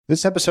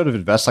This episode of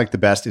Invest Like the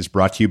Best is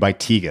brought to you by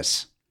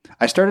Tegas.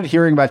 I started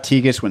hearing about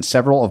Tegas when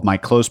several of my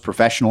close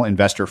professional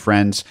investor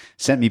friends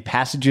sent me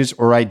passages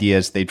or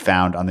ideas they'd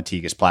found on the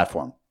Tegas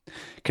platform.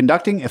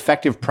 Conducting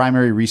effective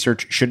primary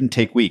research shouldn't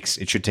take weeks,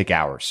 it should take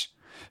hours.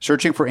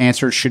 Searching for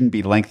answers shouldn't be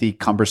a lengthy,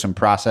 cumbersome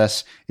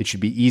process. It should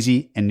be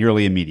easy and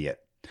nearly immediate.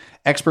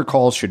 Expert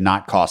calls should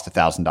not cost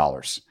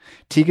 $1,000.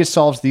 Tegas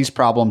solves these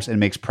problems and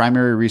makes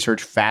primary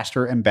research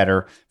faster and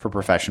better for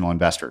professional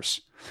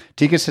investors.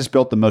 Tegas has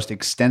built the most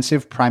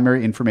extensive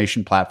primary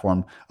information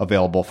platform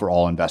available for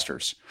all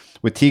investors.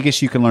 With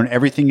Tegas, you can learn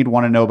everything you'd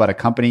want to know about a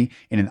company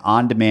in an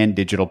on-demand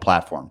digital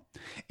platform.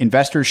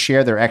 Investors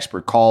share their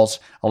expert calls,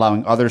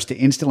 allowing others to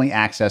instantly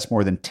access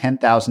more than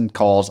 10,000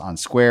 calls on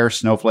Square,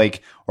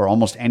 Snowflake, or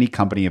almost any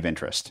company of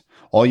interest.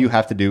 All you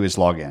have to do is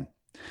log in.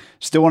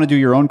 Still want to do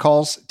your own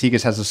calls?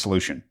 Tegas has a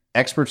solution.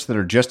 Experts that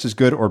are just as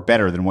good or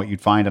better than what you'd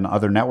find on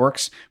other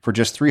networks for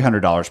just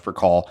 $300 per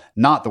call,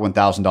 not the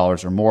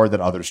 $1,000 or more that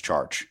others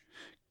charge.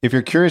 If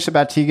you're curious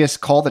about Tegas,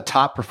 call the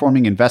top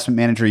performing investment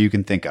manager you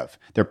can think of.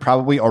 They're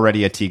probably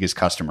already a Tegas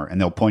customer,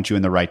 and they'll point you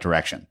in the right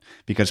direction.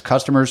 Because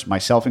customers,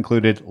 myself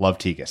included, love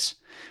Tegas.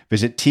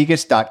 Visit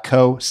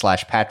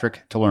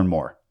tegas.co/Patrick to learn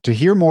more. To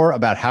hear more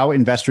about how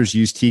investors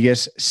use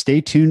Tegas,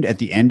 stay tuned at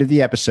the end of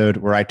the episode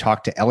where I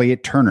talk to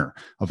Elliot Turner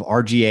of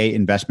RGA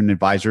Investment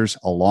Advisors,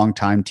 a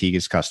longtime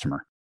Tegas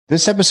customer.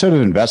 This episode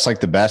of Invest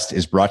Like the Best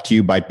is brought to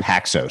you by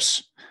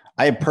Paxos.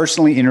 I have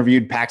personally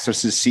interviewed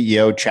Paxos'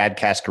 CEO, Chad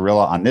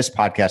Cascarilla, on this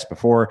podcast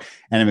before,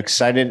 and I'm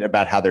excited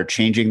about how they're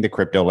changing the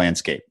crypto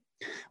landscape.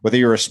 Whether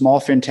you're a small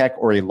fintech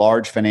or a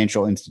large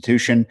financial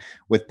institution,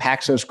 with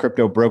Paxos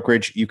Crypto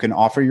Brokerage, you can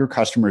offer your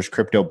customers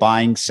crypto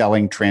buying,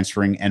 selling,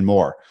 transferring, and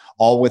more,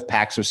 all with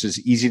Paxos'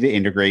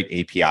 easy-to-integrate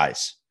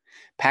APIs.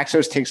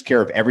 Paxos takes care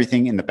of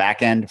everything in the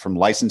back end, from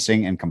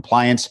licensing and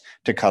compliance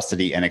to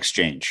custody and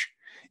exchange.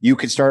 You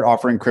can start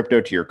offering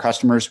crypto to your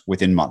customers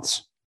within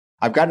months.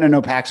 I've gotten to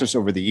know Paxos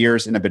over the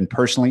years and have been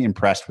personally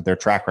impressed with their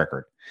track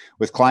record.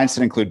 With clients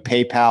that include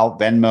PayPal,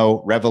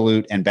 Venmo,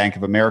 Revolut, and Bank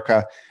of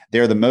America, they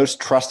are the most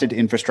trusted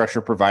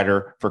infrastructure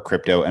provider for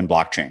crypto and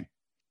blockchain.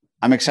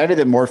 I'm excited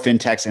that more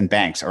fintechs and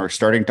banks are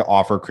starting to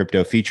offer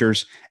crypto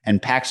features,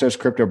 and Paxos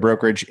Crypto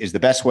Brokerage is the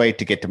best way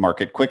to get to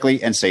market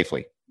quickly and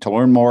safely. To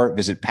learn more,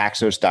 visit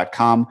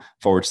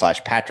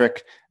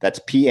paxos.com/Patrick. That's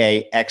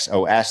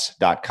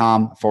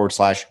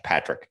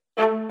PAXOS.com/Patrick.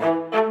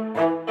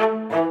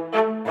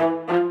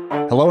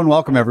 Hello and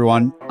welcome,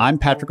 everyone. I'm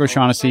Patrick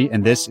O'Shaughnessy,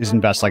 and this is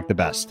Invest Like the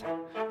Best.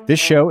 This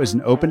show is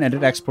an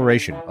open-ended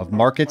exploration of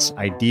markets,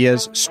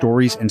 ideas,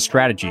 stories, and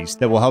strategies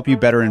that will help you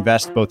better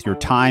invest both your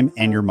time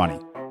and your money.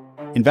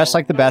 Invest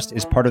Like the Best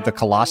is part of the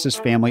Colossus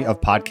family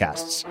of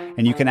podcasts,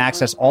 and you can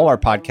access all our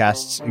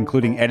podcasts,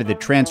 including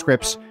edited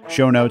transcripts,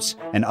 show notes,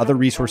 and other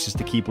resources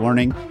to keep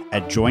learning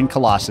at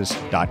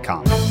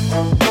joincolossus.com.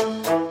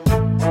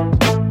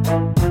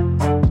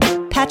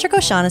 Patrick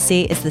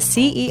O'Shaughnessy is the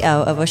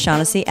CEO of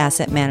O'Shaughnessy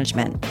Asset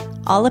Management.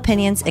 All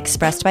opinions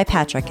expressed by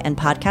Patrick and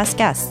podcast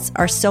guests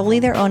are solely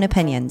their own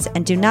opinions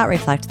and do not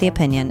reflect the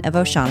opinion of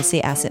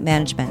O'Shaughnessy Asset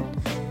Management.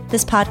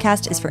 This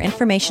podcast is for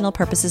informational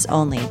purposes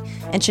only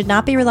and should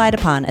not be relied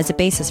upon as a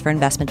basis for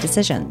investment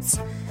decisions.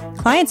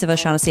 Clients of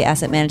O'Shaughnessy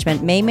Asset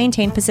Management may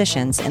maintain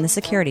positions in the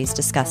securities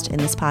discussed in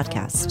this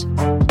podcast.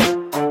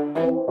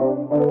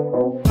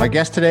 My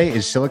guest today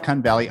is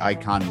Silicon Valley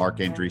icon Marc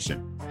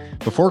Andreessen.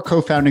 Before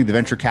co-founding the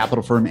venture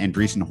capital firm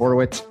Andreessen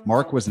Horowitz,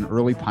 Marc was an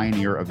early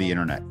pioneer of the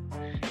internet.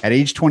 At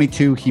age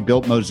 22, he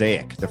built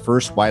Mosaic, the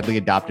first widely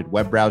adopted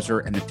web browser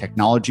and the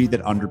technology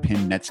that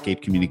underpinned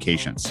Netscape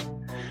communications.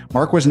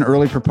 Marc was an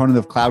early proponent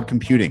of cloud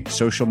computing,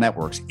 social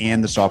networks,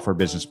 and the software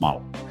business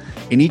model.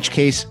 In each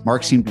case,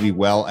 Marc seemed to be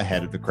well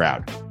ahead of the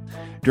crowd.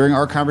 During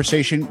our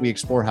conversation, we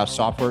explore how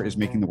software is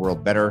making the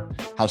world better,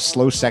 how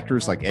slow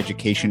sectors like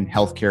education,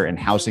 healthcare, and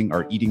housing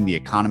are eating the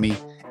economy,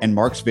 and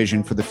Marc's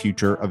vision for the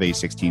future of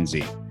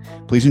A16Z.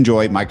 Please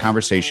enjoy my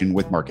conversation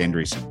with Marc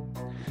Andreessen.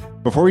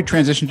 Before we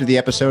transition to the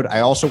episode,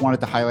 I also wanted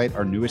to highlight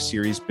our newest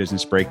series,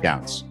 Business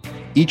Breakdowns.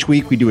 Each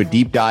week, we do a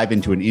deep dive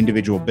into an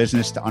individual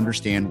business to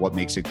understand what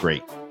makes it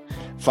great.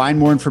 Find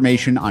more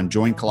information on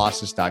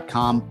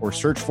joincolossus.com or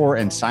search for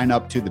and sign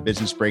up to the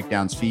Business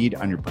Breakdowns feed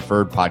on your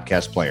preferred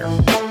podcast player.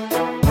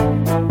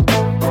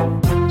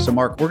 So,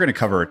 Marc, we're going to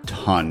cover a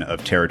ton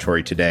of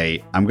territory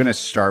today. I'm going to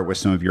start with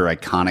some of your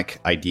iconic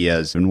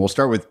ideas, and we'll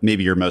start with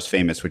maybe your most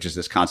famous, which is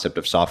this concept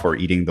of software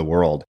eating the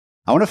world.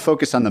 I want to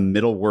focus on the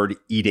middle word,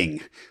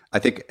 eating. I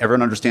think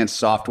everyone understands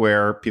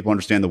software. People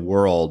understand the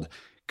world.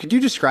 Could you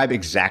describe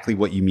exactly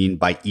what you mean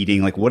by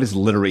eating? Like, what is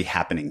literally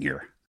happening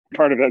here?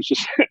 Part of it is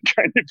just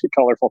trying to be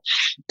colorful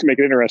to make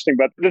it interesting.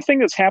 But the thing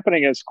that's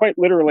happening is quite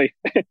literally,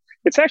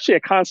 it's actually a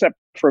concept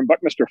from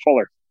Buckminster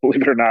Fuller,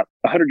 believe it or not,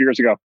 100 years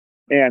ago.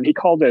 And he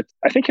called it,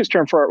 I think his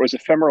term for it was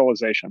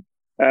ephemeralization.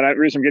 And the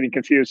reason I'm getting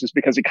confused is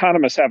because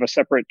economists have a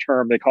separate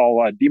term they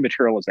call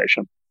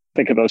dematerialization.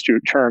 Think of those two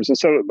terms. And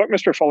so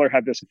Buckminster Fuller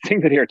had this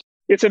thing that here.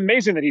 It's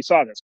amazing that he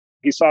saw this.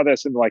 He saw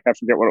this in I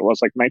forget what it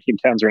was, like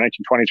 1910s or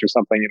 1920s or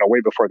something, way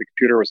before the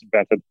computer was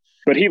invented.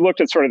 But he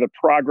looked at sort of the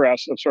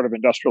progress of sort of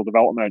industrial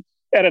development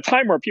at a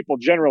time where people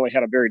generally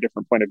had a very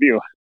different point of view.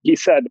 He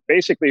said,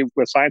 basically,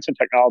 with science and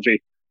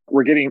technology,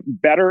 we're getting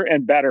better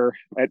and better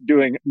at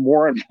doing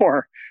more and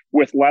more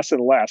with less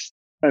and less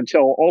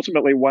until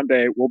ultimately one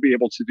day we'll be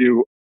able to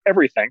do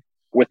everything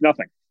with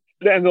nothing.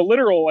 And the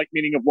literal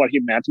meaning of what he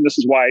meant, and this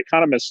is why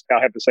economists now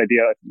have this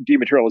idea of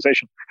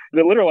dematerialization.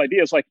 The literal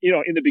idea is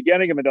in the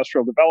beginning of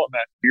industrial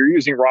development, you're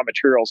using raw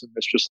materials in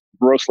this just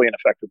grossly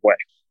ineffective way.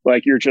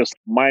 You're just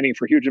mining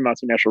for huge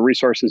amounts of natural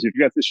resources. You've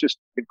got this just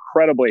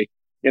incredibly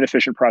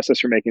inefficient process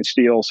for making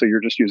steel. So you're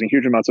just using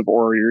huge amounts of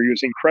ore. You're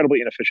using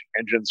incredibly inefficient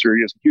engines. You're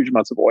using huge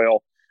amounts of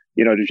oil,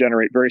 to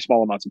generate very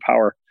small amounts of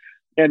power.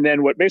 And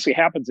then what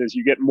basically happens is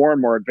you get more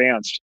and more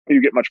advanced,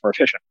 you get much more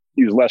efficient.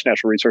 You use less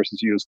natural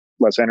resources, you use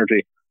less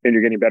energy, and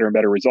you're getting better and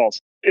better results.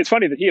 It's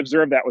funny that he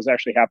observed that was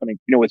actually happening,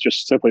 with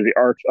just simply the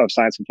art of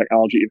science and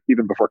technology,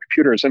 even before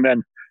computers. And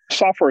then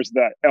software is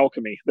the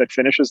alchemy that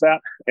finishes that.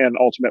 And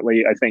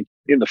ultimately, I think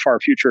in the far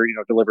future,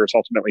 delivers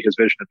ultimately his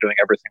vision of doing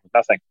everything with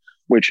nothing,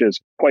 which is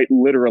quite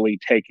literally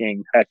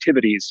taking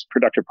activities,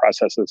 productive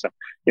processes, and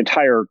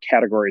entire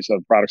categories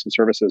of products and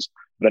services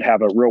that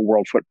have a real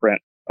world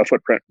footprint, a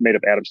footprint made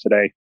of atoms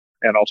today,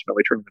 and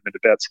ultimately turning them into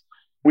bits.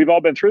 We've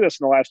all been through this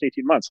in the last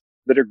 18 months.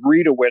 The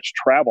degree to which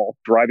travel,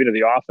 driving to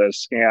the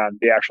office, and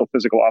the actual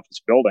physical office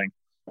building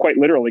quite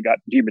literally got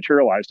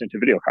dematerialized into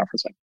video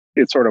conferencing.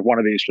 It's sort of one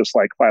of these just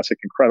classic,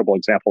 incredible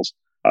examples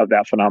of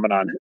that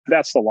phenomenon.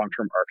 That's the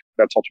long-term arc.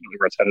 That's ultimately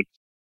where it's headed.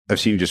 I've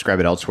seen you describe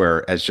it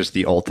elsewhere as just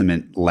the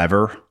ultimate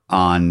lever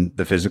on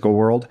the physical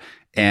world.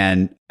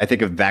 And I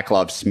think of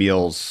Vaclav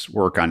Smil's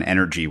work on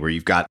energy, where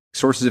you've got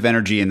sources of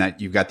energy and that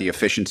you've got the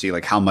efficiency,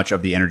 how much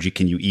of the energy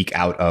can you eke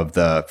out of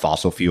the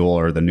fossil fuel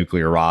or the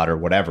nuclear rod or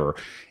whatever.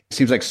 It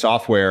seems like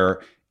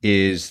software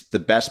is the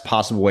best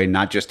possible way,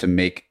 not just to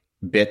make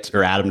bits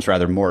or atoms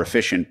rather more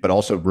efficient, but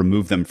also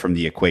remove them from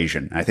the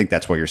equation. I think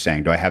that's what you're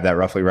saying. Do I have that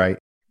roughly right?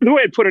 The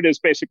way I'd put it is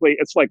basically,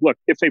 it's look,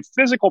 if a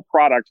physical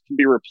product can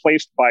be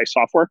replaced by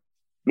software,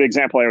 the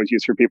example I always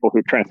use for people who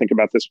are trying to think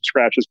about this from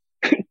scratch is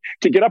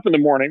to get up in the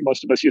morning,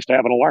 most of us used to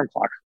have an alarm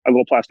clock, a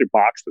little plastic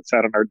box that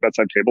sat on our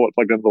bedside table. It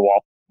plugged into the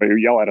wall. You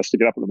yell at us to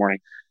get up in the morning.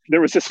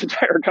 There was this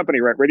entire company,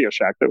 right, Radio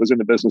Shack, that was in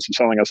the business of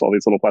selling us all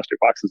these little plastic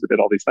boxes that did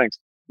all these things.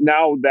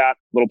 Now that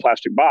little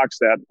plastic box,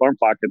 that alarm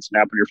clock can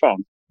snap on your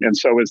phone. And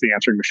so is the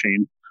answering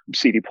machine,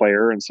 CD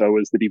player, and so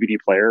is the DVD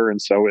player,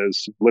 and so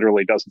is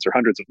literally dozens or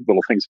hundreds of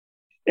little things.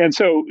 And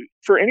so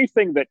for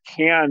anything that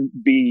can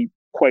be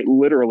quite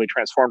literally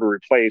transformed or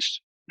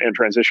replaced and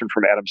transitioned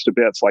from atoms to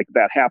bits,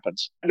 that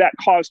happens. That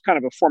caused kind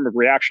of a form of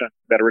reaction,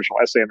 that original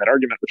essay and that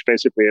argument, which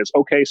basically is,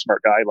 okay,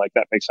 smart guy,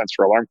 that makes sense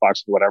for alarm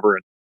clocks and whatever,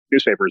 and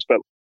newspapers, but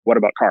what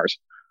about cars?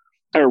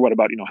 Or what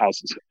about,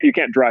 houses? You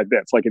can't drive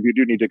bits. If you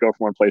do need to go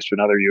from one place to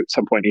another, you at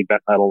some point need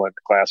bent metal and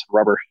glass and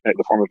rubber in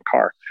the form of a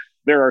car.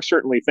 There are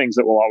certainly things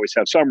that will always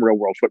have some real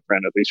world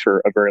footprint, at least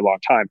for a very long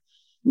time.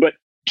 But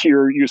to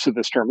your use of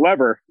this term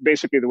lever,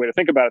 basically the way to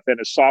think about it then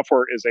is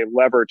software is a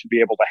lever to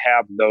be able to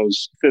have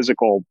those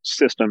physical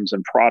systems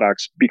and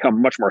products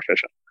become much more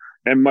efficient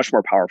and much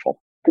more powerful,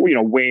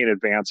 way in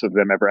advance of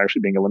them ever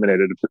actually being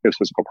eliminated as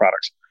physical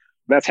products.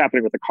 That's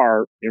happening with the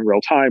car in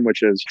real time,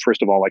 which is,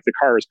 first of all, the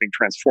car is being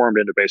transformed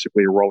into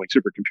basically a rolling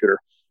supercomputer.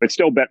 It's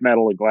still bent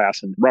metal and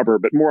glass and rubber,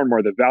 but more and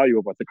more the value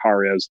of what the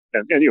car is,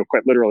 and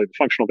quite literally the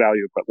functional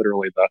value, quite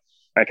literally the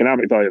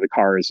economic value of the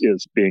car is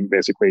being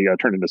basically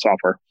turned into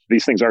software.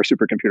 These things are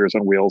supercomputers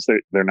on wheels.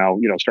 They're now,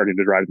 starting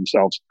to drive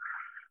themselves.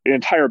 The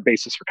entire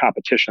basis for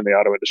competition in the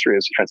auto industry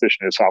is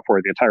transition to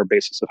software. The entire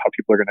basis of how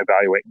people are going to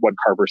evaluate one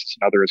car versus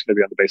another is going to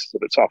be on the basis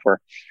of its software,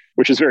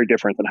 which is very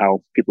different than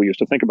how people used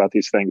to think about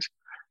these things.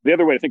 The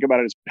other way to think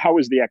about it is, how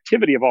is the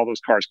activity of all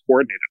those cars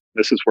coordinated?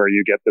 This is where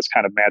you get this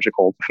kind of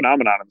magical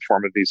phenomenon in the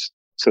form of these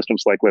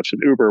systems like Lyft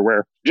and Uber,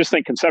 where just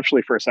think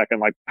conceptually for a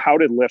second, how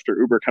did Lyft or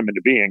Uber come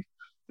into being?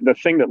 The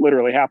thing that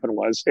literally happened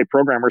was a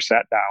programmer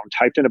sat down,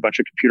 typed in a bunch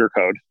of computer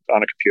code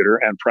on a computer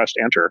and pressed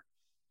enter.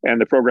 And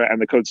the program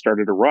and the code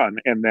started to run.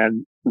 And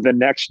then the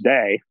next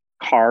day,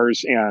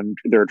 cars and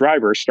their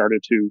drivers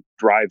started to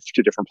drive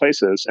to different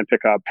places and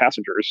pick up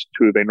passengers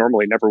who they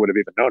normally never would have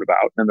even known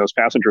about. And those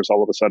passengers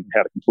all of a sudden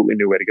had a completely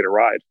new way to get a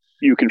ride.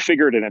 You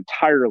configured an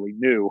entirely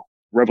new,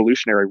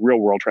 revolutionary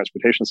real-world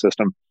transportation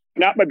system,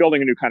 not by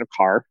building a new kind of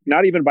car,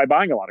 not even by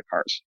buying a lot of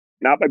cars,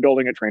 not by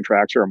building a train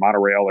tracks or a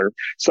monorail or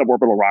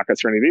suborbital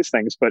rockets or any of these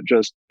things, but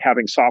just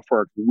having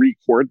software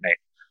re-coordinate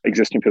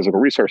existing physical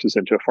resources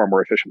into a far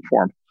more efficient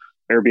form.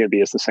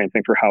 Airbnb is the same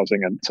thing for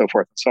housing and so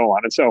forth and so on.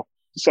 And so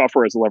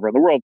software is the lever of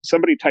the world.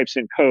 Somebody types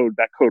in code,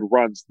 that code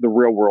runs, the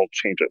real world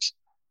changes.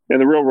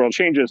 And the real world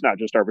changes not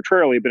just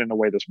arbitrarily, but in a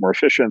way that's more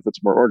efficient,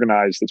 that's more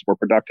organized, that's more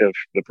productive,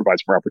 that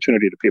provides more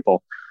opportunity to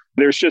people.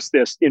 There's just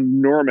this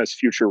enormous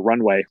future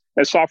runway.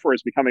 As software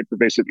is becoming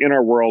pervasive in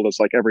our world, as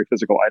every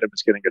physical item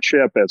is getting a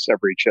chip, as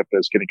every chip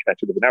is getting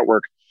connected to the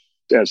network,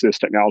 as this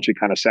technology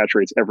kind of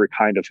saturates every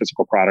kind of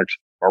physical product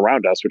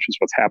around us, which is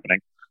what's happening,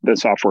 then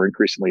software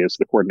increasingly is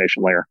the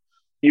coordination layer.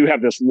 you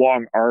have this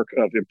long arc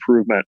of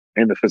improvement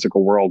in the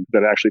physical world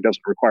that actually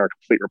doesn't require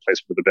complete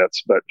replacement of the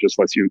bits, but just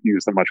lets you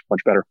use them much,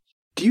 much better.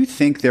 Do you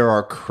think there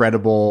are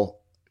credible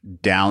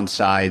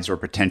downsides or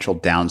potential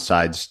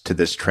downsides to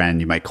this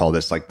trend? You might call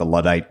this like the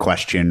Luddite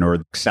question,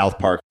 or South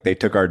Park, they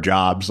took our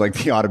jobs, like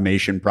the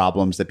automation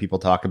problems that people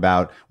talk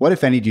about. What,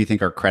 if any, do you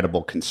think are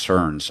credible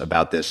concerns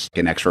about this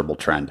inexorable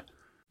trend?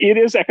 It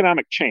is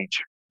economic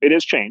change. It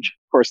is change.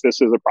 Of course,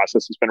 this is a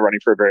process that's been running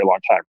for a very long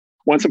time.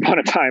 Once upon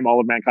a time, all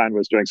of mankind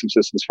was doing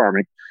subsistence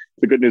farming.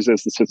 The good news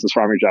is the subsistence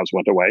farming jobs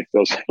went away.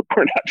 Those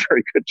were not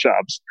very good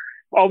jobs.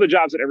 All the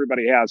jobs that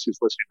everybody has who's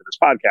listening to this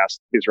podcast,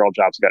 these are all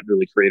jobs that got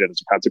newly created as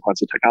a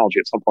consequence of technology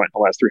at some point in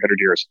the last 300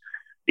 years.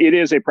 It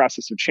is a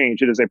process of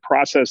change. It is a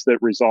process that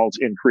results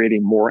in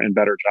creating more and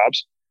better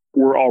jobs.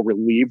 We're all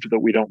relieved that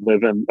we don't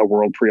live in a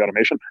world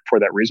pre-automation for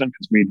that reason,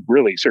 because we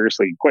really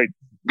seriously, quite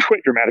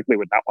dramatically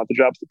would not want the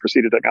jobs that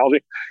preceded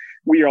technology.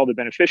 We are all the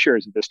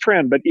beneficiaries of this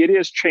trend, but it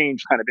is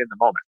change kind of in the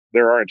moment.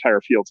 There are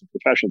entire fields and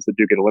professions that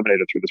do get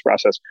eliminated through this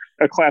process.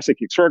 A classic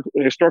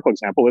historical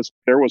example is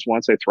there was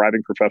once a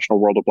thriving professional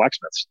world of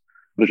blacksmiths.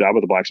 The job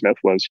of the blacksmith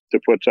was to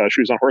put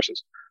shoes on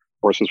horses.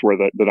 Horses were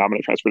the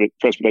dominant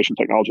transportation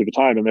technology at the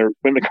time. And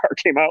when the car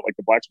came out, like,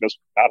 the blacksmiths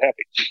were not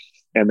happy.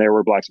 And there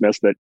were blacksmiths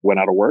that went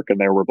out of work, and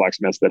there were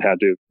blacksmiths that had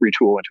to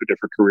retool into a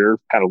different career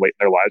kind of late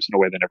in their lives in a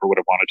way they never would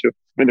have wanted to.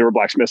 And there were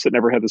blacksmiths that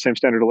never had the same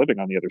standard of living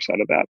on the other side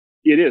of that.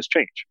 It is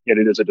change, yet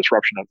it is a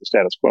disruption of the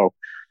status quo.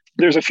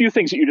 There's a few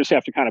things that you just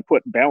have to kind of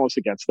put in balance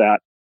against that.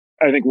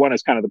 I think one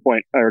is kind of the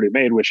point I already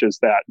made, which is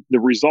that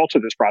the result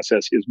of this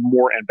process is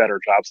more and better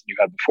jobs than you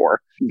had before.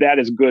 That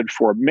is good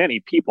for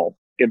many people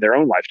in their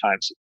own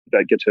lifetimes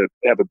that get to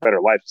have a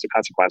better life as a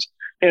consequence.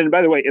 And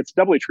by the way, it's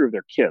doubly true of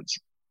their kids.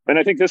 And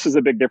I think this is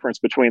a big difference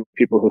between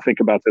people who think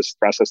about this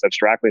process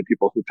abstractly and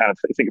people who kind of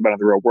think about it in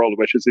the real world,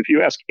 which is if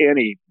you ask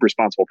any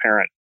responsible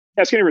parent,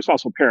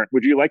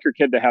 would you like your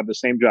kid to have the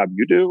same job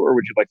you do, or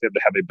would you like them to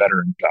have a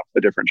better job,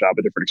 a different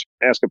experience?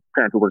 Ask a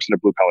parent who works in a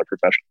blue collar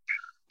profession.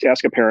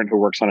 Ask a parent who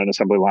works on an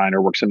assembly line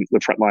or works in the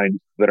front line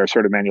that are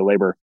sort of manual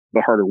labor,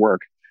 the harder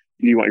work.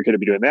 Do you want your kid to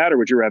be doing that, or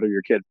would you rather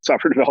your kid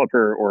software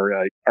developer or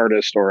an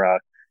artist or a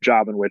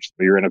job in which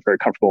you're in a very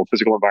comfortable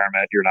physical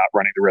environment, you're not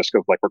running the risk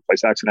of like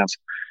workplace accidents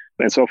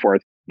and so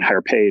forth,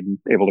 higher paid and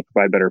able to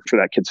provide better for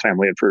that kid's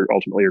family and for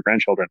ultimately your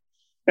grandchildren?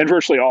 And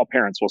virtually all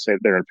parents will say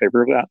they're in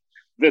favor of that.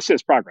 This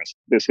is progress.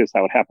 This is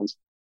how it happens.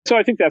 So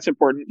I think that's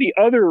important. The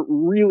other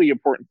really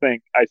important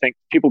thing I think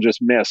people just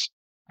miss,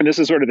 and this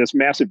is sort of this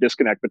massive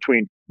disconnect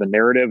between the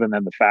narrative and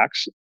then the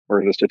facts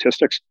or the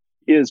statistics,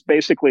 is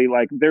basically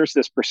like there's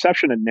this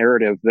perception and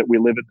narrative that we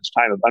live in this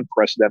time of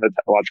unprecedented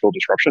technological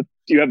disruption.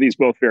 You have these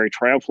both very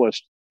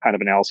triumphalist kind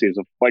of analyses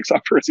of like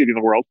software is eating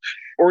the world,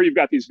 or you've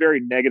got these very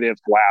negative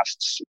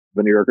blasts.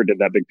 The New Yorker did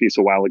that big piece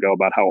a while ago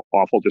about how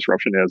awful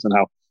disruption is and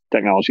how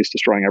technology is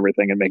destroying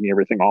everything and making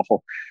everything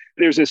awful.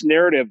 There's this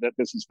narrative that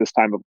this is this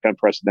time of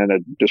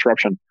unprecedented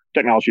disruption,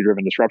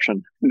 technology-driven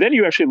disruption. And then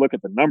you actually look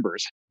at the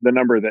numbers. The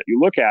number that you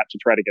look at to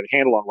try to get a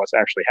handle on what's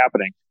actually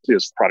happening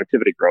is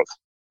productivity growth.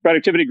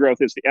 Productivity growth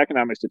is the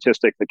economic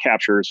statistic that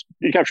captures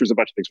a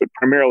bunch of things, but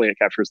primarily it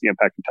captures the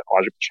impact of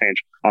technological change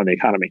on the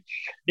economy.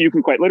 You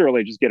can quite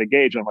literally just get a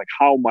gauge on like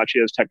how much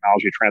is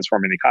technology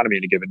transforming the economy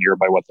in a given year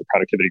by what the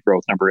productivity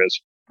growth number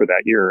is for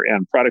that year.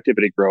 And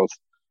productivity growth,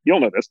 you'll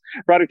know this,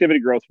 productivity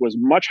growth was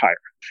much higher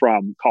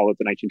from, call it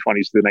the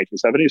 1920s to the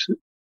 1970s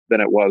than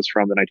it was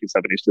from the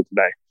 1970s to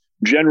today.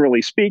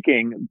 Generally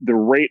speaking, the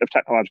rate of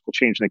technological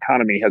change in the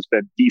economy has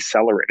been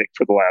decelerating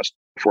for the last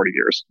 40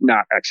 years,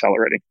 not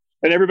accelerating.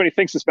 And everybody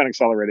thinks it's been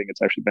accelerating.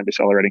 It's actually been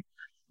decelerating.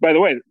 By the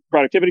way,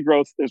 productivity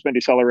growth has been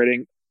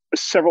decelerating.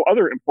 Several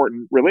other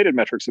important related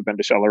metrics have been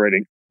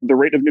decelerating. The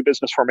rate of new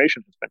business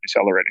formation has been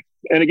decelerating.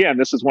 And again,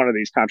 this is one of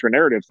these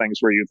contra-narrative things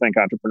where you think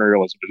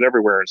entrepreneurialism is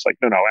everywhere. It's like,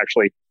 no,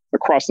 actually,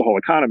 across the whole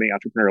economy,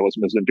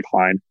 entrepreneurialism is in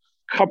decline.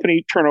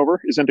 Company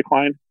turnover is in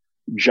decline.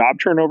 Job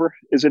turnover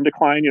is in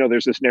decline.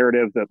 There's this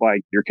narrative that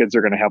like your kids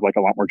are going to have like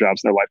a lot more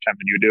jobs in their lifetime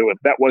than you do. And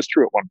that was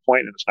true at one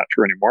point, and it's not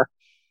true anymore.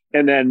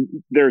 And then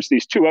there's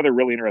these two other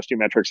really interesting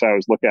metrics I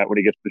always look at when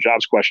you get to the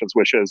jobs questions,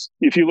 which is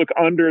if you look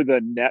under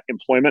the net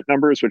employment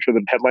numbers, which are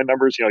the headline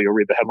numbers, you'll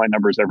read the headline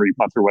numbers every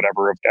month or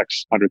whatever of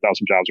X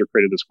 100,000 jobs are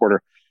created this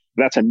quarter.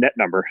 That's a net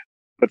number,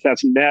 but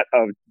that's net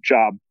of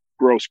job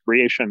gross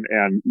creation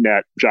and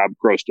net job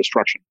gross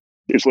destruction.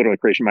 It's literally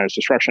creation minus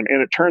destruction.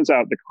 And it turns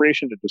out the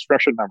creation to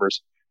destruction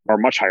numbers are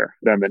much higher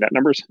than the net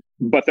numbers,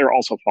 but they're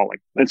also falling.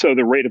 And so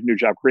the rate of new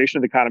job creation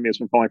in the economy has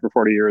been falling for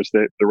 40 years.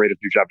 The rate of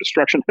new job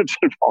destruction has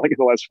been falling in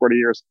the last 40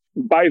 years.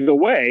 By the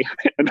way,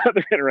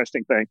 another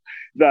interesting thing,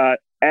 the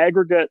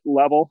aggregate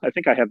level, I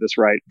think I have this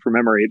right from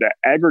memory, the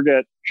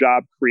aggregate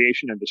job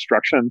creation and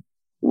destruction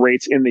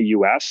rates in the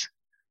US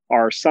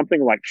are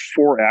something like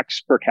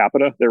 4x per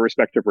capita their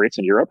respective rates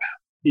in Europe.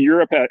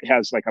 Europe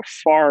has like a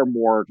far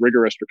more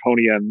rigorous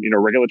draconian,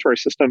 regulatory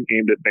system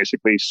aimed at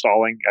basically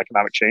stalling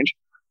economic change.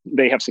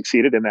 They have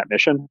succeeded in that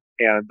mission.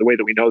 And the way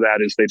that we know that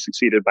is they've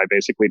succeeded by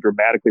basically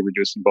dramatically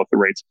reducing both the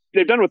rates.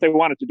 They've done what they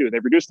wanted to do.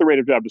 They've reduced the rate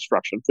of job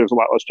destruction. There's a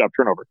lot less job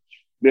turnover.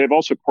 They've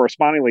also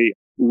correspondingly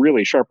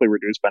really sharply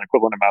reduced by an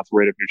equivalent amount the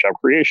rate of new job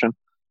creation.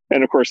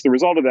 And of course, the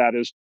result of that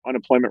is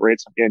unemployment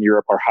rates in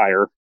Europe are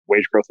higher,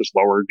 wage growth is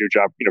lower, new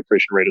job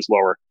creation rate is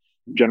lower.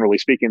 Generally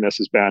speaking, this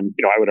has been,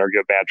 I would argue,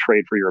 a bad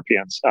trade for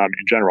Europeans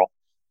in general.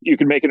 You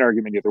can make an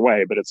argument either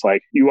way, but it's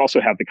like you also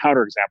have the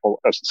counterexample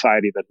of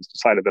society that has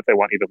decided that they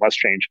want even less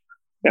change.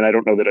 And I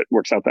don't know that it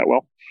works out that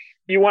well.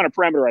 You want to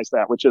parameterize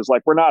that, which is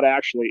like, we're not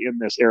actually in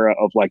this era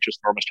of like just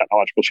enormous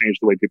technological change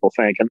the way people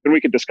think. And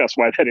we can discuss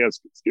why that is.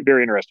 It's a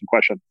very interesting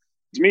question.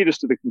 To me,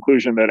 just to the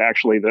conclusion that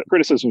actually the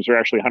criticisms are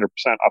actually 100%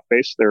 off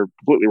base. They're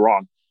completely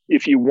wrong.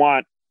 If you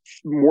want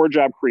more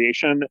job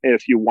creation,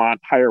 if you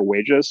want higher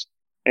wages,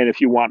 and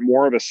if you want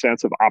more of a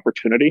sense of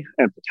opportunity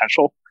and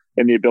potential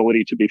and the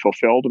ability to be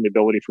fulfilled and the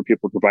ability for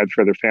people to provide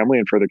for their family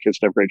and for their kids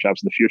to have great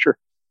jobs in the future,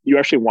 you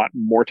actually want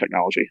more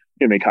technology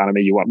in the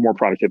economy. You want more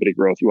productivity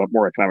growth. You want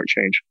more economic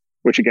change,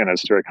 which again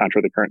is very contra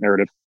the current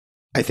narrative.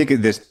 I think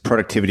this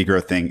productivity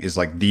growth thing is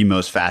like the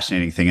most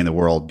fascinating thing in the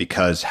world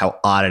because how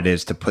odd it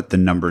is to put the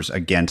numbers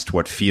against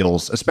what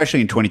feels,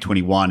 especially in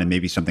 2021, and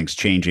maybe something's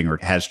changing or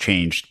has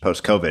changed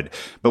post-COVID,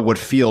 but what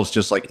feels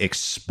just like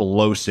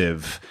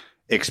explosive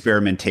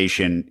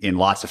experimentation in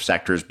lots of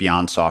sectors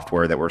beyond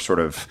software that were sort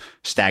of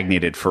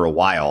stagnated for a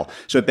while.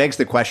 So it begs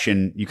the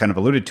question, you kind of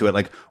alluded to it,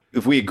 like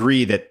if we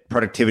agree that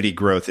productivity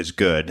growth is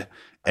good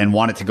and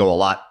want it to go a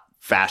lot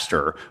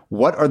faster,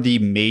 what are the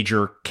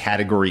major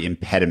category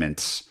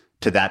impediments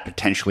to that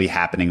potentially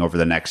happening over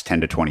the next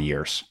 10 to 20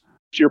 years?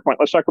 To your point,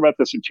 let's talk about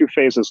this in two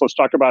phases. Let's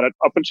talk about it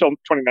up until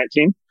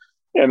 2019,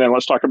 and then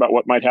let's talk about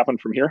what might happen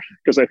from here,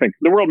 because I think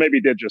the world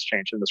maybe did just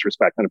change in this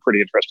respect in a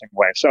pretty interesting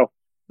way. So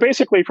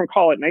basically, from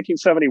call it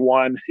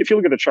 1971, if you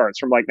look at the charts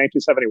from like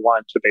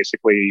 1971 to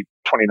basically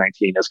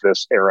 2019 is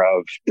this era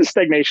of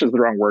stagnation is the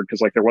wrong word because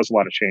like there was a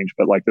lot of change,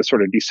 but like this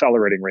sort of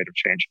decelerating rate of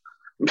change.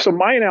 So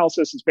my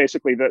analysis is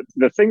basically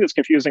the thing that's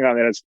confusing on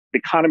that is the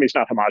economy is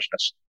not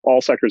homogenous.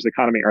 All sectors of the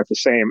economy aren't the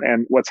same.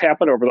 And what's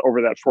happened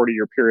over that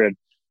 40-year period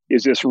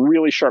is this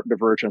really sharp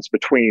divergence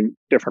between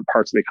different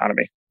parts of the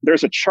economy.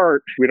 There's a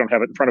chart, we don't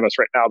have it in front of us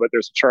right now, but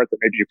there's a chart that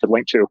maybe you could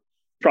link to,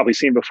 probably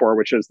seen before,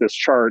 which is this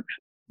chart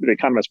the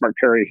economist Marc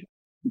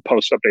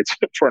posts updates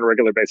for on a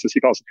regular basis. He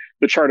calls it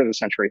the chart of the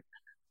century.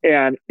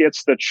 And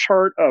it's the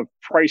chart of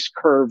price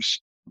curves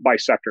by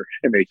sector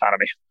in the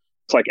economy.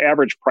 It's like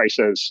average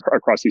prices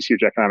across these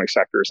huge economic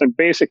sectors. And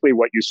basically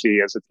what you see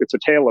is it's a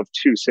tale of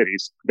two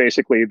cities.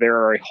 Basically, there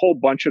are a whole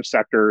bunch of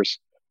sectors.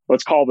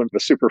 Let's call them the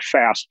super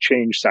fast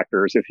change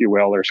sectors, if you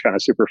will. There's kind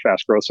of super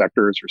fast growth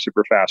sectors or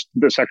super fast.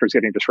 The sectors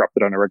getting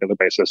disrupted on a regular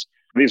basis.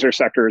 These are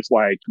sectors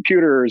like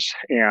computers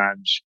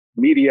and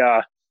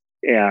media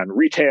and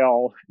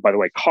retail, by the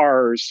way,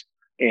 cars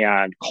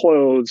and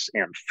clothes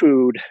and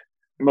food,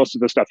 most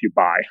of the stuff you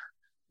buy.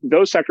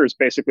 Those sectors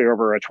basically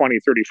over a 20,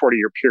 30,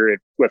 40-year period,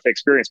 what they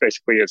experience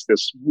basically is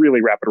this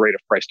really rapid rate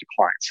of price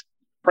declines.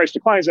 Price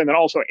declines and then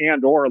also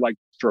or like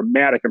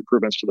dramatic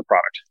improvements to the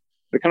product.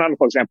 The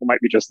canonical example might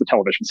be just the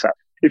television set.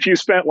 If you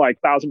spent like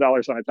 $1,000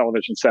 on a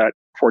television set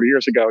 40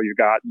 years ago, you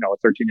got,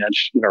 a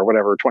 13-inch, or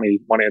whatever,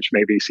 21-inch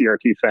maybe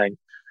CRT thing.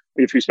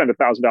 If you spend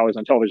 $1,000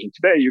 on television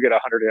today, you get a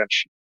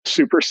 100-inch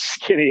super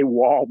skinny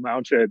wall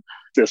mounted,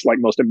 this like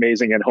most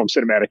amazing in-home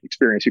cinematic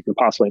experience you can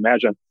possibly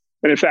imagine.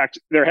 And in fact,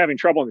 they're having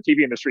trouble in the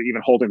TV industry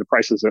even holding the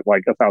prices at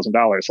like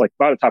 $1,000. Like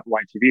a lot of top of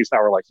line TVs now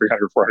are like $300,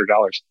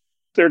 $400.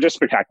 They're just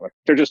spectacular.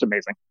 They're just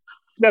amazing.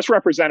 That's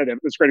representative.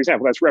 That's a great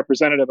example. That's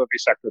representative of a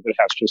sector that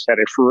has just had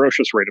a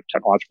ferocious rate of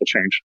technological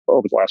change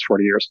over the last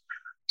 40 years.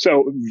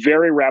 So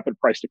very rapid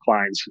price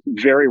declines,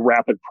 very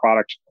rapid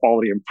product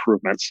quality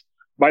improvements.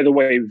 By the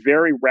way,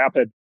 very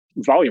rapid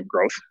volume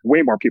growth.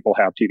 Way more people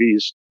have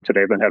TVs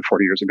today than had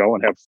 40 years ago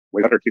and have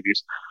way better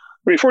TVs.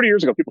 40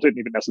 years ago, people didn't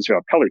even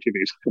necessarily have color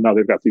TVs. And now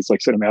they've got these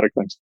like cinematic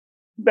things.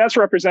 That's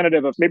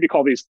representative of maybe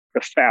call these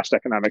the fast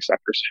economic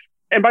sectors.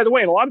 And by the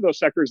way, in a lot of those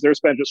sectors, there's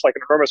been just like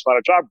an enormous amount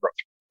of job growth.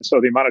 So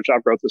the amount of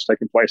job growth that's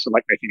taking place in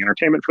like making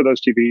entertainment for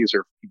those TVs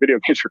or video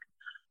games,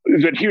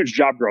 there's been huge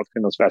job growth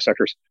in those fast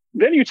sectors.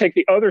 Then you take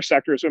the other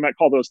sectors, we might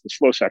call those the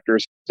slow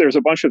sectors. There's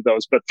a bunch of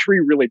those, but three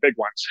really big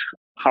ones: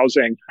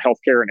 housing,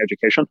 healthcare, and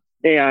education.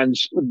 And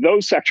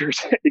those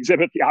sectors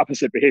exhibit the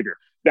opposite behavior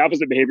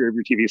of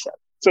your TV set.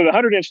 So the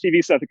 100-inch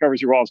TV set that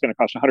covers your wall is going to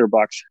cost $100.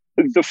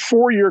 The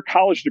 4-year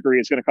college degree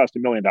is going to cost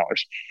 $1 million.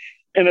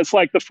 And it's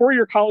like the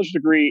 4-year college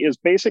degree is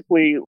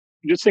basically,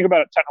 just think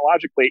about it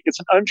technologically, it's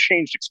an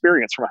unchanged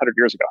experience from 100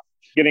 years ago.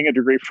 Getting a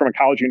degree from a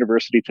college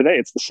university today,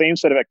 it's the same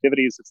set of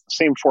activities, it's the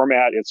same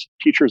format, it's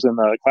teachers in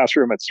the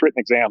classroom, it's written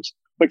exams.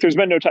 Like there's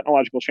been no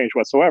technological change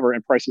whatsoever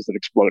and prices that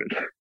exploded.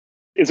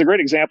 It's a great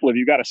example of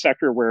you got a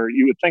sector where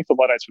you would think the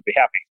Luddites would be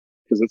happy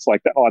because it's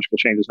like technological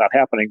change is not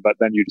happening, but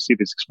then you see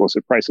these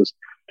explosive prices.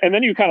 And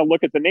then you kind of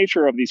look at the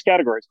nature of these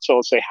categories. So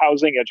let's say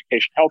housing,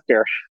 education,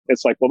 healthcare.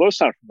 It's like, well, those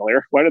sound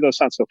familiar. Why do those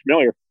sound so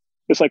familiar?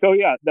 It's like, oh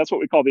yeah, that's what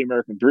we call the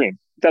American dream.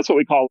 That's what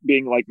we call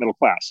being like middle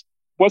class.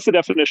 What's the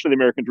definition of the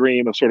American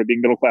dream of sort of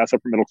being middle class,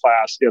 upper middle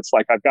class? It's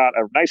like, I've got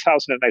a nice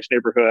house in a nice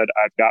neighborhood.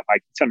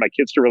 Send my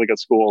kids to really good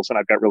schools and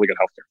I've got really good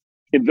healthcare.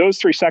 In those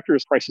three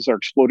sectors, prices are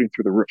exploding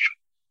through the roof.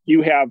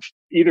 you have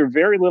either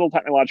very little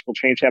technological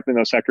change happening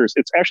in those sectors.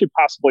 It's actually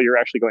possible you're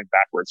actually going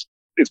backwards.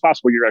 It's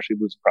possible you're actually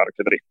losing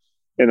productivity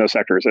in those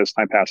sectors as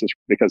time passes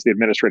because the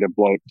administrative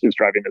bloat is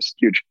driving this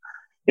huge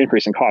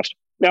increase in cost.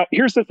 Now,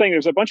 here's the thing.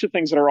 There's a bunch of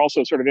things that are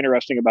also sort of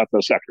interesting about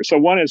those sectors. So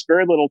one is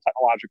very little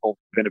technological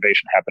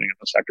innovation happening in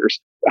those sectors.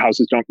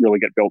 Houses don't really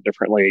get built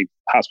differently.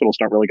 Hospitals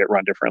don't really get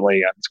run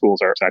differently. And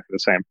schools are exactly the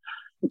same.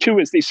 Two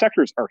is these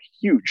sectors are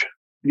huge.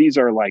 These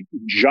are like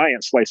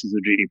giant slices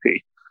of GDP.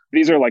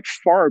 These are like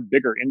far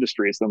bigger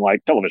industries than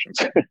like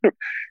televisions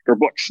or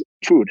books,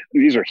 food.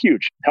 These are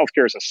huge.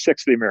 Healthcare is a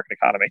sixth of the American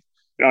economy,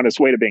 on its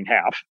way to being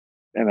half.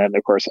 And then,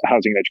 of course,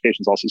 housing and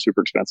education is also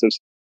super expensive.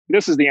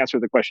 This is the answer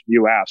to the question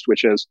you asked,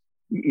 which is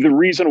the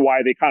reason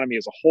why the economy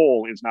as a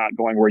whole is not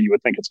going where you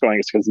would think it's going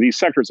is because these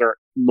sectors are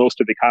most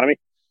of the economy.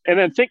 And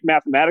then think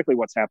mathematically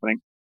what's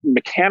happening,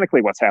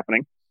 mechanically what's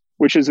happening,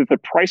 which is that the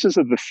prices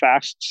of the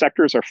fast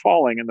sectors are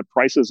falling and the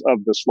prices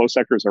of the slow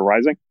sectors are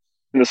rising.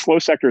 And the slow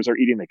sectors are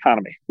eating the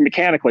economy.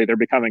 Mechanically, they're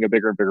becoming a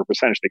bigger and bigger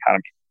percentage of the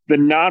economy. The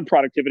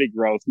non-productivity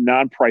growth,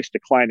 non-price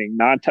declining,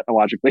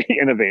 non-technologically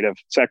innovative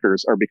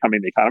sectors are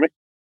becoming the economy.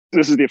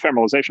 This is the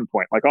ephemeralization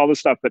point. Like all this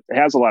stuff that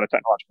has a lot of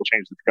technological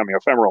change is becoming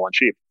ephemeral and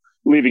cheap,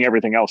 leaving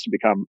everything else to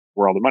become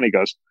where all the money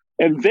goes.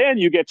 And then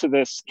you get to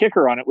this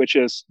kicker on it, which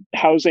is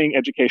housing,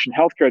 education,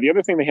 healthcare. The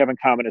other thing they have in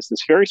common is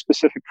this very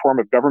specific form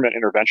of government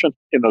intervention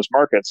in those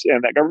markets.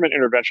 And that government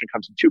intervention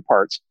comes in two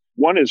parts.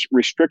 One is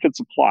restricted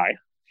supply.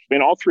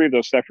 In all three of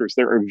those sectors,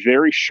 there are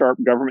very sharp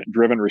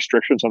government-driven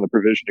restrictions on the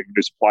provision of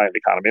new supply in the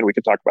economy, and we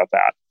can talk about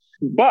that.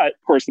 But,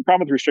 of course, the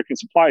problem with restricting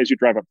supply is you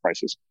drive up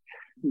prices.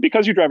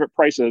 Because you drive up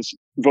prices,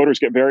 voters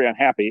get very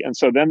unhappy, and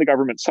so then the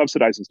government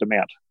subsidizes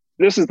demand.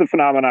 This is the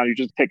phenomenon. You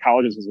just take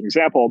colleges as an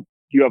example.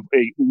 You have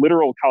a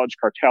literal college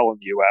cartel in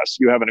the U.S.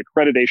 You have an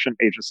accreditation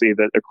agency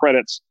that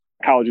accredits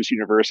colleges,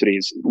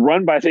 universities,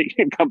 run by the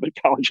incumbent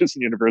colleges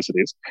and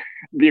universities.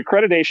 The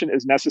accreditation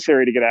is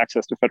necessary to get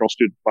access to federal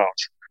student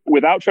loans.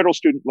 Without federal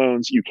student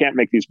loans, you can't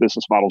make these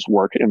business models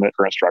work in the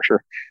current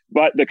structure.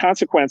 But the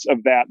consequence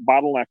of that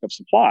bottleneck of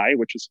supply,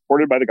 which is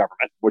supported by the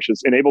government, which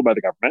is enabled by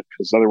the government,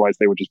 because otherwise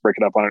they would just break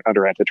it up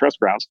under antitrust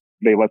grounds.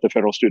 They let the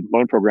federal student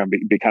loan program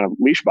be kind of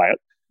leashed by it.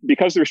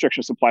 Because the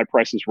restriction of supply,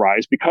 prices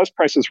rise. Because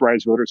prices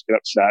rise, voters get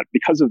upset.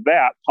 Because of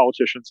that,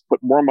 politicians put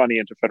more money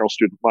into federal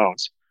student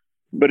loans.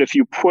 But if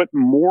you put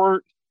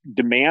more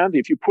demand,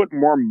 if you put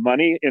more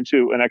money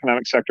into an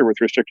economic sector with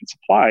restricted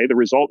supply, the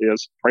result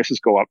is prices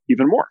go up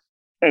even more.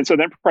 And so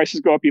then prices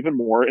go up even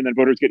more, and then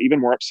voters get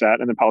even more upset,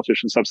 and then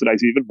politicians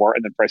subsidize even more,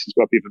 and then prices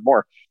go up even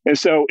more. And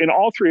so in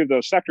all three of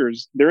those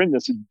sectors, they're in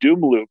this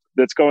doom loop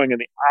that's going in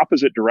the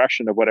opposite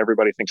direction of what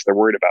everybody thinks they're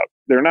worried about.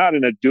 They're not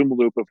in a doom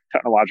loop of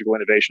technological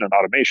innovation and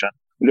automation.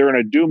 They're in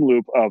a doom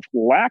loop of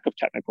lack of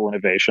technical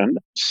innovation,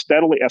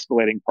 steadily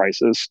escalating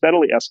prices,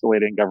 steadily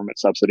escalating government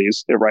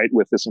subsidies, right,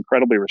 with this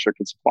incredibly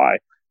restricted supply.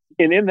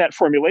 And in that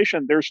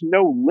formulation, there's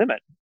no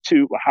limit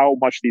to how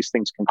much these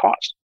things can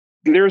cost.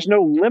 There's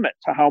no limit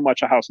to how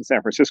much a house in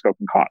San Francisco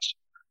can cost.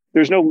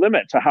 There's no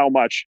limit to how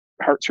much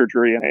heart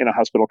surgery in a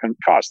hospital can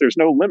cost. There's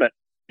no limit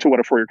to what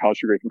a four-year college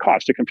degree can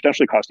cost. It can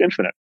potentially cost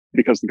infinite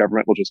because the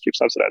government will just keep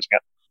subsidizing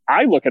it.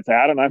 I look at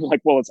that and I'm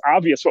like, well, it's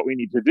obvious what we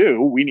need to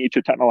do. We need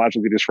to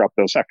technologically disrupt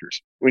those sectors.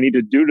 We need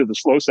to do to the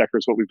slow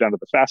sectors what we've done to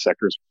the fast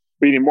sectors.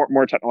 We need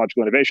more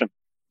technological innovation.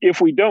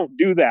 If we don't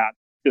do that,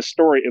 this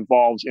story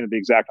evolves in the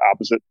exact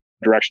opposite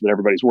direction that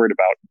everybody's worried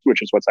about,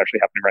 which is what's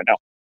actually happening right now.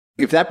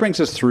 If that brings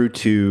us through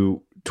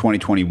to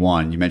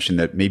 2021, you mentioned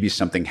that maybe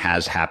something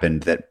has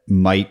happened that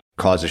might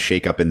cause a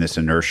shakeup in this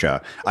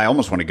inertia. I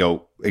almost want to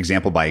go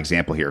example by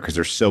example here because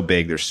they're so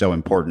big, they're so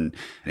important,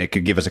 and it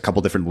could give us a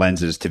couple different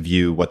lenses to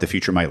view what the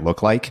future might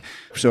look like.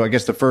 So I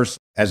guess the first,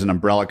 as an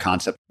umbrella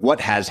concept,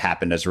 what has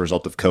happened as a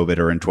result of COVID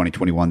or in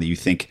 2021 that you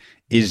think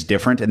is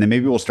different? And then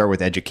maybe we'll start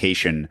with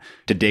education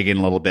to dig in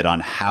a little bit on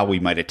how we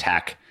might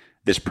attack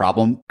this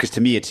problem. Because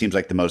to me, it seems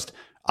like the most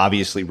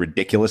obviously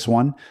ridiculous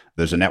one.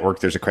 There's a network,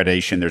 there's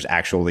accreditation, there's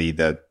actually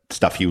the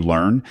stuff you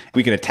learn.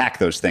 We could attack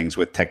those things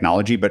with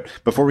technology. But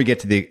before we get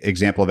to the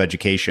example of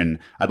education,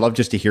 I'd love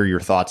just to hear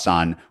your thoughts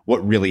on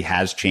what really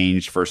has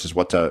changed versus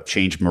what's a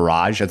change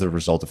mirage as a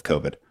result of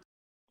COVID.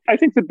 I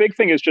think the big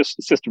thing is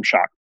just system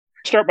shock.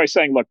 Start by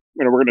saying, look,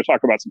 we're going to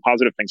talk about some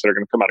positive things that are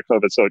going to come out of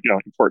COVID. So,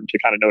 important to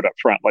kind of note up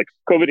front, like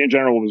COVID in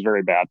general was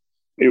very bad.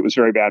 It was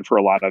very bad for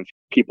a lot of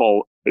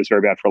people. It was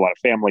very bad for a lot of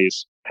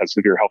families, had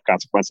severe health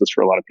consequences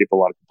for a lot of people.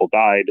 A lot of people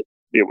died.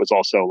 It was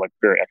also like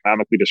very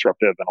economically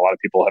disruptive, and a lot of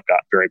people have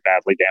gotten very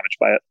badly damaged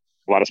by it.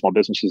 A lot of small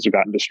businesses have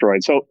gotten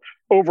destroyed. So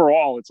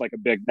overall, it's like a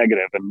big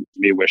negative, and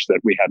we wish that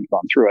we hadn't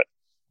gone through it.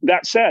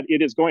 That said,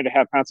 it is going to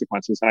have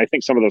consequences, and I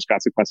think some of those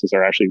consequences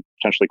are actually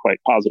potentially quite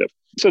positive.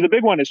 So the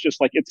big one is just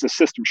like it's a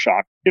system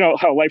shock.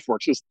 How life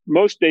works is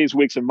most days,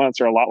 weeks, and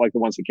months are a lot like the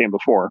ones that came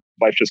before.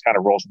 Life just kind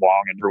of rolls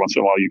along, and every once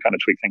in a while you kind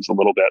of tweak things a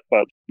little bit,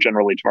 but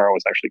generally tomorrow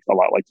is actually a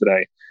lot like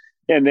today.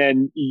 And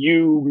then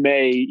you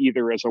may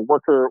either as a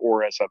worker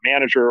or as a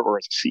manager or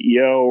as a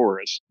CEO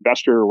or as an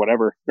investor or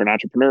whatever, you're an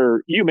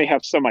entrepreneur, you may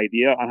have some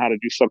idea on how to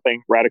do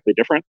something radically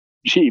different.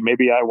 Gee,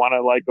 maybe I want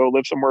to go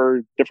live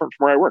somewhere different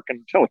from where I work and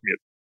telecommute.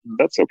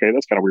 That's okay.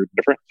 That's kind of weird and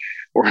different.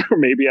 Or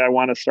maybe I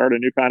want to start a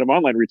new kind of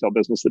online retail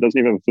business that doesn't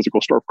even have a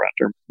physical storefront.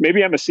 Or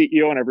maybe I'm a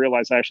CEO and I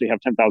realize I actually have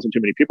 10,000 too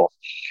many people.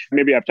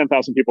 Maybe I have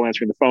 10,000 people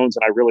answering the phones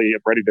and I really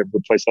am ready to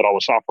replace that all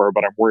with software,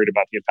 but I'm worried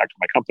about the impact on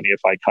my company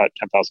if I cut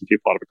 10,000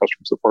 people out of a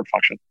customer support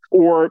function.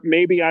 Or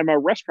maybe I'm a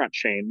restaurant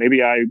chain.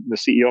 Maybe I'm the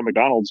CEO of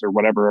McDonald's or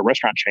whatever, a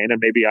restaurant chain, and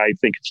maybe I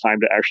think it's time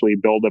to actually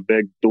build a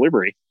big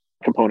delivery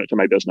component to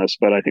my business,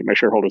 but I think my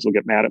shareholders will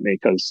get mad at me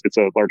because it's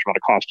a large amount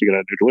of cost to get a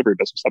new delivery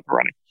business up and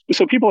running.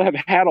 So people have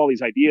had all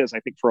these ideas, I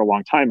think, for a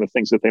long time of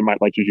things that they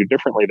might like to do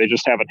differently. They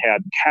just haven't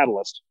had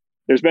catalyst.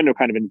 There's been no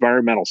kind of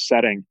environmental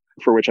setting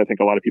for which I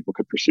think a lot of people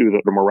could pursue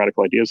the more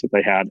radical ideas that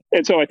they had.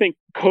 And so I think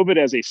COVID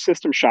as a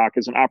system shock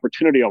is an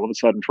opportunity all of a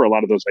sudden for a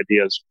lot of those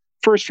ideas.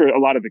 First, for a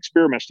lot of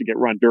experiments to get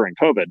run during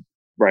COVID,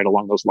 right,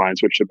 along those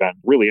lines, which have been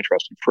really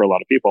interesting for a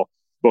lot of people,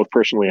 both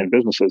personally and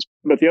businesses.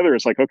 But the other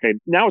is like, okay,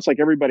 now it's like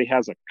everybody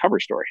has a cover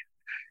story.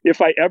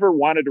 If I ever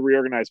wanted to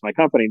reorganize my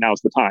company,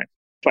 now's the time.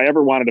 If I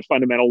ever wanted to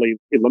fundamentally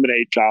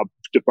eliminate job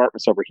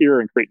departments over here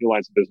and create new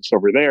lines of business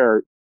over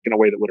there in a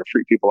way that would have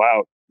freaked people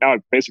out, now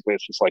basically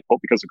it's just like, well,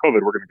 because of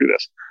COVID, we're going to do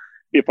this.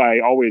 If I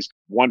always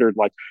wondered,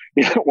 like,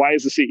 why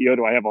as the CEO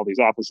do I have all these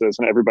offices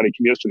and everybody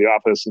commutes to the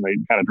office and they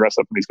kind of dress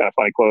up in these kind of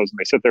funny clothes and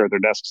they sit there at their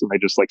desks and they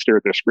just like stare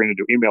at their screen and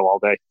do email all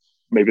day.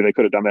 Maybe they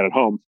could have done that at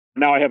home.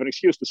 Now I have an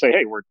excuse to say,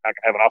 hey, we're not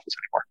going to have an office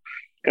anymore.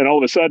 And all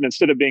of a sudden,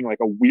 instead of being like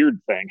a weird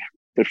thing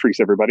that freaks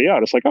everybody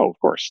out, it's like, oh, of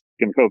course,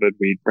 in COVID,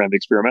 we ran the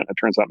experiment. And it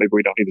turns out maybe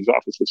we don't need these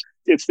offices.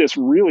 It's this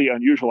really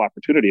unusual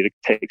opportunity to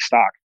take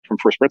stock from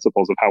first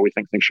principles of how we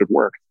think things should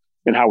work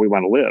and how we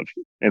want to live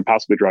and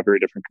possibly draw very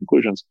different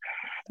conclusions.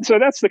 So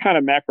that's the kind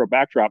of macro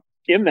backdrop.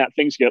 In that,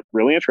 things get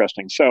really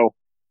interesting. So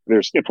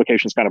there's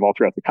implications kind of all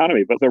throughout the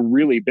economy, but the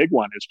really big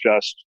one is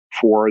just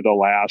for the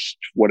last,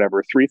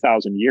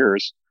 3,000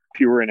 years, if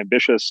you were an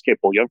ambitious,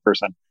 capable young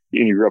person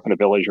and you grew up in a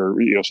village or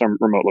some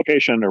remote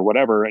location or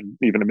whatever, and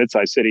even a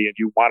mid-sized city, and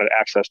you wanted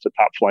access to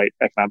top flight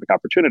economic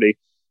opportunity,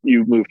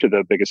 you moved to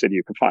the biggest city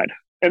you could find.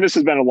 And this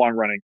has been a long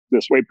running,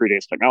 this way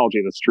predates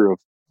technology. That's true of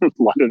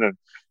London and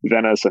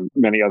Venice and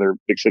many other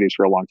big cities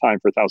for a long time,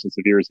 for thousands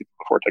of years, even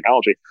before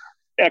technology.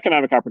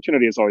 Economic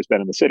opportunity has always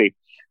been in the city.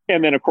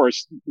 And then, of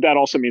course, that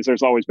also means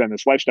there's always been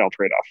this lifestyle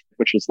trade-off,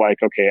 which is like,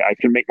 okay, I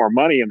can make more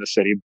money in the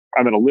city.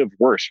 I'm going to live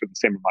worse for the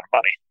same amount of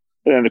money.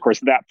 And then, of course,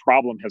 that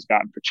problem has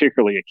gotten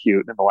particularly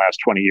acute in the last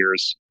 20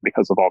 years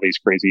because of all these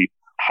crazy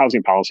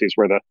housing policies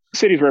where the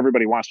cities where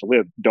everybody wants to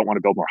live don't want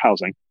to build more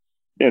housing.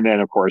 And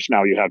then, of course,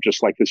 now you have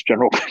just like this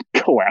general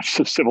collapse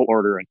of civil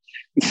order and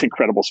this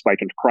incredible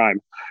spike into crime.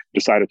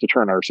 Decided to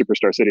turn our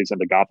superstar cities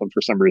into Gotham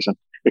for some reason,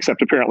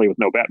 except apparently with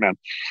no Batman.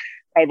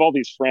 I have all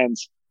these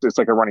friends. It's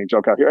like a running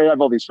joke out here. I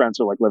have all these friends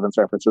who like live in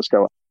San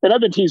Francisco, and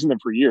I've been teasing them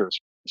for years.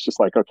 It's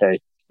just like, okay,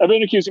 I've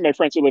been accusing my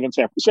friends who live in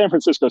San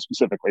Francisco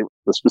specifically,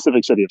 the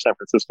specific city of San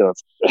Francisco.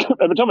 I've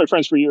been telling my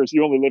friends for years,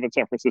 you only live in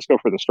San Francisco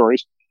for the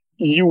stories.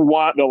 You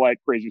want the like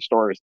crazy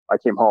stories. I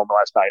came home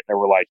last night and there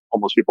were like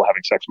homeless people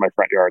having sex in my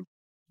front yard.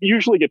 You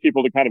usually get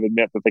people to kind of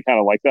admit that they kind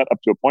of like that up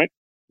to a point.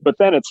 But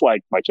then it's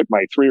like, I took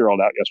my 3-year-old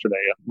out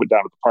yesterday and went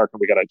down to the park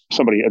and we got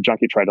a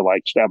junkie tried to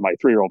like stab my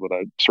 3-year-old with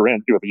a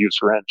syringe, with a used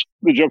syringe.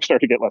 The jokes start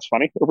to get less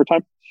funny over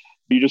time.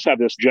 You just have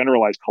this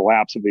generalized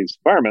collapse of these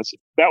environments.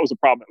 That was a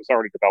problem that was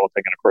already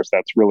developing. And of course,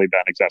 that's really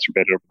been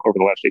exacerbated over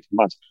the last 18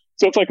 months.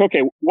 So it's like,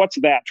 okay, what's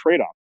that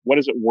trade-off? What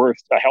is it worth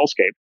a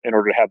hellscape in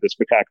order to have this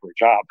spectacular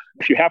job?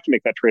 If you have to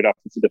make that trade-off,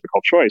 it's a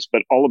difficult choice.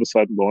 But all of a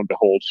sudden, lo and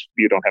behold,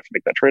 you don't have to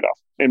make that trade-off.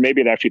 And maybe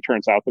it actually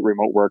turns out that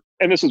remote work,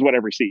 and this is what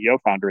every CEO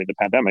found during the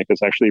pandemic,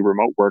 is actually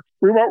remote work.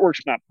 Remote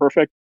work's not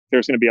perfect.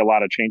 There's going to be a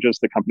lot of changes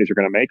that companies are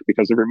going to make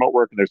because of remote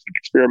work, and there's going to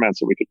be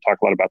experiments, and we could talk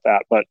a lot about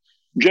that. But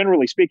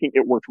generally speaking,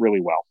 it worked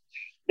really well.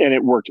 And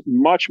it worked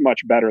much,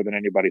 much better than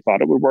anybody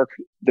thought it would work.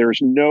 There's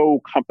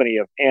no company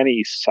of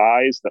any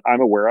size that I'm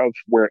aware of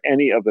where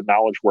any of the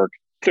knowledge work,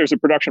 there's a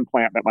production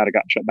plant that might have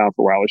gotten shut down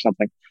for a while or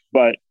something.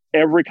 But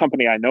every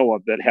company I know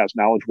of that has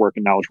knowledge work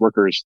and knowledge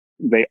workers,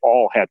 they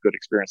all had good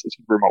experiences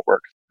with remote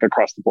work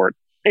across the board.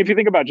 If you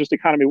think about just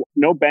economy,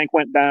 no bank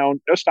went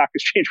down, no stock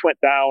exchange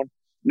went down,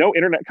 no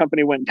internet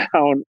company went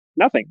down,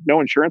 nothing, no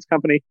insurance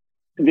company.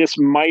 This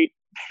might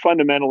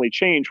fundamentally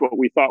change what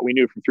we thought we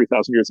knew from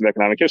 3,000 years of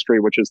economic history,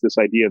 which is this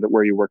idea that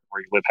where you work and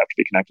where you live have to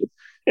be connected.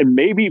 And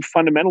maybe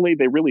fundamentally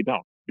they really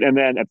don't. And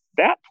then at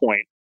that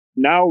point,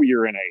 now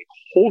you're in a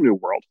whole new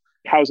world.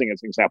 Housing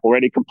as an example,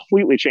 right? It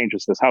completely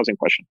changes this housing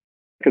question.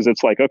 Because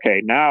it's like,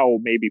 okay, now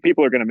maybe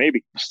people are going to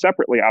maybe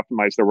separately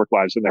optimize their work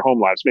lives and their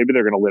home lives. Maybe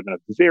they're going to live in a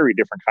very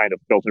different kind of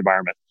built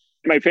environment.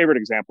 My favorite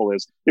example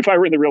is if I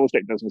were in the real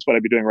estate business, what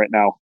I'd be doing right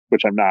now,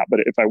 which I'm not, but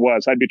if I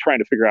was, I'd be trying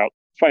to figure out,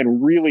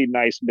 find really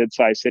nice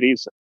mid-sized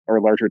cities or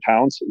larger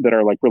towns that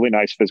are like really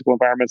nice physical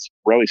environments,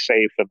 really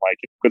safe and like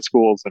good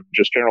schools and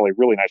just generally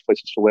really nice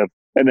places to live.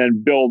 And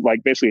then build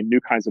like basically new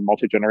kinds of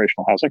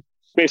multi-generational housing.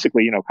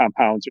 Basically,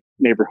 compounds,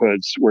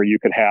 neighborhoods where you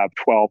could have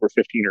 12 or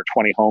 15 or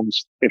 20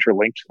 homes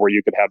interlinked, where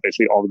you could have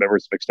basically all the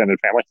members of extended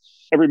family.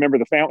 Every member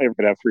of the family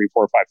could have 3,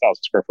 4,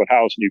 5,000 square foot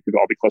house, and you could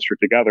all be clustered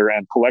together.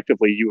 And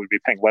collectively, you would be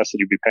paying less than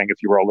you'd be paying if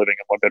you were all living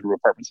in one bedroom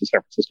apartments in San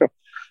Francisco.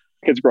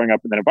 kids growing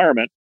up in that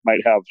environment might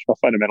have a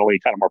fundamentally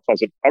kind of more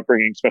pleasant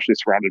upbringing, especially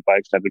surrounded by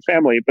extended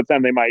family, but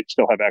then they might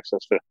still have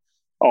access to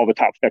all the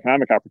top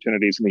economic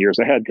opportunities in the years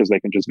ahead because they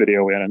can just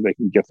video in and they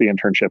can get the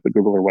internship at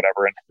Google or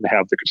whatever and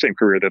have the same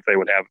career that they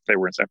would have if they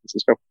were in San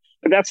Francisco.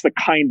 And that's the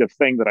kind of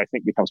thing that I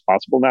think becomes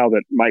possible now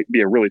that might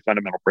be a really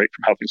fundamental break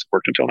from how things have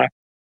worked until now.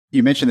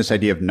 You mentioned this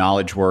idea of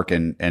knowledge work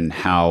and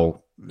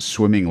how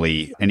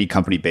swimmingly any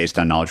company based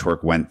on knowledge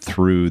work went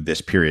through this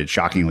period,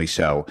 shockingly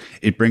so.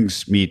 It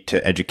brings me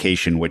to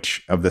education,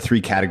 which of the three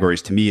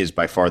categories to me is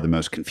by far the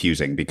most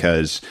confusing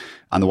because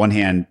on the one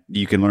hand,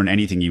 you can learn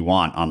anything you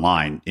want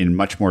online in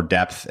much more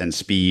depth and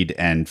speed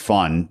and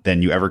fun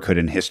than you ever could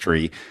in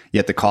history,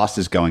 yet the cost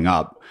is going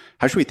up.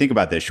 How should we think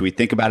about this? Should we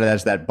think about it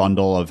as that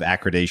bundle of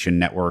accreditation,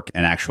 network,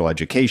 and actual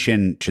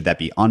education? Should that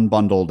be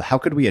unbundled? How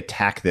could we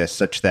attack this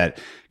such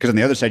that, because on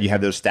the other side, you have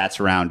those stats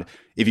around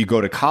if you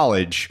go to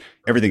college,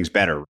 everything's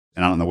better.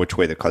 And I don't know which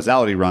way the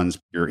causality runs.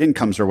 Your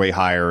incomes are way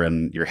higher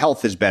and your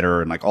health is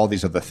better and like all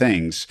these other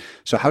things.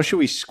 So how should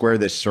we square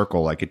this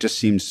circle? Like it just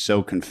seems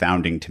so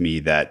confounding to me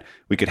that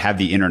we could have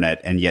the internet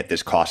and yet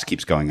this cost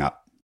keeps going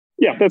up.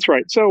 Yeah, that's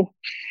right. So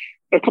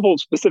a couple of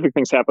specific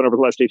things happened over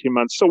the last 18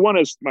 months. So one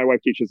is my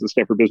wife teaches at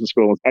Stanford Business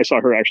School. I saw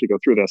her actually go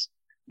through this.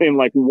 In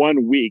like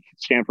 1 week,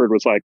 Stanford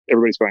was like,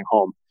 everybody's going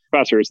home.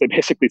 Professors, they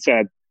basically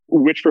said,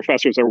 which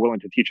professors are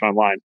willing to teach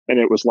online? And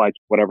it was like,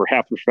 whatever,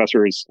 half the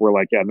professors were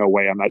like, yeah, no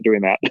way, I'm not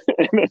doing that.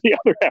 And then the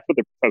other half of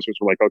the professors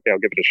were like, okay, I'll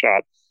give it a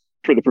shot.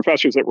 For the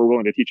professors that were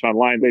willing to teach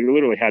online, they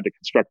literally had to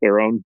construct their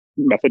own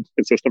method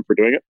and system for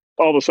doing it.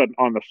 All of a sudden,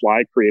 on the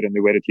fly, create a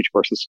new way to teach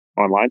courses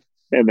online.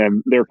 And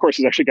then their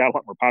courses actually got a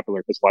lot more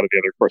popular because a lot of the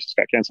other courses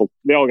got canceled.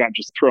 They all got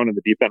just thrown in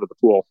the deep end of the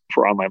pool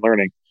for online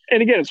learning.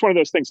 And again, it's one of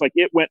those things like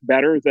it went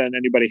better than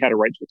anybody had a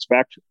right to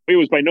expect. It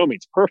was by no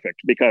means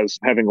perfect because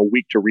having a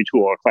week to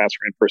retool a class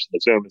or in person to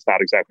Zoom is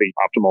not exactly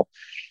optimal.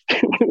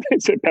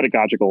 It's a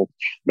pedagogical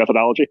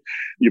methodology.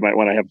 You might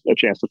want to have a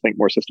chance to think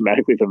more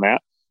systematically than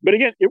that. But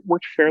again, it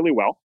worked fairly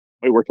well.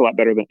 It worked a lot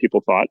better than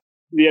people thought.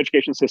 The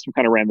education system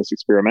kind of ran this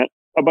experiment.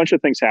 A bunch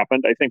of things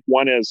happened. I think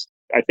one is,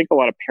 I think a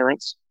lot of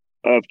parents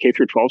of K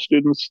through 12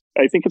 students,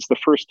 I think it's the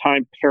first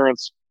time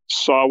parents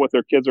saw what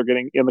their kids are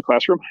getting in the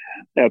classroom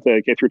at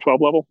the K through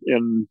 12 level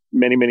in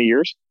many, many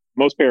years.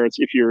 Most parents,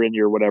 if you're in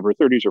your whatever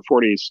 30s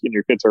or 40s and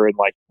your kids are in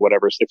like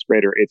whatever 6th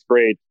grade or 8th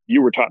grade,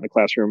 you were taught in the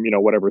classroom,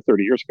 whatever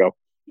 30 years ago.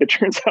 It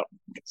turns out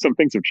some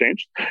things have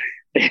changed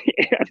and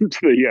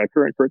the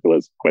current curricula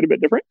is quite a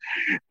bit different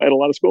at a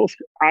lot of schools.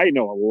 I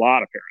know a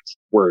lot of parents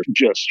were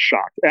just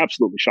shocked,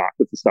 absolutely shocked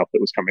at the stuff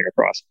that was coming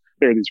across.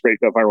 There are these great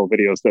viral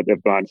videos that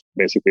have gone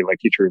basically like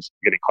teachers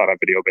getting caught on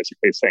video,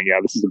 basically saying, yeah,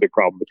 this is a big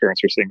problem. The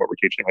parents are seeing what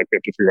we're teaching. Like we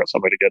have to figure out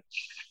some way to get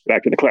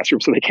back in the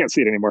classroom so they can't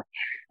see it anymore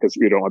because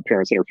we don't want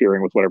parents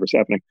interfering with whatever's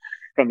happening.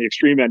 On the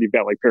extreme end, you've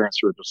got like parents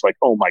who are just like,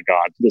 oh my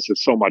God, this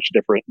is so much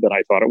different than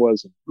I thought it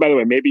was. And by the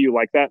way, maybe you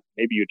like that.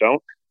 Maybe you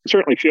don't. It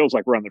certainly feels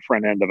like we're on the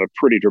front end of a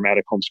pretty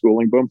dramatic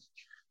homeschooling boom.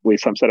 At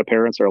least some set of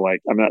parents are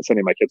like, I'm not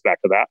sending my kids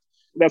back to that.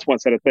 That's one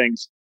set of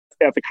things.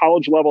 At the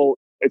college level,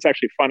 it's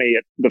actually funny.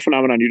 The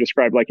phenomenon you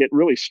described, like it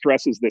really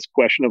stresses this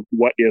question of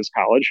what is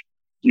college.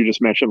 You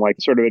just mentioned like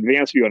sort of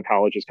advanced view on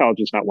college is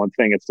not one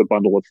thing. It's a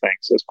bundle of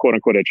things. It's quote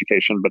unquote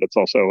education, but it's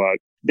also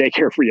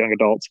daycare for young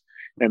adults.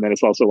 And then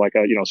it's also like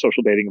a,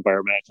 social dating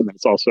environment. And then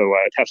it's also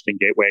a testing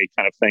gateway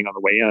kind of thing on the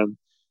way in.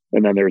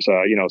 And then there's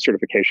a,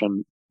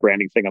 certification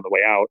branding thing on the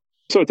way out.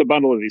 So it's a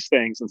bundle of these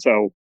things. And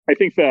so I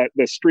think that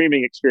the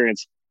streaming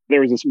experience,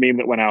 there was this meme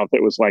that went out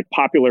that was like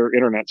popular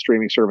internet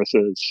streaming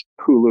services,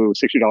 Hulu,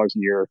 $60 a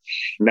year,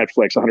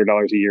 Netflix, $100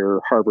 a year,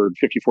 Harvard,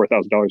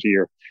 $54,000 a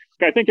year.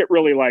 I think it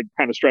really like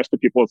kind of stressed to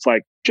people. It's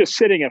like just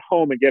sitting at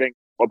home and getting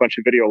a bunch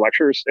of video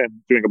lectures and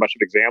doing a bunch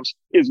of exams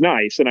is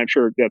nice. And I'm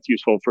sure that's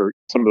useful for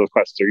some of those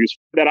classes are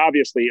useful. That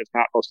obviously is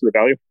not most of the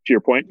value to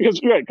your point,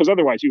 because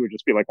otherwise you would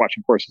just be like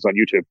watching courses on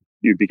YouTube.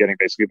 You'd be getting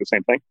basically the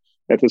same thing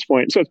at this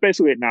point. So it's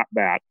basically not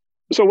that.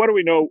 So what do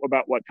we know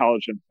about what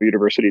college and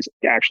universities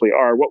actually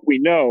are? What we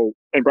know,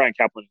 and Brian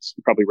Kaplan has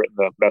probably written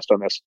the best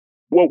on this,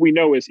 what we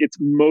know is it's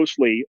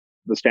mostly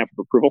the stamp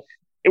of approval.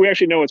 And we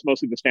actually know it's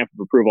mostly the stamp of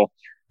approval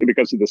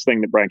because of this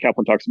thing that Brian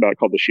Kaplan talks about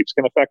called the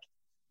sheepskin effect,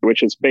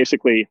 which is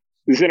basically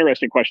this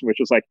interesting question, which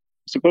is like,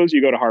 suppose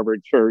you go to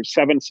Harvard for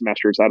 7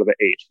 semesters out of the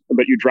 8,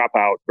 but you drop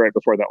out right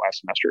before that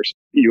last semester.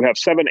 You have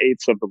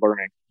 7/8 of the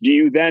learning. Do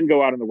you then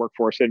go out in the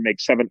workforce and make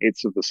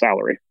 7/8 of the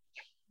salary?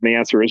 And the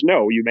answer is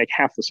no, you make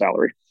half the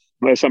salary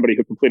as somebody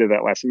who completed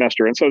that last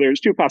semester. And so there's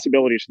 2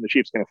 possibilities from the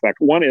sheepskin effect.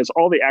 One is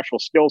all the actual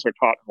skills are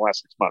taught in the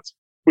last 6 months,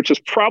 which is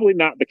probably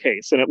not the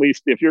case. And at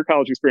least if your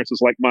college experience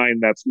is like mine,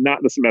 that's not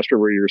the semester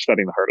where you're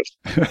studying the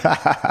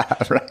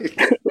hardest.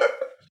 Right.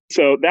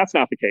 So that's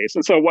not the case.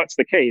 And so what's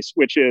the case,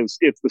 which is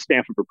it's the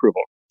stamp of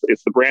approval.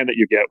 It's the brand that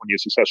you get when you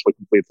successfully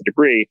complete the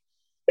degree.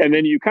 And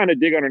then you kind of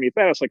dig underneath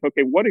that. It's like,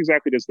 okay, what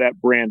exactly does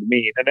that brand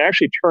mean? And it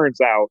actually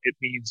turns out it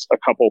means a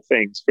couple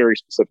things very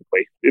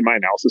specifically, in my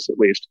analysis at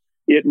least.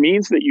 It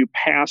means that you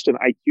passed an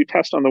IQ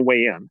test on the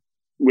way in,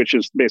 which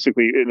is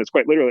basically, and it's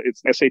quite literally,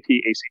 it's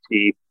SAT,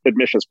 ACT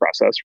admissions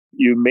process.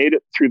 You made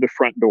it through the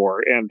front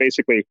door. And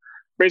basically,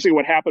 Basically,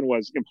 what happened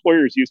was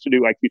employers used to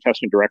do IQ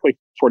testing directly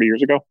 40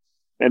 years ago.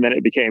 And then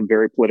it became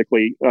very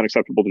politically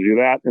unacceptable to do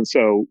that. And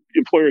so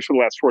employers for the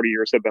last 40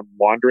 years have been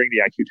laundering the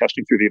IQ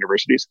testing through the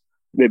universities.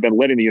 They've been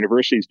letting the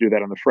universities do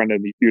that on the front end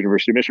of the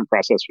university admission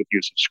process with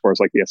use of scores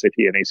like the SAT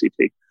and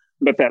ACT.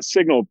 But that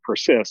signal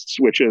persists,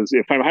 which is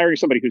if I'm hiring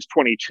somebody who's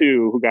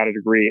 22 who got a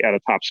degree at a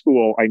top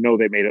school, I know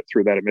they made it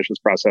through that admissions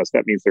process.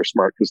 That means they're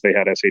smart because they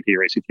had SAT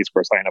or ACT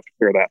scores high enough to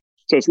clear that.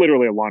 So it's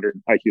literally a laundered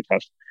IQ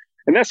test.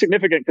 And that's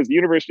significant because the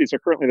universities are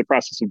currently in the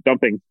process of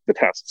dumping the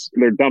tests.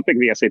 They're dumping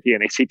the SAT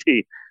and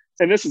ACT.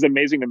 And this is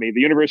amazing to me.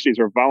 The universities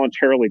are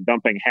voluntarily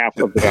dumping half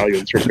of the value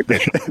of the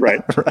certification,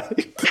 right?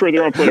 For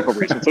their own political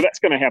reasons. So that's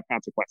going to have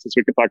consequences.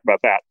 We could talk about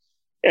that.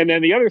 And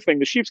then the other thing,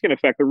 the sheepskin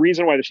effect, the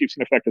reason why the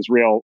sheepskin effect is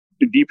real,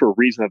 the deeper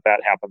reason that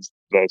happens,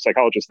 the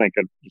psychologists think,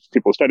 and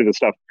people who study this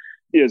stuff,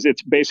 is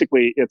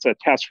it's a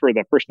test for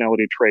the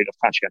personality trait of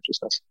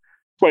conscientiousness.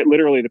 Quite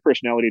literally the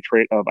personality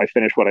trait of I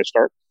finish what I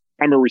start.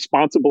 I'm a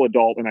responsible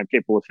adult and I'm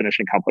capable of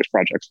finishing complex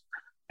projects.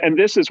 And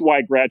this is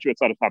why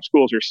graduates out of top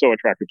schools are so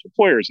attractive to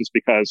employers, is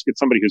because it's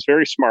somebody who's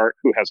very smart,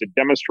 who has a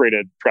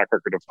demonstrated track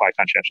record of high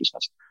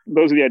conscientiousness.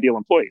 Those are the ideal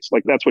employees.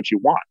 Like that's what you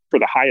want for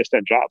the highest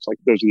end jobs. Like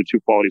those are the two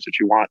qualities that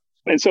you want.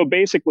 And so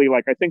basically,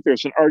 like I think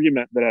there's an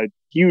argument that a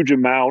huge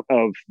amount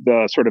of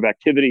the sort of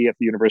activity at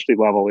the university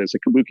level is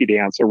a kabuki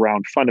dance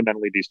around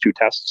fundamentally these two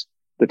tests,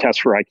 the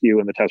test for IQ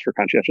and the test for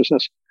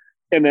conscientiousness.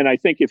 And then I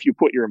think if you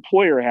put your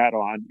employer hat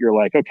on, you're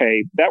like,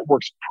 okay, that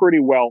works pretty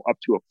well up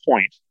to a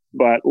point.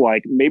 But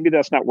like maybe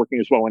that's not working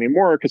as well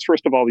anymore because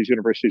first of all, these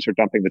universities are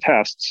dumping the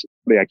tests,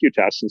 the IQ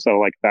tests. And so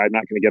like I'm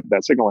not going to get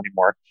that signal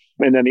anymore.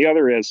 And then the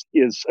other is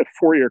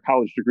a 4-year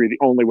college degree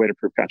the only way to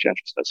prove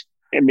conscientiousness?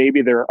 And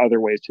maybe there are other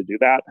ways to do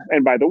that.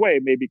 And by the way,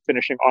 maybe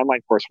finishing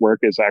online coursework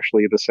is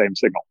actually the same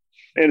signal.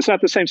 And it's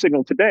not the same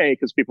signal today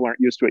because people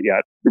aren't used to it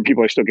yet.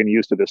 People are still getting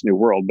used to this new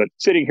world. But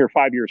sitting here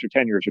 5 years or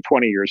 10 years or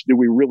 20 years, do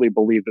we really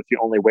believe that the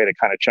only way to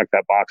kind of check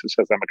that box that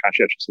says I'm a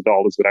conscientious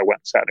adult is that I went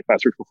and sat in a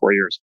classroom for 4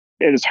 years?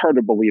 It is hard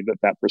to believe that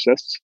that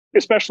persists,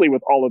 especially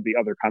with all of the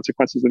other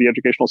consequences of the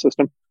educational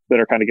system that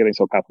are kind of getting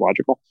so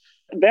pathological.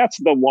 That's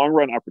the long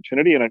run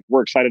opportunity. And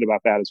we're excited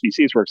about that. As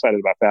VCs, we're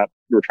excited about that.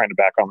 We're trying to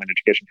back online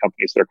education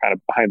companies that are kind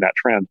of behind that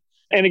trend.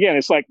 And again,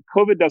 it's like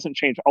COVID doesn't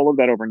change all of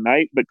that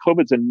overnight, but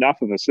COVID's enough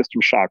of a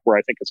system shock where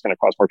I think it's going to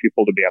cause more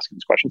people to be asking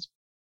these questions.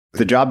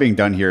 The job being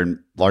done here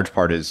in large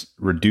part is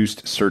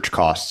reduced search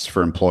costs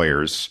for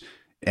employers.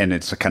 And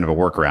it's a kind of a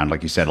workaround,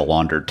 like you said, a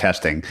laundered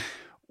testing.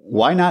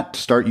 Why not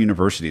start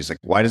universities? Like,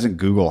 why doesn't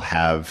Google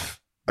have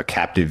a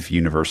captive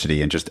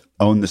university and just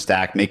own the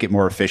stack, make it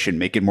more efficient,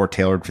 make it more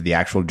tailored for the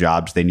actual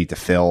jobs they need to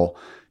fill?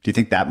 Do you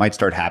think that might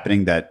start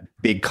happening, that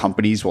big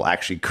companies will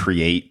actually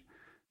create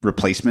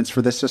replacements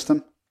for this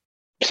system?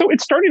 So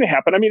it's starting to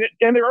happen. I mean,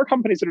 and there are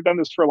companies that have done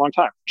this for a long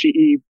time.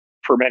 GE,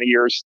 for many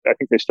years, I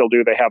think they still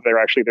do. They have their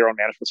own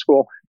management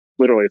school,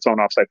 literally its own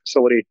offsite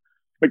facility.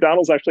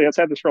 McDonald's actually has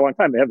had this for a long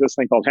time. They have this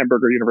thing called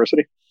Hamburger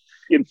University.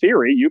 In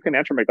theory, you can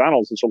enter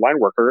McDonald's as a line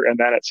worker, and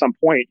then at some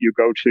point you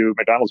go to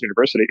McDonald's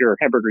University or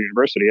Hamburger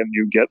University, and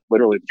you get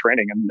literally the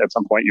training. And at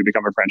some point you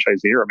become a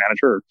franchisee or a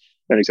manager or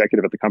an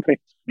executive at the company.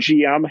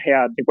 GM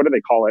had, what do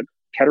they call it?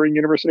 Kettering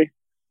University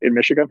in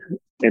Michigan,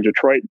 in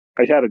Detroit.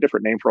 I had a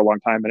different name for a long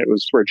time, and it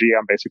was where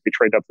GM basically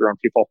trained up their own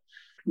people.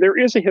 There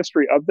is a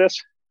history of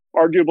this.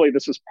 Arguably,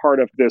 this is part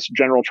of this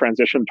general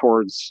transition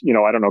towards,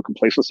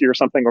 complacency or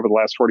something over the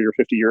last 40 or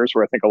 50 years,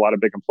 where I think a lot of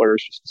big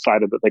employers just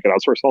decided that they could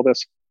outsource all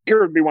this. Here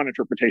would be one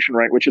interpretation,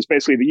 right? Which is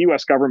basically the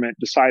U.S. government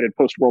decided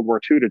post-World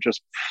War II to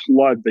just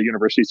flood the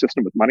university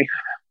system with money.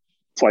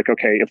 It's like,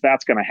 okay, if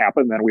that's going to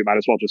happen, then we might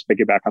as well just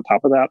piggyback on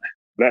top of that.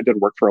 That did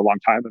work for a long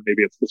time, and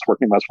maybe it's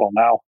working less well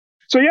now.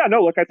 So yeah,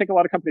 no, look, I think a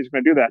lot of companies are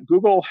going to do that.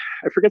 Google,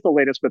 I forget the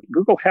latest, but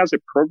Google has a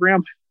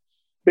program.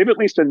 They've at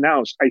least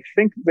announced, I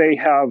think they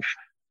have,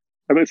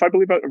 if I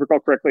recall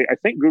correctly, I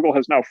think Google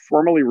has now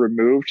formally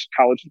removed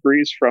college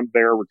degrees from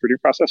their recruiting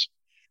process.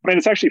 I mean,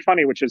 it's actually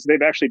funny, which is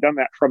they've actually done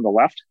that from the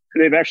left.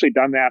 They've actually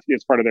done that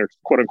as part of their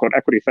quote unquote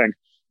equity thing,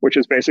 which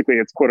is basically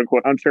it's quote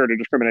unquote unfair to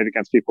discriminate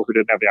against people who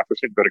didn't have the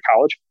opportunity to go to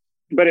college.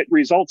 But it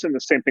results in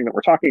the same thing that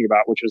we're talking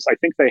about, which is I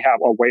think they have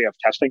a way of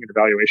testing and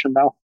evaluation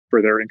now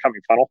for their incoming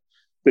funnel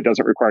that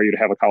doesn't require you to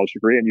have a college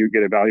degree, and you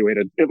get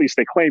evaluated, at least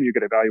they claim you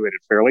get evaluated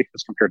fairly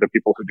as compared to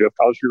people who do have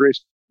college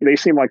degrees. They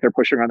seem like they're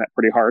pushing on that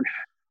pretty hard.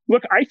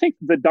 Look, I think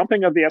the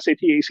dumping of the SAT,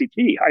 ACT,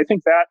 I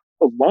think that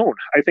alone,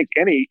 I think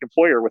any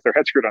employer with their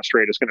head screwed on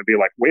straight is going to be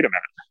like, wait a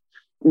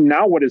minute,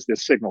 now what is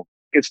this signal?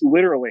 It's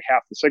literally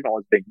half the signal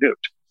is being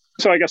nuked.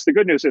 So I guess the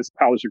good news is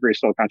college degree is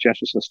still a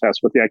conscientiousness test,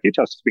 but the IQ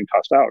test is being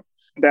tossed out.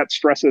 That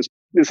stresses,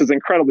 this is an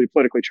incredibly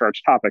politically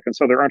charged topic. And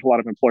so there aren't a lot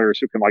of employers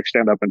who can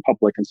stand up in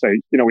public and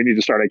say, we need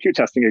to start IQ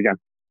testing again,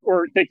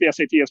 or take the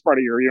SAT as part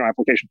of your,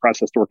 application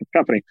process to work at the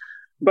company.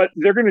 But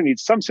they're going to need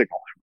some signal.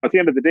 At the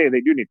end of the day,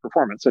 they do need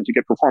performance. And to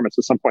get performance,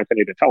 at some point, they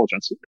need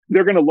intelligence.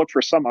 They're going to look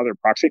for some other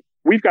proxy.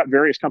 We've got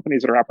various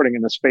companies that are operating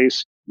in this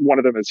space. One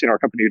of them is, our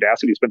company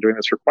Udacity has been doing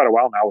this for quite a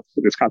while now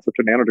with this concept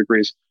of nano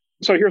degrees.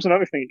 So here's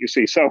another thing that you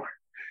see. So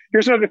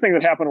here's another thing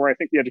that happened where I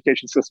think the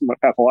education system went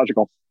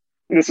pathological.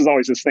 This is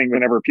always this thing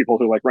whenever people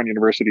who like run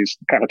universities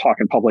kind of talk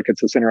in public.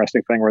 It's this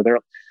interesting thing where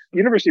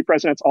university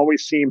presidents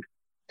always seem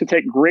to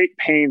take great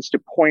pains to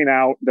point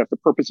out that the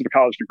purpose of a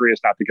college degree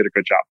is not to get a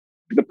good job.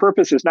 The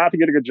purpose is not to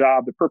get a good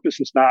job. The purpose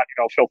is not,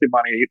 filthy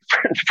money.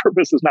 The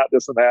purpose is not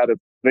this and that. And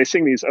they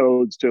sing these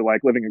odes to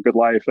like living a good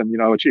life and,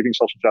 achieving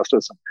social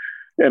justice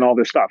and all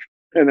this stuff.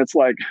 And it's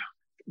like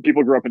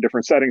people grew up in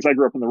different settings. I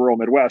grew up in the rural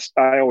Midwest.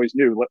 I always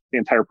knew the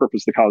entire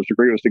purpose of the college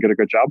degree was to get a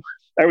good job.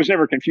 I was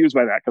never confused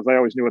by that because I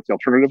always knew what the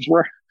alternatives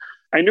were.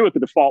 I knew what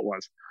the default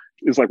was.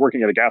 It was like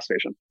working at a gas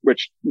station,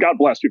 which God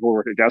bless people who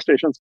work at gas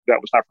stations. That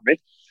was not for me.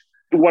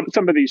 What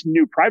some of these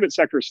new private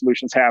sector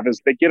solutions have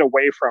is they get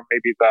away from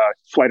maybe the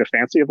flight of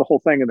fancy of the whole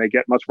thing and they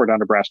get much more down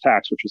to brass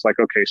tacks, which is like,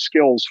 okay,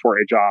 skills for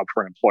a job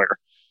for an employer.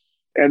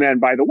 And then,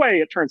 by the way,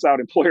 it turns out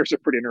employers are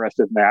pretty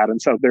interested in that.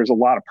 And so there's a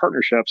lot of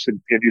partnerships.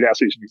 And you'd ask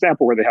these an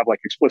example where they have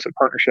like explicit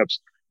partnerships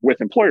with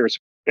employers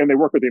and they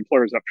work with the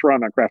employers up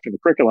front on crafting the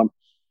curriculum.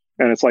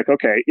 And it's like,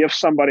 okay, if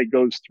somebody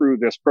goes through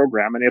this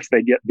program and if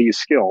they get these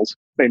skills,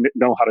 they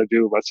know how to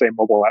do, let's say,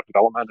 mobile app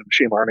development and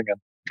machine learning and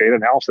data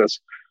analysis,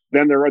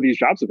 then there are these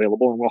jobs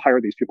available and we'll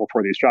hire these people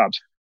for these jobs.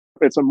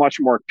 It's a much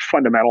more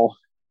fundamental,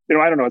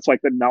 I don't know, it's like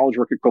the knowledge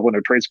work equivalent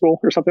of trade school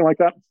or something like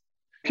that.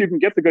 If you can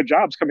get the good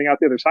jobs coming out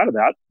the other side of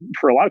that,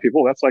 for a lot of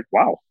people, that's like,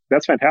 wow,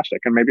 that's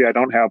fantastic. And maybe I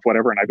don't have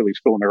whatever an Ivy League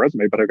school in my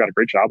resume, but I've got a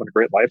great job and a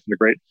great life and a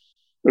great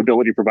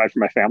ability to provide for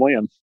my family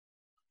and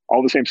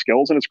all the same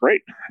skills. And it's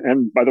great.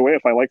 And by the way,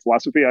 if I like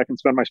philosophy, I can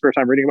spend my spare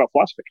time reading about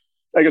philosophy.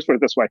 I guess put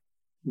it this way.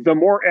 The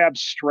more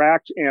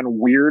abstract and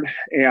weird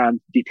and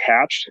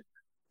detached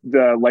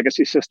the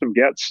legacy system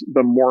gets,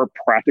 the more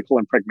practical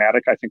and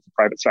pragmatic I think the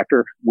private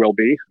sector will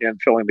be in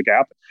filling the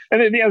gap.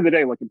 And at the end of the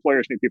day, like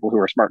employers need people who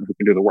are smart and who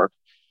can do the work.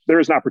 There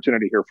is an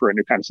opportunity here for a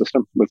new kind of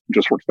system that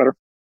just works better.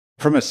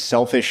 From a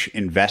selfish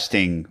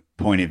investing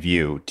point of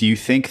view, do you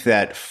think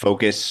that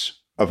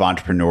focus of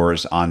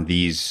entrepreneurs on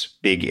these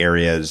big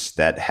areas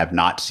that have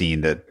not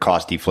seen the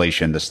cost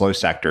deflation, the slow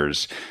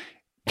sectors,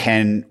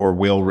 can or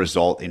will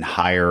result in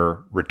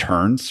higher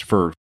returns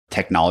for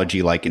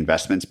technology-like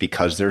investments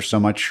because there's so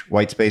much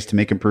white space to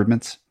make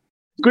improvements?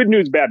 Good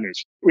news, bad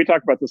news. We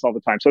talk about this all the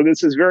time. So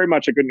this is very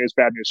much a good news,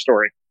 bad news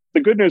story.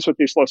 The good news with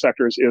these slow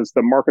sectors is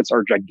the markets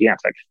are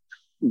gigantic.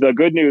 The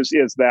good news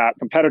is that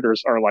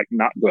competitors are like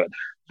not good.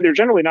 They're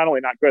generally not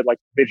only not good, like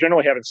they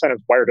generally have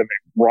incentives wired in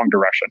the wrong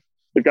direction.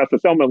 They've got the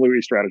Thelma and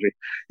Louise strategy.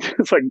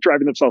 It's like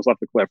driving themselves off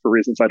the cliff for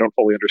reasons I don't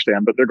fully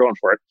understand, but they're going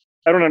for it.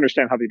 I don't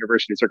understand how the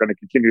universities are going to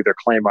continue their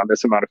claim on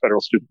this amount of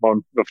federal student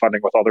loan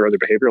funding with all their other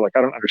behavior. Like,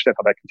 I don't understand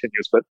how that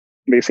continues, but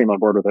they seem on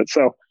board with it.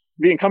 So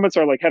the incumbents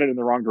are like headed in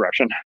the wrong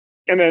direction.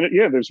 And then,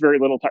 there's very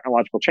little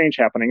technological change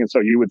happening. And so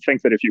you would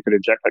think that if you could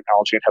inject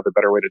technology and have a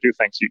better way to do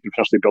things, you could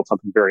potentially build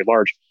something very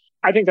large.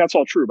 I think that's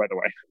all true, by the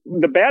way.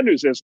 The bad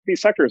news is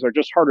these sectors are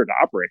just harder to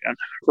operate in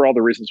for all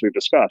the reasons we've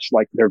discussed.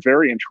 Like, they're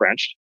very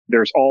entrenched.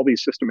 There's all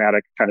these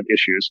systematic kind of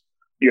issues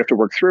you have to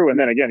work through. And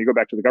then again, you go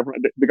back to the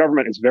government. The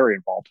government is very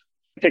involved.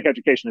 Take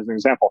education as an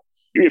example.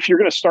 If you're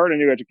going to start a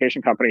new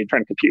education company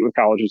trying to compete with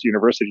colleges,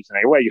 universities in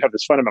any way, you have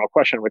this fundamental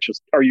question, which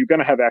is, are you going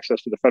to have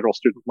access to the federal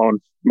student loan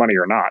money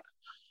or not?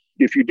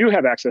 If you do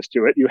have access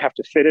to it, you have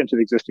to fit into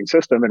the existing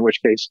system, in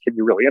which case, can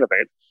you really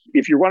innovate?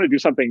 If you want to do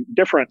something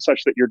different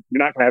such that you're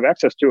not going to have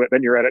access to it,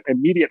 then you're at an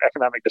immediate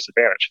economic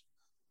disadvantage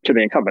to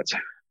the incumbents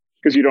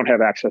because you don't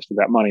have access to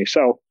that money.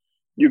 So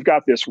you've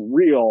got this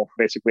real,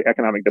 basically,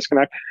 economic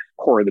disconnect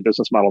core of the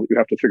business model that you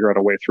have to figure out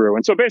a way through.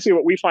 And so basically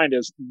what we find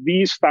is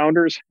these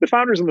founders, the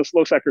founders in the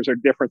slow sectors are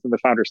different than the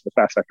founders in the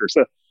fast sectors.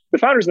 So the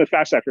founders in the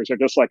fast sectors are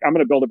just like, I'm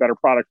going to build a better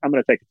product. I'm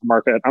going to take it to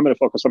market. I'm going to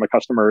focus on my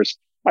customers.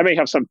 I may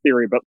have some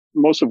theory, but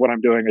most of what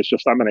I'm doing is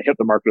just, I'm going to hit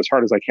the market as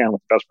hard as I can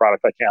with the best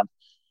product I can.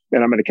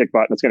 And I'm going to kick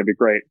butt and it's going to be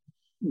great.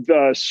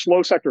 The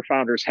slow sector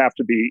founders have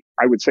to be,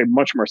 I would say,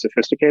 much more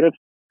sophisticated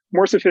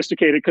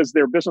because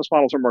their business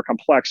models are more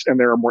complex and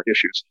there are more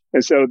issues.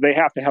 And so they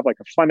have to have like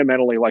a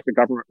fundamentally like a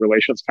government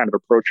relations kind of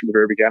approach from the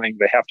very beginning.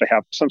 They have to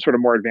have some sort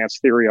of more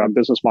advanced theory on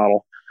business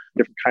model,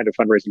 different kind of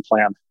fundraising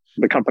plan.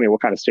 The company will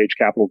kind of stage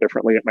capital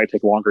differently. It might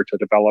take longer to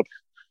develop.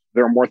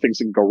 There are more things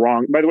that can go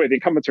wrong. By the way, the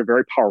incumbents are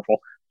very powerful.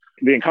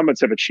 The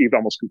incumbents have achieved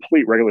almost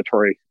complete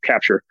regulatory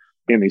capture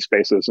in these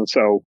spaces. And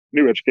so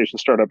new education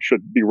startups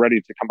should be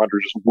ready to come under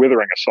just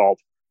withering assault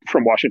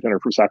from Washington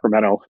or from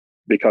Sacramento,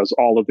 because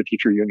all of the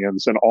teacher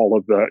unions and all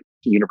of the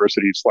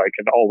universities,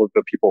 and all of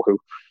the people who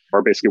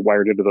are basically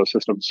wired into those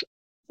systems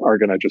are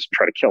going to just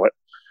try to kill it.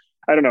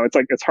 I don't know.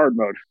 It's hard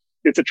mode.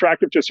 It's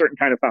attractive to a certain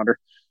kind of founder.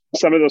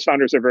 Some of those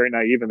founders are very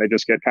naive and they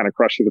just get kind of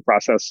crushed through the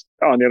process.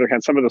 On the other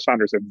hand, some of those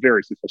founders are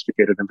very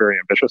sophisticated and very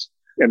ambitious.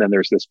 And then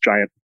there's this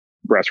giant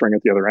brass ring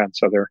at the other end.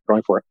 So they're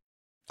going for it.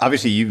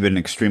 Obviously, you've been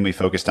extremely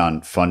focused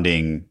on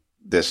funding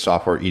this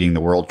software eating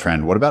the world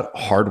trend. What about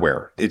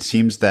hardware? It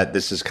seems that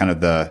this is kind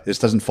of this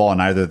doesn't fall in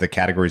either of the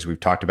categories we've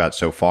talked about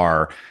so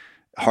far.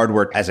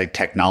 Hardware as a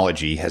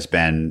technology has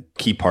been a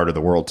key part of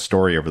the world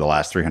story over the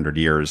last 300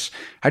 years.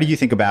 How do you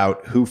think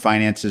about who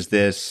finances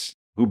this?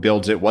 Who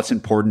builds it? What's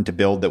important to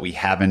build that we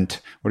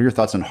haven't? What are your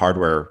thoughts on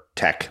hardware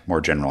tech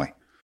more generally?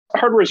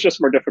 Hardware is just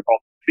more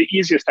difficult. The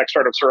easiest tech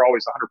startups are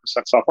always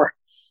 100% software.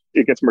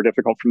 It gets more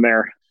difficult from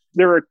there.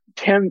 There are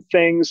 10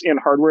 things in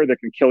hardware that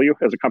can kill you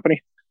as a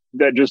company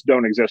that just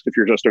don't exist if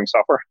you're just doing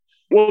software.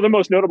 Well, the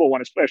most notable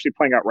one is actually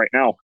playing out right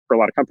now for a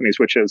lot of companies,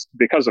 which is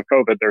because of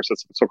COVID, there's a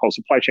so-called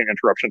supply chain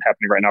interruption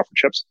happening right now for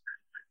chips.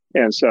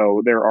 And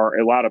so there are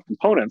a lot of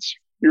components.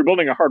 You're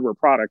building a hardware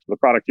product. The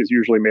product is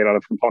usually made out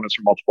of components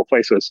from multiple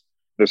places.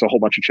 There's a whole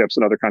bunch of chips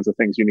and other kinds of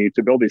things you need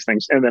to build these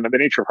things. And then the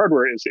nature of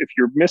hardware is if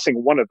you're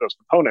missing one of those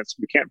components,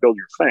 you can't build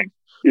your thing.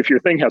 If your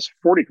thing has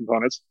 40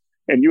 components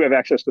and you have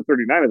access to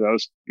 39 of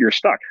those, you're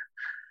stuck.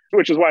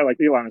 Which is why, like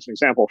Elon as an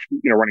example,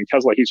 running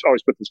Tesla, he's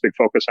always put this big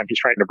focus on, he's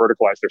trying to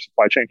verticalize their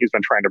supply chain. He's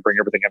been trying to bring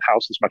everything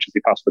in-house as much as he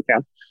possibly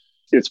can.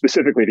 It's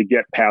specifically to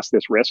get past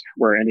this risk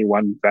where any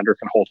one vendor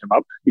can hold him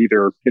up,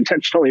 either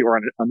intentionally or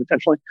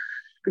unintentionally.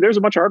 There's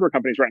a bunch of hardware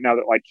companies right now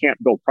that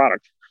can't build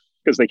product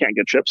because they can't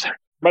get chips.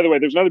 By the way,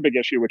 there's another big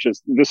issue, which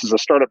is this is a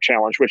startup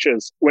challenge, which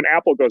is when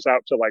Apple goes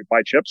out to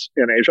buy chips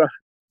in Asia,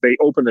 they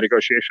open the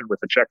negotiation with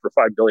a check for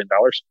 $5 billion.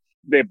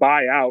 They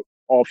buy out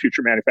all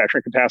future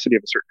manufacturing capacity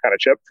of a certain kind of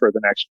chip for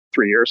the next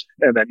 3 years.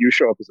 And then you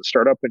show up as a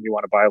startup and you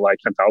want to buy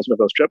 10,000 of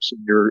those chips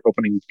and you're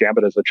opening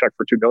Gambit as a check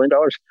for $2 billion.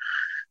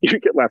 You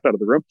get laughed out of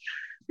the room.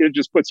 It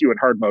just puts you in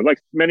hard mode.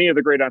 Many of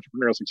the great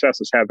entrepreneurial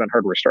successes have been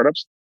hardware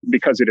startups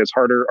because it is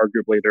harder.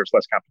 Arguably, there's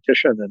less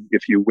competition. And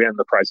if you win,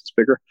 the prize is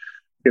bigger.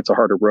 It's a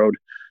harder road.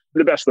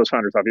 The best of those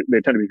founders,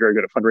 they tend to be very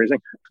good at fundraising.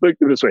 Look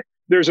this way.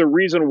 There's a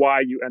reason why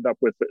you end up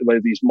with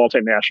these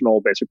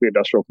multinational, basically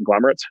industrial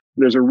conglomerates.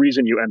 There's a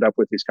reason you end up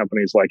with these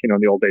companies in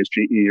the old days,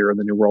 GE or in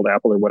the new world,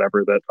 Apple or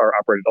whatever, that are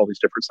operated all these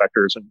different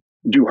sectors and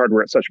do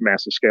hardware at such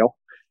massive scale.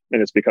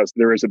 And it's because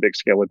there is a big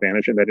scale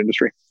advantage in that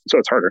industry. So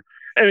it's harder.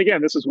 And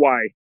again, this is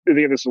why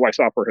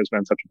software has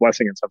been such a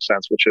blessing in some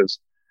sense, which is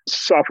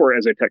software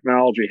as a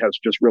technology has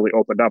just really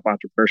opened up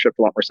entrepreneurship to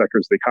a lot more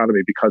sectors of the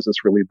economy because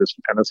it's relieved this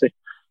dependency.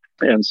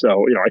 And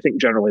so, I think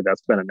generally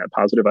that's been a net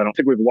positive. I don't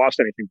think we've lost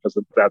anything because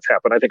that's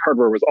happened. I think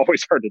hardware was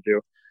always hard to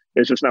do.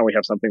 It's just now we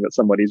have something that's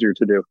somewhat easier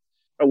to do.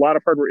 A lot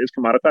of hardware is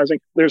commoditizing.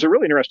 There's a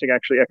really interesting,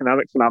 actually,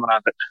 economic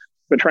phenomenon that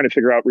I've been trying to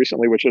figure out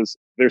recently, which is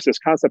there's this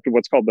concept of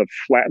what's called the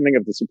flattening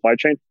of the supply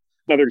chain.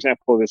 Another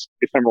example of this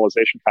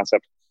ephemeralization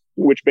concept,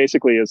 which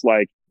basically is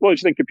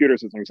just think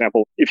computers as an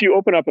example. If you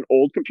open up an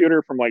old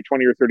computer from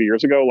 20 or 30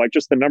 years ago,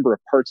 just the number of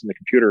parts in the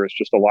computer is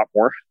just a lot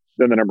more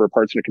than the number of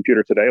parts in a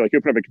computer today. You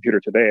open up a computer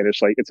today and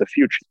it's a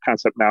huge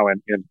concept now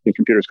in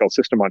computers called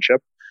system on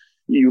chip.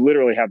 You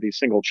literally have these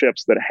single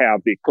chips that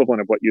have the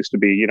equivalent of what used to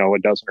be, a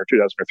dozen or 2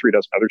 dozen or 3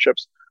 dozen other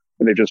chips.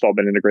 And they've just all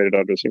been integrated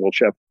onto a single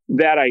chip.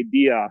 That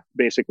idea,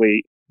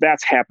 basically,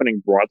 that's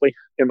happening broadly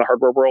in the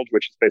hardware world,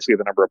 which is basically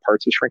the number of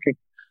parts is shrinking,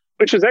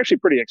 which is actually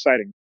pretty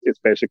exciting. It's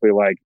basically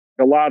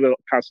a lot of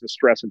constant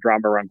stress and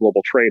drama around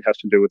global trade has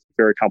to do with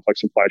very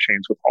complex supply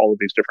chains with all of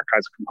these different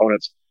kinds of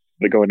components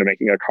that go into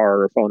making a car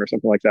or a phone or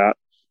something like that.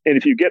 And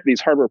if you get these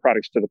hardware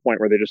products to the point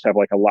where they just have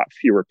a lot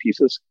fewer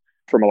pieces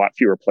from a lot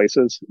fewer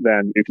places,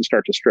 then you can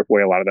start to strip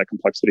away a lot of that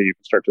complexity. You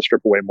can start to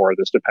strip away more of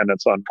this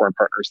dependence on foreign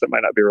partners that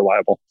might not be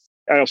reliable.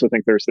 I also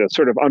think there's this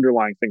sort of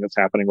underlying thing that's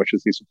happening, which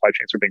is these supply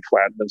chains are being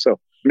flattened. And so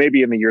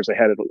maybe in the years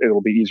ahead,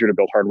 it'll be easier to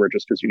build hardware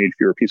just because you need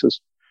fewer pieces.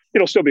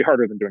 It'll still be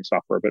harder than doing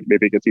software, but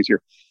maybe it gets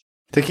easier.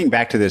 Thinking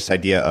back to this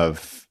idea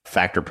of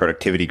factor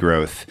productivity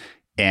growth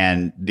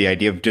and the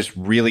idea of just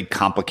really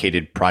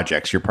complicated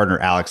projects, your partner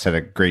Alex had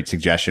a great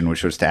suggestion,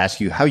 which was to ask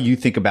you how you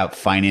think about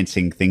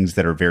financing things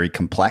that are very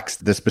complex.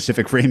 The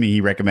specific framing he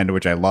recommended,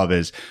 which I love,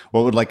 is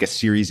what would a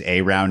Series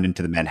A round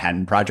into the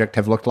Manhattan Project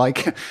have looked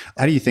like?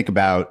 How do you think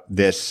about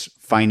this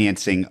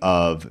financing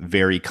of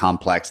very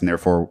complex and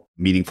therefore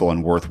meaningful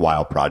and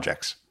worthwhile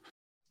projects?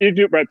 You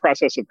do it by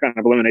process of kind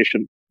of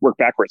elimination, work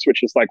backwards,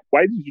 which is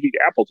why did you need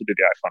Apple to do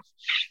the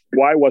iPhone?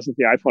 Why wasn't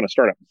the iPhone a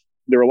startup?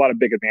 There were a lot of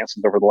big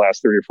advances over the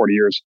last 30 or 40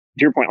 years.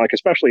 To your point,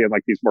 especially in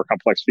these more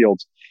complex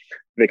fields,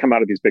 they come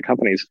out of these big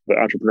companies. The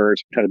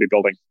entrepreneurs tend to be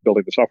building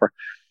the software.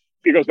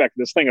 It goes back to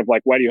this thing of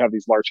why do you have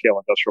these large scale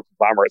industrial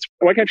conglomerates?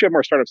 Why can't you have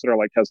more startups that are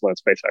like Tesla and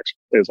SpaceX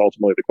is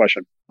ultimately the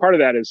question. Part of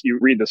that is you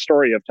read the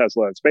story of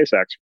Tesla and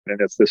SpaceX, and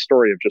it's this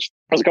story of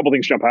there's a couple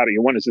things jump out at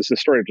you. One is this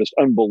story of just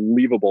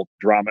unbelievable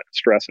drama,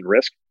 stress, and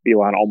risk.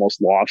 Elon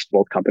almost lost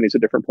both companies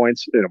at different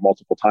points,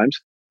 multiple times.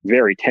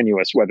 Very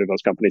tenuous whether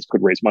those companies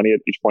could raise money at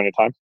each point in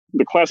time.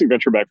 The classic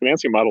venture-backed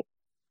financing model,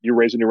 you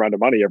raise a new round of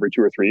money every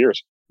 2 or 3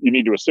 years. You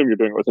need to assume you're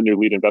doing it with a new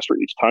lead investor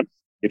each time.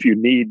 If you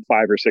need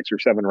 5 or 6 or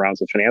 7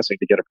 rounds of financing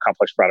to get a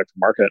complex product to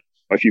market,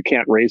 if you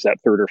can't raise that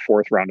 3rd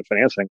or 4th round of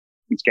financing,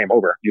 it's game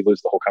over. You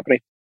lose the whole company.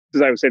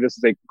 As I would say, this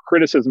is a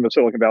criticism of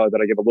Silicon Valley that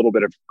I give a little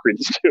bit of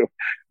credence to,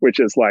 which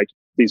is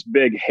these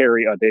big,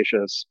 hairy,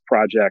 audacious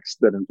projects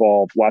that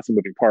involve lots of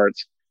moving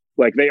parts.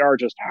 They are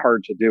just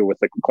hard to do with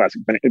the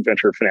classic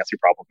venture financing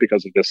problem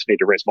because of this need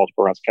to raise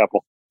multiple rounds of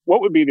capital.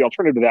 What would be the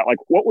alternative to that?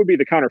 What would be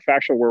the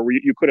counterfactual where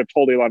you could have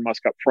told Elon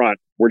Musk up front,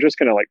 we're just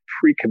going to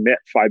pre-commit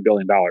 $5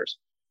 billion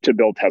to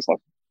build Tesla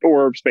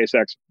or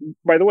SpaceX?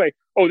 By the way,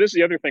 this is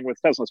the other thing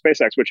with Tesla and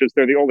SpaceX, which is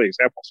they're the only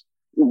examples.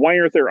 Why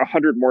aren't there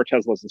 100 more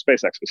Teslas and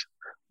SpaceXs?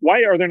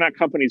 Why are there not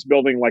companies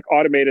building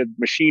automated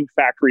machine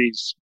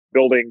factories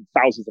building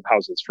thousands of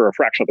houses for a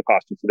fraction of the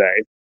cost of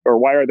today? Or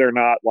why are there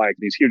not like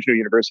these huge new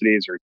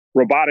universities or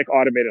robotic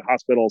automated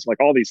hospitals, like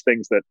all these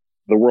things that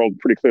the world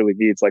pretty clearly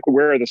needs? Like,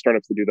 where are the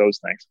startups to do those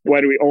things? Why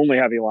do we only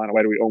have Elon?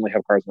 Why do we only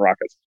have cars and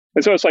rockets?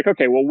 And so it's like,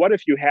 okay, well, what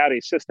if you had a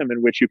system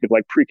in which you could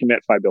like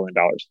pre-commit $5 billion?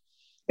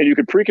 And you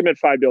could pre-commit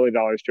 $5 billion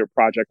to a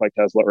project like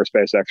Tesla or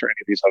SpaceX or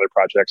any of these other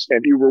projects.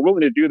 And you were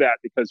willing to do that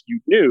because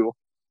you knew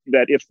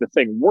that if the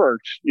thing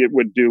worked, it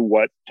would do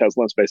what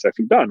Tesla and SpaceX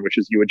have done, which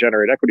is you would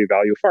generate equity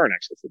value far in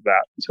excess of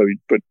that. So you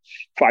put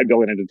 $5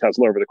 billion into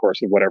Tesla over the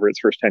course of whatever its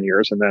first 10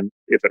 years. And then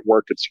if it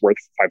worked, it's worth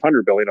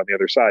 $500 billion on the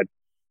other side,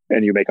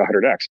 and you make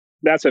 100x.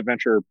 That's a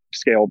venture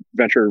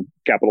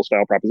capital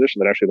style proposition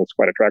that actually looks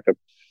quite attractive.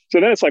 So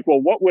then it's like,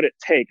 well, what would it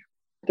take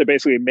to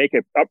basically make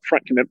an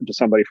upfront commitment to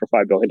somebody for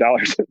 $5 billion?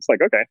 It's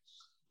like, okay,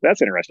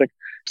 that's interesting.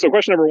 So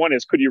question number one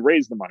is, could you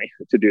raise the money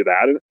to do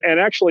that? And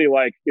actually,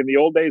 like in the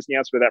old days, the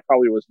answer to that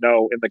probably was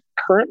no. In the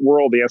current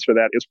world, the answer to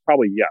that is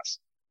probably yes.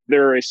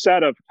 There are a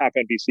set of top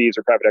NVCs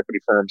or private equity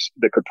firms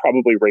that could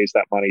probably raise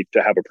that money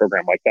to have a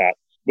program like that.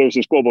 There's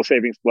this global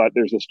savings glut.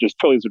 There's this just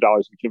trillions of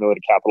dollars in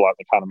accumulated capital out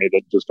in the economy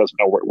that just doesn't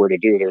know where to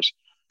do. There's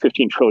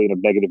 15 trillion of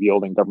negative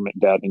yielding government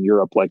debt in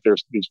Europe. Like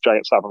there's these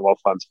giant sovereign wealth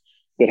funds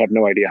that have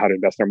no idea how to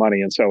invest their money.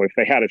 And so if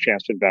they had a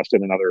chance to invest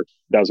in another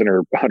dozen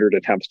or 100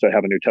 attempts to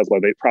have a new Tesla,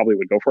 they probably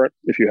would go for it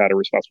if you had a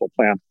responsible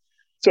plan.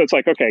 So it's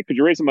like, okay, could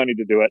you raise the money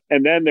to do it?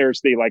 And then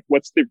there's the like,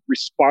 what's the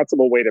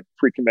responsible way to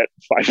pre-commit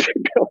 $5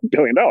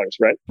 billion,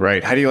 right?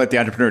 Right. How do you let the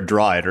entrepreneur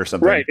draw it or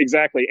something? Right,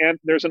 exactly. And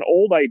there's an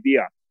old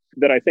idea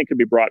that I think could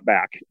be brought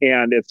back.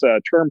 And it's a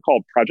term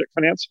called project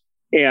finance.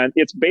 And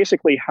it's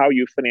basically how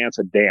you finance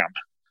a dam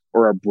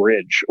or a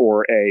bridge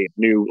or a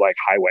new like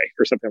highway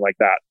or something like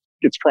that.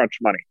 It's tranche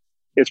money.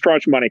 It's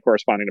tranche money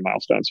corresponding to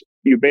milestones.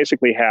 You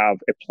basically have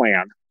a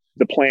plan.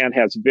 The plan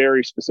has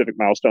very specific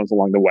milestones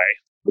along the way.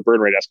 The burn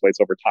rate escalates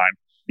over time.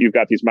 You've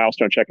got these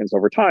milestone check-ins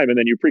over time, and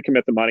then you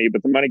pre-commit the money,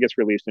 but the money gets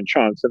released in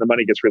chunks, and the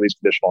money gets released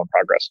conditional in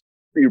progress.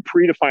 You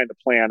predefine the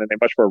plan in a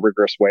much more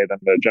rigorous way than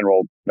the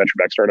general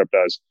venture-backed startup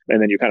does,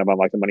 and then you kind of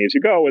unlock the money as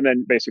you go, and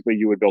then basically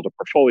you would build a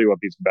portfolio of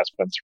these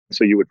investments.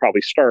 So you would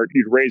probably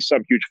you'd raise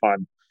some huge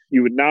fund.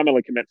 You would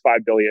nominally commit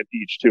 $5 billion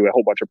each to a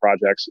whole bunch of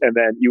projects, and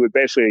then you would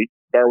basically,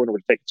 Darwin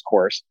would take its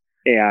course,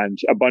 and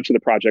a bunch of the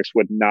projects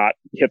would not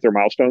hit their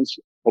milestones,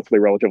 hopefully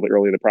relatively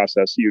early in the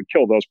process. You'd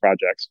kill those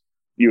projects.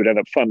 You would end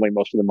up funneling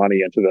most of the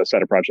money into the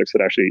set of projects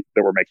that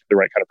were making the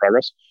right kind of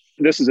progress.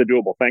 This is a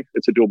doable thing.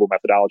 It's a doable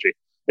methodology.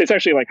 It's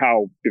actually like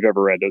how you've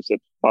ever read, is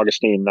it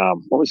Augustine,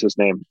 what was his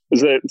name? It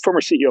was the former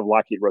CEO of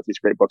Lockheed, wrote these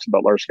great books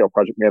about large scale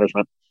project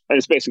management. And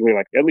it's basically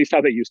like, at least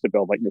how they used to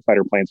build like new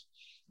fighter planes.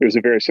 It was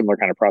a very similar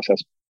kind of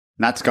process.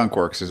 Not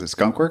Skunkworks. Is it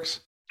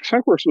Skunkworks?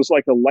 Skunkworks was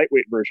like the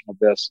lightweight version of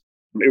this.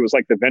 It was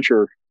like the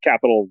venture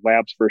capital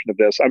labs version of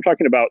this. I'm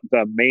talking about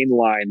the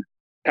mainline,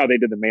 how they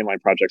did the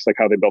mainline projects, like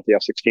how they built the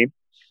F-16.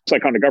 It's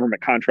like on a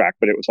government contract,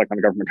 but it was like on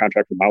a government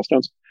contract with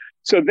milestones.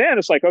 So then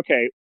it's like,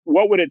 okay,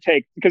 what would it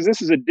take? Because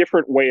this is a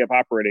different way of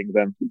operating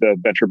than the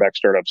venture-backed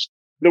startups.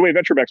 The way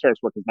venture-backed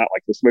startups work is not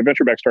like this. The way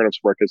venture-backed startups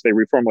work is they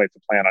reformulate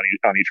the plan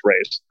on each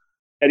raise.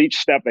 At each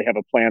step, they have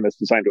a plan that's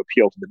designed to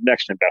appeal to the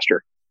next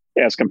investor,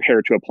 as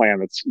compared to a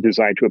plan that's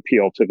designed to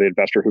appeal to the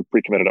investor who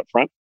pre-committed up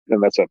front.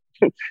 And that's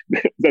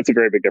a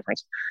very big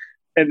difference.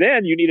 And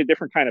then you need a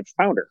different kind of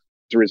founder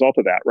as a result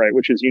of that, right?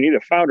 Which is you need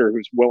a founder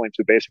who's willing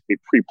to basically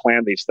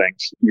pre-plan these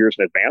things years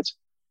in advance.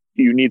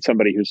 You need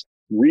somebody who's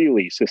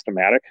really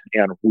systematic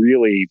and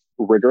really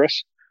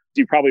rigorous.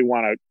 You probably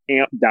want to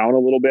amp down a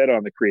little bit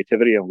on the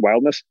creativity and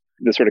wildness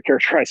that sort of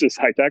characterizes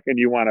high tech. And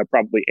you want to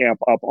probably amp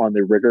up on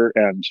the rigor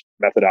and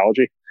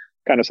methodology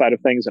kind of side of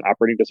things and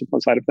operating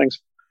discipline side of things.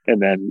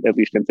 And then, at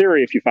least in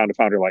theory, if you found a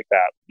founder like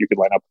that, you could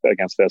line up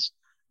against this.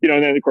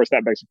 And then, of course,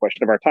 that begs the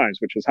question of our times,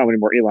 which is how many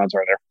more Elons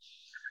are there?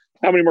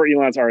 How many more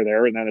Elons are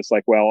there? And then it's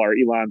like, well, are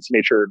Elon's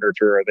nature or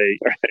nurture? Are they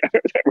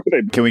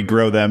Can we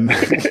grow them?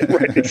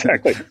 Right,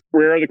 exactly.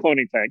 Where are the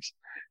cloning tanks?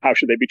 How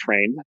should they be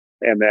trained?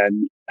 And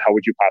then how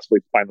would you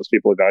possibly find those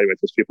people, evaluate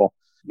those people?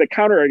 The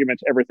counter argument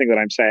to everything that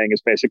I'm saying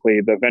is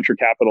basically the venture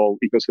capital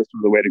ecosystem,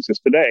 the way it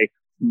exists today,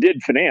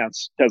 did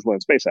finance Tesla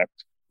and SpaceX.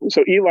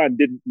 So Elon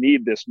didn't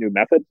need this new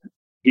method.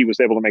 He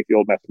was able to make the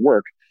old method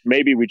work.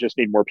 Maybe we just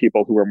need more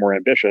people who are more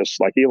ambitious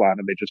like Elon,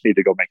 and they just need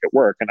to go make it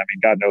work. And I mean,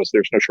 God knows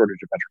there's no shortage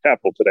of venture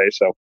capital today.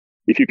 So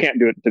if you can't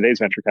do it in today's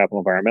venture capital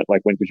environment,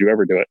 like when could you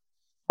ever do it?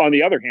 On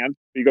the other hand,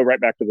 you go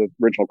right back to the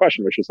original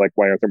question, which is like,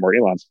 why aren't there more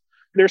Elons?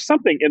 There's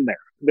something in there.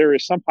 There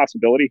is some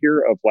possibility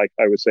here of like,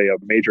 I would say a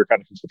major kind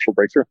of conceptual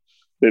breakthrough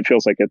that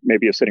feels like it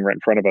maybe is sitting right in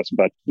front of us,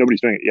 but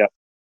nobody's doing it yet.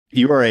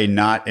 You are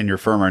and your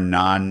firm are a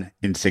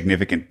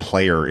non-insignificant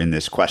player in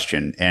this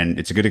question. And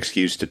it's a good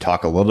excuse to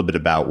talk a little bit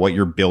about what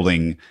you're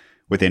building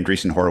with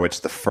Andreessen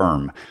Horowitz, the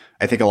firm.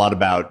 I think a lot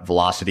about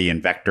velocity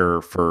and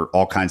vector for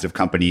all kinds of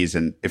companies.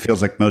 And it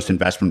feels like most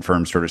investment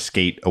firms sort of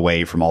skate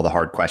away from all the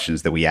hard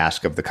questions that we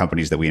ask of the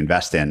companies that we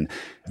invest in.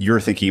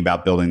 You're thinking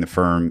about building the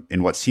firm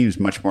in what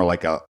seems much more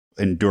like a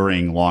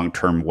enduring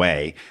long-term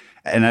way.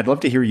 And I'd love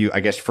to hear you, I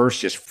guess,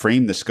 first just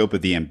frame the scope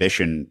of the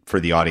ambition for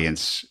the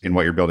audience in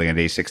what you're building at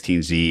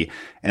A16Z.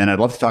 And then I'd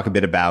love to talk a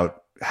bit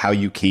about how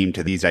you came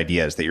to these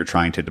ideas that you're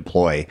trying to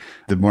deploy.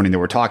 The morning that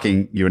we're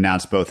talking, you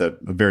announced both a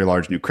very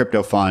large new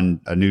crypto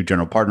fund, a new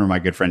general partner, my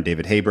good friend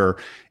David Haber.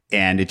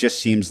 And it just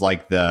seems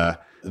like the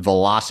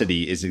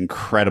velocity is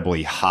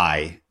incredibly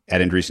high at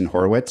Andreessen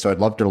Horowitz. So I'd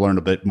love to learn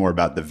a bit more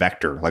about the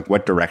vector. Like,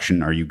 what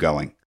direction are you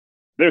going?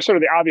 There's sort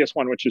of the obvious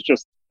one, which is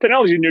just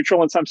technology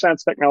neutral in some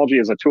sense. Technology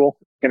is a tool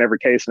in every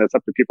case, and it's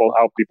up to people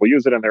how people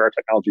use it. And there are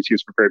technologies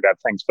used for very bad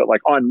things. But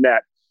like on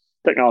net,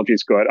 technology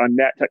is good. On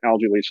net,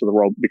 technology leads to the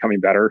world becoming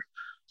better.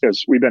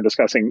 As we've been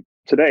discussing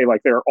today,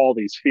 like there are all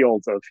these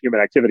fields of human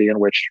activity in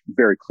which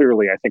very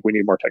clearly I think we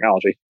need more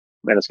technology.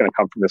 And it's going to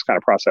come from this kind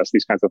of process,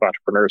 these kinds of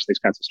entrepreneurs, these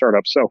kinds of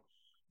startups. So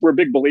we're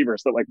big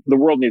believers that like the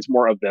world needs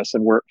more of this,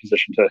 and we're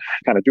positioned to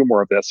kind of do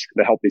more of this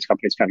to help these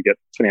companies kind of get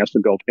financed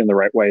and built in the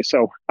right way.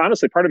 So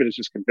honestly, part of it is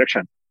just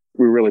conviction.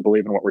 We really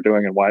believe in what we're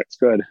doing and why it's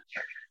good.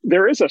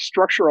 There is a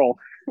structural,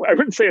 I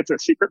wouldn't say it's a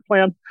secret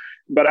plan,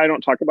 but I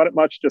don't talk about it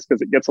much just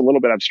because it gets a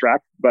little bit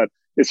abstract, but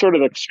it's sort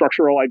of the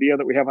structural idea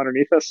that we have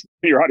underneath us.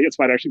 Your audience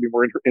might actually be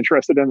more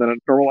interested in than a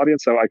normal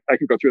audience. So I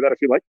can go through that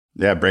if you like.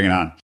 Yeah, bring it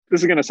on.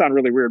 This is going to sound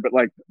really weird, but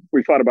like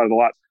we thought about it a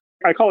lot.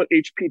 I call it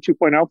HP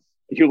 2.0,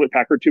 Hewlett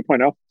Packard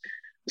 2.0.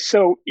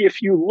 So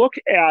if you look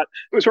at,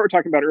 it was what we were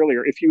talking about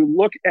earlier, if you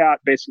look at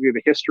basically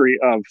the history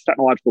of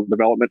technological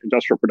development,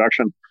 industrial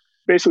production,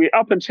 basically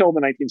up until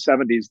the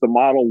 1970s, the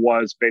model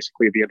was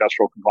basically the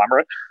industrial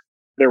conglomerate.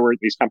 There were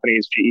these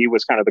companies. GE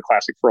was kind of the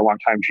classic for a long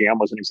time. GM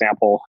was an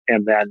example.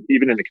 And then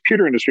even in the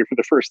computer industry, for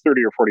the first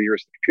 30 or 40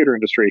 years of the computer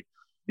industry,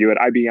 you had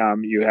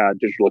IBM, you had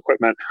Digital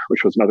Equipment,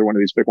 which was another one of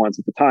these big ones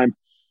at the time.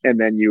 And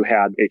then you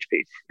had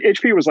HP.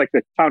 HP was like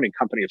the founding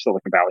company of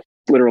Silicon Valley,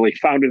 literally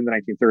founded in the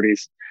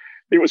 1930s.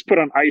 It was put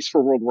on ice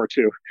for World War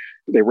II.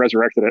 They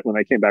resurrected it when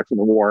they came back from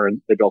the war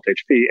and they built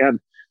HP. And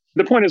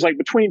the point is like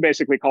between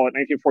basically call it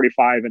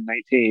 1945 and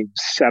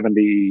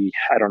 1970,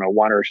 I don't know,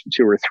 one or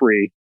two or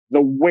three,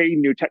 the way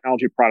new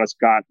technology products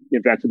got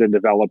invented and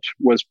developed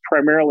was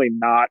primarily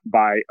not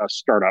by a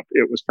startup.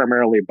 It was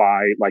primarily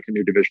by like a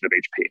new division of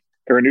HP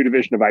or a new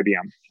division of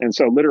IBM. And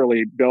so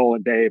literally Bill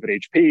and Dave at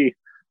HP,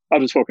 I'll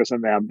just focus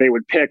on them. They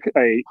would pick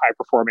a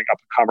high-performing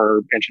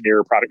up-and-comer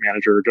engineer, product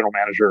manager, general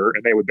manager,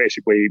 and they would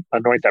basically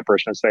anoint that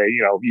person and say,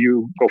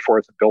 you go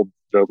forth and build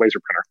the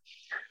laser printer.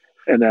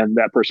 And then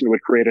that person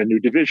would create a new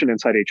division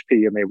inside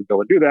HP, and they would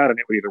go and do that, and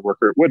it would either work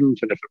or it wouldn't.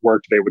 And if it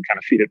worked, they would kind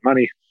of feed it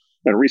money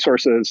and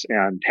resources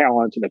and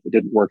talent. And if it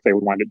didn't work, they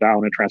would wind it down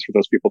and transfer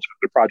those people to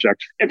the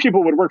project. And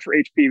people would work for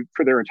HP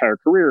for their entire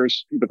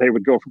careers, but they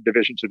would go from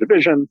division to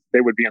division.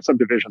 They would be in some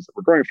divisions that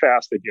were growing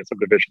fast. They'd be in some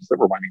divisions that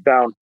were winding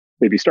down.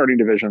 They'd be starting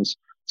divisions,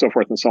 so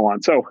forth and so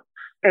on. So,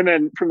 and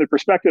then from the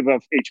perspective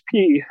of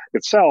HP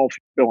itself,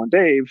 Bill and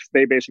Dave,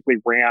 they basically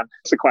ran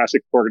the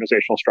classic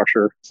organizational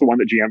structure. It's the one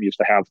that GM used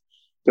to have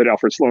that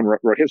Alfred Sloan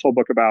wrote his whole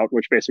book about,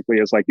 which basically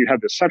is like you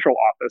have this central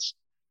office,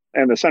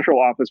 and the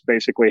central office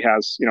basically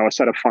has, a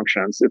set of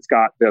functions. It's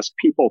got this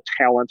people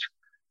talent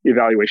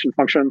evaluation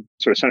function,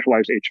 sort of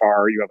centralized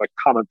HR. You have a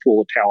common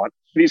pool of talent.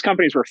 These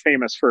companies were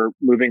famous for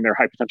moving their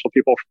high potential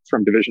people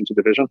from division to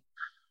division.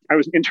 I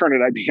was an intern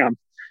at IBM.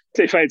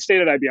 If I had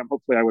stayed at IBM,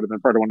 hopefully I would have been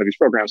part of one of these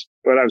programs.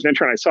 But I was an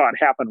intern, I saw it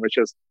happen, which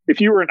is if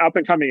you were an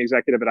up-and-coming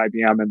executive at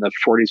IBM in the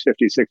 40s,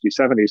 50s, 60s,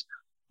 70s,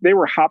 they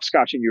were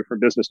hopscotching you from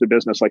business to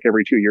business like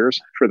every 2 years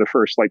for the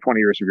first 20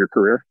 years of your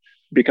career,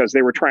 because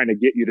they were trying to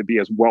get you to be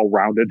as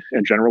well-rounded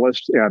and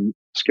generalist and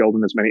skilled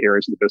in as many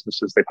areas of the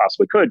business as they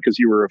possibly could, because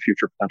you were a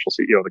future potential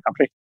CEO of the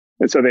company.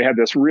 And so they had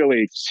this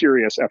really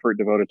serious effort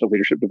devoted to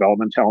leadership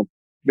development talent.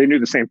 They knew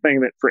the same thing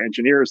that for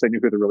engineers, they knew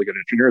who the really good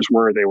engineers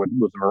were. They would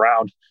move them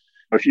around.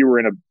 If you were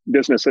in a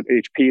business at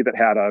HP that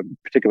had a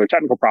particular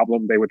technical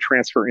problem, they would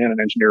transfer in an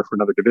engineer for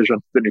another division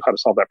that knew how to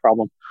solve that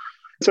problem.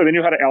 So they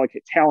knew how to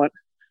allocate talent.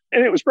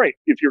 And it was great.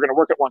 If you're going to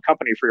work at one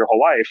company for your whole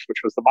life,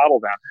 which was the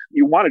model then,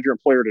 you wanted your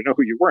employer to know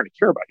who you were and to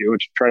care about you and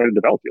to try to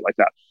develop you like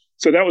that.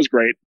 So that was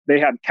great. They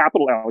had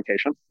capital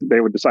allocation. They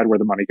would decide where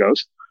the money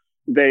goes.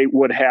 They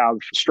would have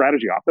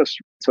strategy office.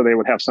 So they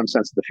would have some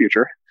sense of the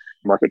future,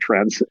 market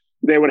trends.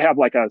 They would have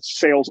like a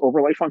sales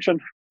overlay function.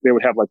 They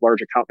would have like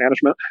large account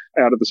management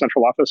out of the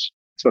central office.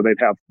 So they'd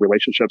have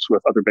relationships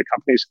with other big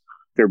companies.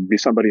 There'd be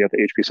somebody at the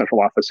HP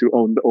central office who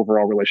owned the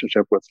overall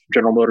relationship with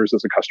General Motors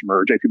as a customer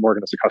or JP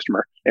Morgan as a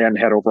customer and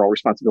had overall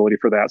responsibility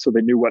for that. So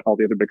they knew what all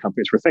the other big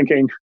companies were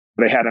thinking.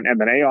 They had an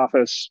M&A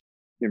office,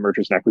 in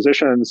mergers and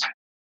acquisitions,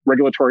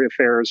 regulatory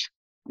affairs.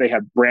 They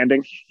had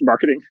branding,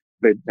 marketing.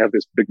 They'd have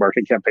these big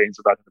marketing campaigns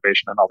about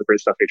innovation and all the great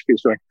stuff HP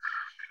is doing.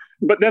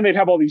 But then they'd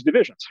have all these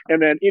divisions.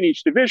 And then in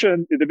each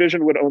division, the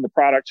division would own the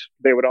product.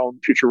 They would own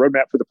future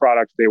roadmap for the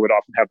product. They would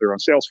often have their own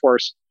sales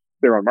force,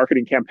 their own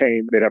marketing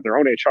campaign. They'd have their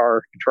own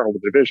HR internal to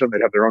the division.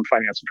 They'd have their own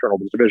finance internal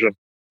to the division.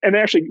 And they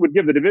actually would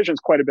give the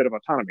divisions quite a bit of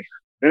autonomy.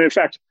 And in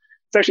fact,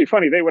 It's actually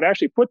funny. They would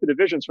actually put the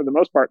divisions, for the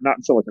most part, not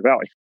in Silicon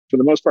Valley. For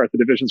the most part, the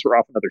divisions were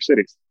off in other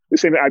cities. The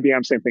same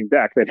IBM, same thing,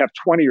 DEC. They'd have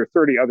 20 or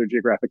 30 other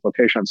geographic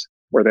locations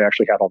where they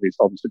actually had all these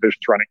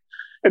divisions running.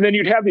 And then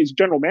you'd have these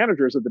general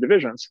managers of the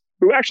divisions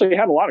who actually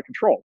had a lot of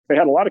control. They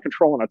had a lot of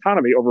control and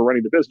autonomy over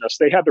running the business.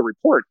 They had to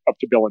report up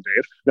to Bill and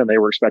Dave. Then they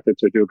were expected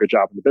to do a good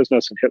job in the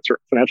business and hit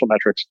certain financial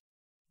metrics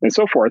and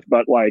so forth.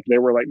 But they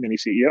were like mini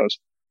CEOs,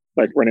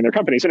 running their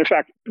companies. And in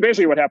fact,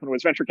 basically what happened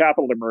was venture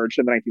capital emerged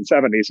in the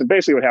 1970s. And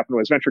basically what happened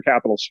was venture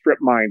capital strip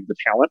mined the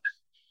talent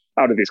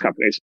out of these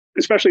companies,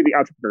 especially the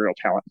entrepreneurial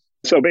talent.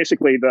 So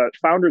basically the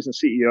founders and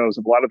CEOs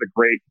of a lot of the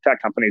great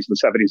tech companies in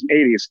the 70s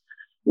and 80s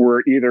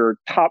were either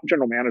top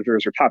general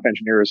managers or top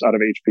engineers out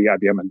of HP,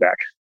 IBM, and DEC.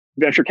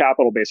 Venture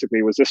capital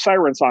basically was this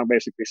siren song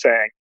basically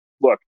saying,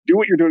 look, do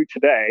what you're doing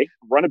today,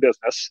 run a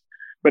business,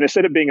 but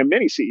instead of being a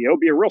mini CEO,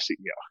 be a real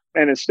CEO.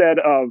 And instead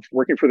of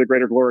working for the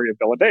greater glory of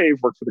Bill and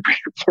Dave, work for the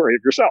greater glory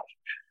of yourself.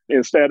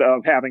 Instead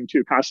of having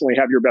to constantly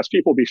have your best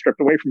people be stripped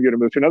away from you to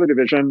move to another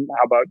division,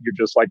 how about you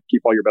just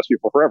keep all your best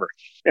people forever?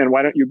 And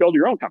why don't you build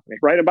your own company,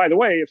 right? And by the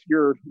way, if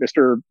you're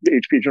Mr.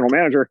 HP general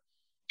manager,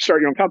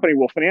 start your own company,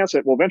 we'll finance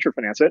it, we'll venture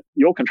finance it,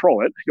 you'll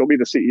control it, you'll be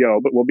the CEO,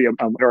 but we'll be a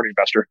minority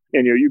investor.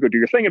 And you go do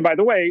your thing. And by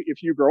the way,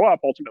 if you grow up,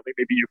 ultimately,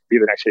 maybe you can be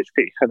the next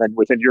HP. And then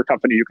within your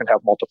company, you can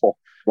have multiple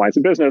lines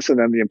of business. And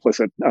then the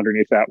implicit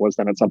underneath that was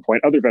then at some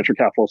point, other venture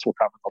capitalists will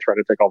come and they'll try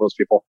to take all those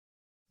people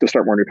to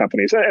start more new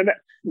companies. And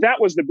that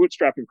was the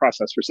bootstrapping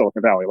process for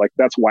Silicon Valley.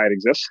 That's why it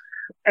exists.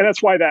 And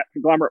that's why that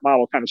conglomerate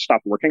model kind of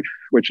stopped working,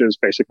 which is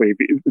basically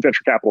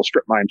venture capital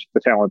strip mined the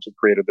talent and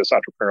created this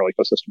entrepreneurial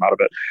ecosystem out of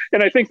it.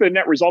 And I think the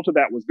net result of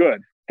that was good.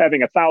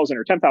 Having 1,000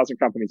 or 10,000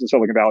 companies in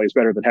Silicon Valley is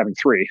better than having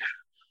 3.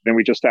 And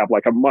we just have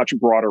a much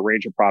broader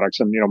range of products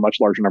and, much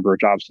larger number of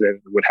jobs today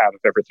than we would have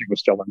if everything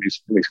was still in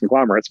these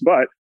conglomerates.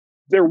 But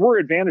there were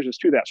advantages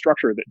to that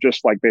structure that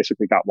just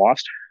basically got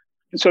lost.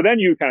 So then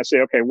you kind of say,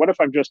 okay, what if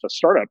I'm just a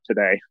startup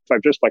today? If I'm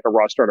just a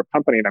raw startup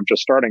company and I'm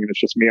just starting and it's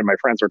just me and my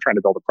friends are trying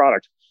to build a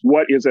product,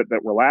 what is it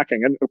that we're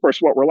lacking? And of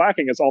course, what we're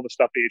lacking is all the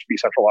stuff the HP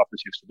central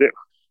office used to do.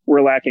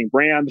 We're lacking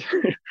brand.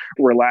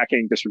 We're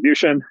lacking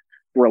distribution.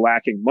 We're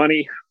lacking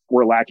money.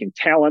 We're lacking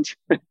talent.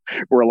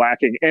 We're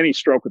lacking any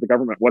stroke with the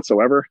government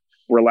whatsoever.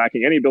 We're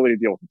lacking any ability to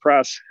deal with the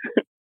press.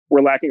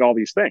 We're lacking all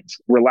these things.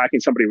 We're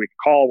lacking somebody we can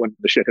call when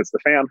the shit hits the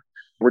fan.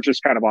 We're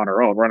just kind of on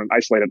our own. We're on an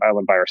isolated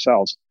island by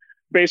ourselves.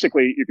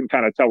 Basically, you can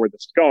kind of tell where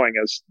this is going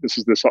as this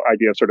is this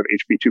idea of sort of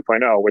HP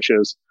 2.0, which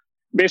is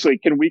basically,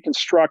 can we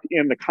construct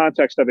in the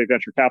context of a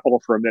venture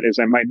capital firm that is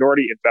a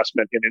minority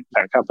investment in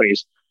independent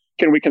companies,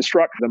 can we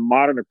construct the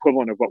modern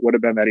equivalent of what would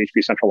have been that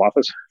HP central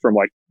office from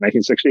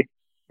 1960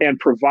 and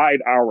provide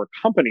our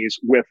companies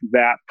with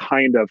that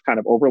kind of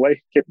overlay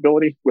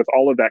capability with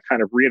all of that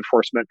kind of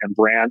reinforcement and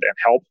brand and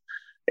help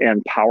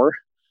and power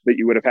that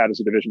you would have had as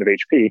a division of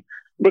HP.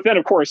 But then,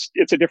 of course,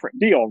 it's a different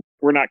deal.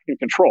 We're not in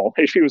control.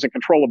 HP was in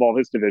control of all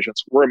his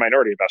divisions. We're a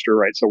minority investor,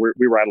 right? So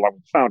we ride along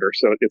with the founder.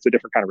 So it's a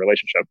different kind of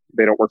relationship.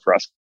 They don't work for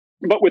us.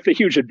 But with the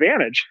huge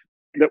advantage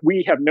that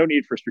we have no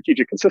need for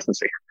strategic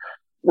consistency.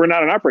 We're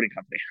not an operating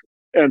company.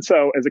 And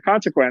so as a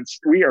consequence,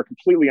 we are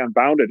completely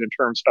unbounded in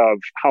terms of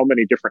how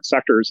many different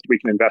sectors we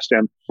can invest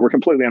in. We're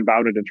completely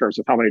unbounded in terms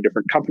of how many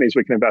different companies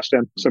we can invest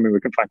in, assuming we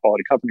can find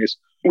quality companies.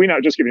 We now,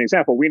 just give you an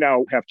example, we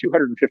now have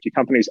 250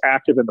 companies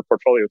active in the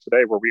portfolio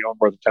today where we own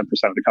more than 10%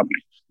 of the company.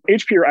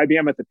 HP or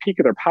IBM at the peak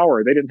of their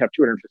power, they didn't have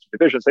 250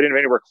 divisions. They didn't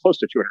have anywhere close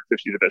to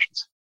 250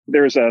 divisions.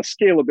 There's a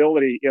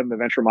scalability in the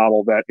venture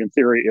model that in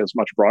theory is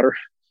much broader.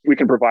 We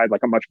can provide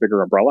a much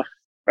bigger umbrella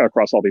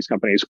across all these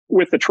companies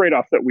with the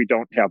trade-off that we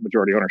don't have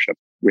majority ownership.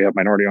 We have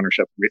minority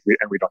ownership and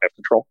we don't have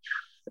control.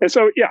 And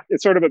so, yeah,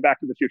 it's sort of a back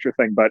to the future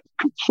thing, but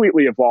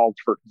completely evolved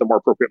for the more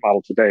appropriate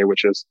model today,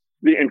 which is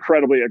the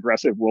incredibly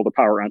aggressive will to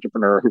power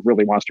entrepreneur who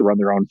really wants to run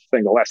their own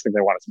thing. The last thing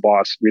they want is a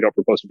boss. We don't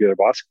propose to be their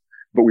boss,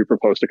 but we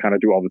propose to kind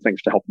of do all the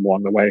things to help them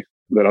along the way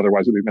that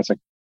otherwise would be missing.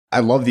 I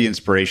love the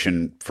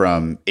inspiration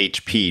from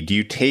HP. Do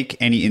you take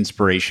any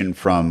inspiration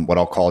from what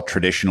I'll call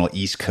traditional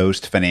East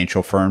Coast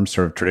financial firms,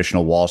 sort of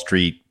traditional Wall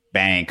Street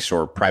banks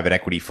or private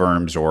equity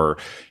firms, or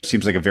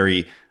seems like a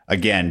very,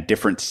 again,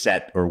 different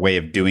set or way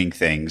of doing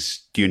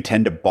things? Do you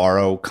intend to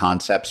borrow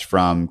concepts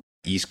from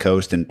East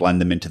Coast and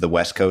blend them into the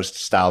West Coast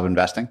style of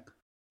investing?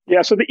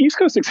 Yeah, so the East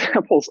Coast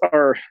examples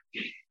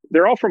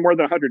they're all from more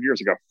than 100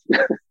 years ago.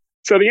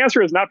 So the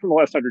answer is not from the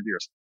last 100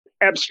 years.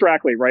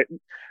 Abstractly, right?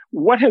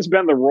 What has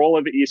been the role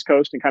of the East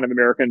Coast in kind of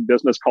American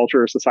business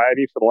culture or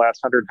society for the last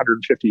 100,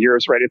 150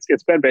 years, right?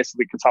 It's been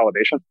basically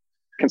consolidation,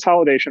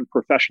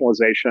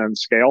 professionalization,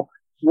 scale.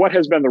 What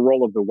has been the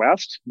role of the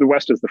West? The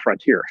West is the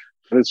frontier.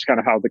 This is kind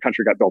of how the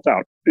country got built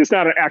out. It's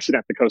not an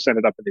accident the coast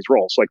ended up in these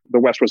roles. The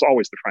West was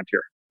always the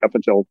frontier up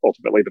until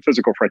ultimately the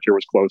physical frontier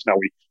was closed. Now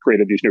we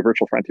created these new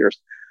virtual frontiers.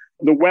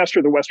 The West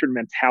or the Western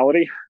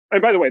mentality.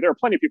 And by the way, there are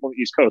plenty of people on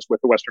the East Coast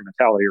with the Western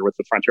mentality or with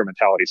the frontier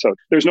mentality. So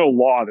there's no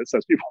law that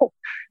says people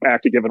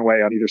act a given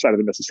way on either side of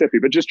the Mississippi.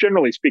 But just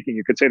generally speaking,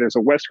 you could say there's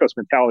a West Coast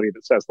mentality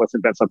that says, let's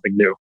invent something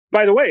new.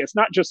 By the way, it's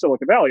not just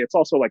Silicon Valley. It's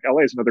also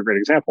LA is another great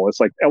example. It's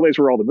LA is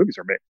where all the movies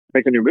are made.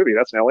 Make a new movie.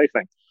 That's an LA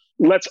thing.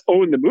 Let's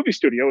own the movie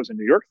studio is a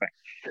New York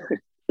thing.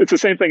 It's the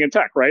same thing in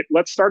tech, right?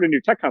 Let's start a new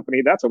tech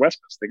company. That's a West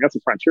Coast thing. That's a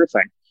frontier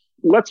thing.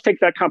 Let's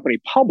take that company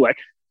public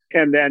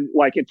and then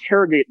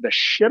interrogate the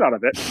shit out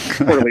of it,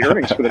 quarterly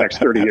earnings for the next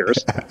 30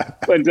 years,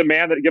 and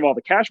demand that it give all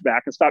the cash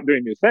back and stop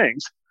doing new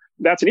things.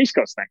 That's an East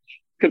Coast thing,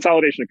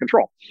 consolidation and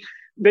control.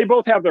 They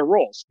both have their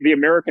roles. The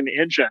American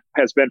engine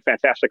has been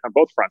fantastic on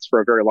both fronts for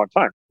a very long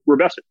time. We're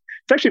best.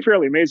 It's actually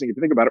fairly amazing if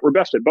you think about it. We're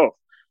best at both.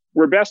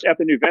 We're best at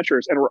the new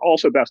ventures, and we're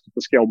also best at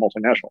the scale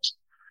multinationals.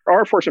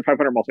 Our Fortune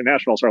 500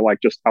 multinationals are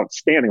just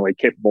outstandingly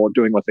capable of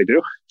doing what they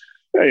do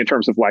in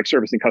terms of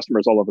servicing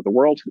customers all over the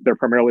world. They're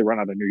primarily run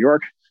out of New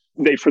York.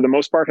 They, for the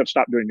most part, have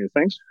stopped doing new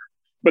things,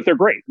 but they're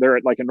great. They're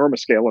at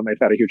enormous scale, and they've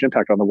had a huge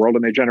impact on the world,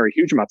 and they generate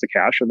huge amounts of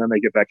cash, and then they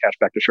give that cash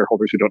back to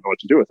shareholders who don't know what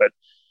to do with it.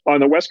 On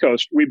the West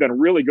Coast, we've been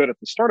really good at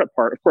the startup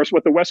part. Of course,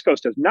 what the West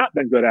Coast has not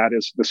been good at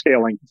is the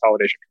scaling,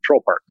 consolidation,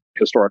 control part,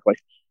 historically.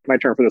 My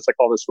term for this, I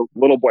call this the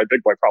little boy,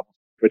 big boy problem,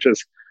 which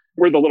is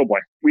we're the little boy.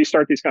 We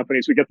start these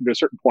companies, we get them to a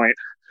certain point,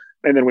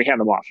 and then we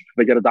hand them off.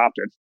 They get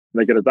adopted.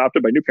 They get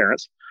adopted by new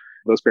parents.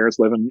 Those parents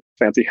live in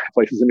fancy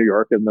places in New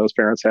York, and those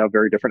parents have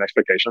very different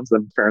expectations,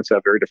 and parents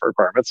have very different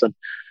requirements. And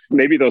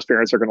maybe those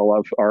parents are going to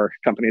love our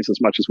companies as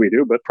much as we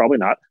do, but probably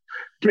not.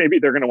 Maybe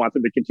they're going to want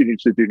them to continue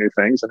to do new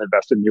things and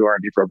invest in new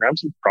R&D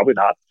programs, and probably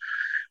not.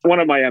 One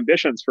of my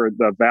ambitions for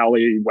the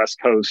Valley, West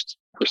Coast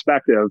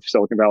perspective,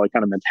 Silicon Valley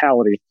kind of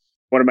mentality,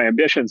 one of my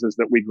ambitions is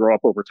that we grow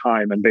up over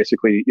time and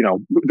basically,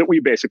 that we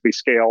basically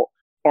scale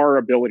our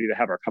ability to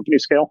have our company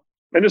scale.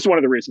 And this is one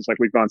of the reasons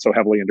we've gone so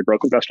heavily into growth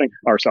investing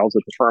ourselves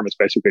as a firm, is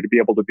basically to be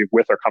able to be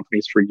with our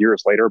companies for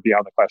years later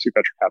beyond the classic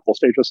venture capital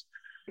stages.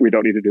 We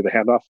don't need to do the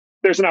handoff.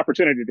 There's an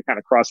opportunity to kind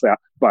of cross that,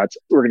 but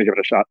we're going to give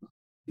it a shot.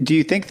 Do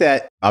you think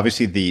that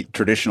obviously the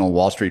traditional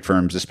Wall Street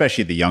firms,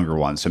 especially the younger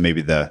ones, so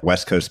maybe the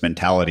West Coast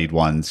mentalityed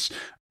ones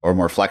or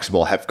more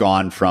flexible, have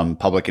gone from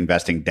public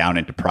investing down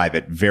into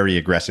private very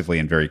aggressively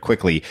and very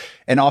quickly?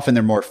 And often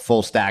they're more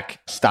full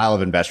stack style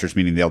of investors,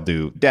 meaning they'll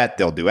do debt,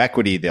 they'll do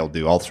equity, they'll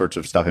do all sorts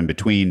of stuff in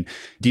between.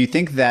 Do you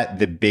think that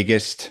the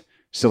biggest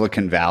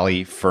Silicon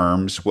Valley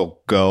firms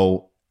will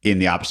go in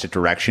the opposite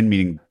direction?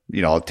 Meaning,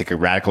 I'll take a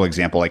radical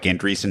example, like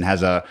Andreessen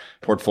has a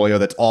portfolio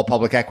that's all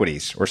public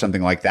equities or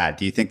something like that.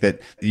 Do you think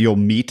that you'll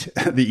meet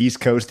the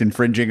East Coast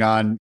infringing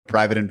on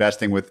private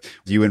investing with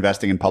you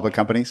investing in public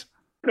companies?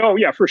 Oh,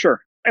 yeah, for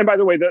sure. And by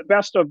the way, the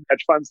best of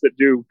hedge funds that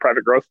do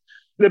private growth,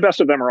 the best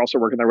of them are also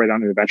working their way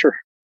down into venture.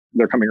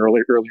 They're coming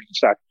early in the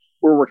stack.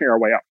 We're working our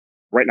way up.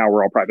 Right now,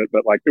 we're all private,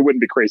 but it wouldn't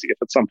be crazy if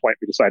at some point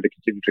we decide to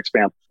continue to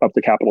expand up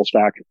the capital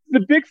stack.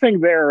 The big thing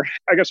there,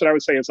 I guess what I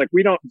would say is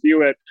we don't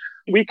view it.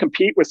 We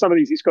compete with some of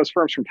these East Coast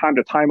firms from time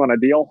to time on a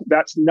deal.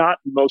 That's not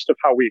most of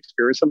how we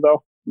experience them,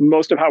 though.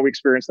 Most of how we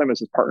experience them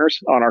is as partners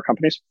on our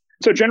companies.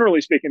 So generally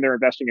speaking, they're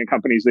investing in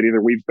companies that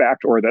either we've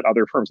backed or that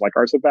other firms like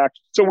ours have backed.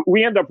 So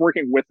we end up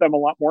working with them a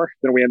lot more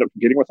than we end up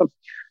competing with them.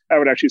 I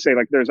would actually say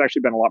there's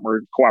actually been a lot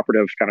more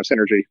cooperative kind of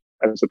synergy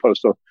as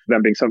opposed to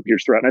them being some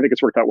huge threat. And I think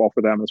it's worked out well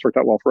for them. It's worked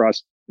out well for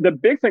us. The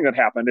big thing that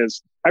happened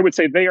is, I would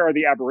say they are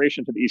the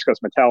aberration to the East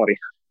Coast mentality.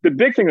 The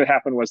big thing that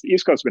happened was the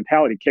East Coast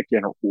mentality kicked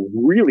in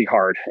really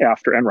hard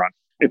after Enron.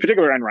 In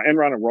particular,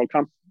 Enron and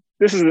WorldCom.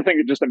 This is the thing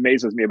that just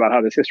amazes me about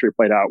how this history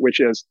played out, which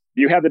is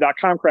you had the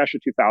dot-com crash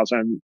of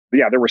 2000.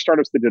 Yeah, there were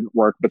startups that didn't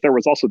work, but there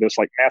was also this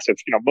massive,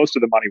 most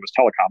of the money was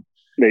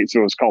telecom.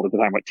 So it was called at the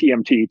time,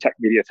 TMT, tech,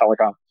 media,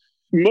 telecom.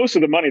 Most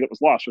of the money that was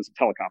lost was in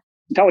telecom.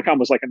 Telecom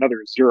was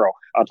another zero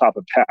on top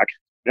of tech.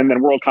 And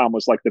then WorldCom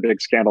was the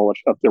big scandal.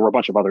 There were a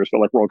bunch of others,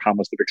 but WorldCom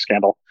was the big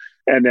scandal.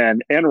 And then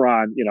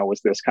Enron, was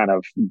this kind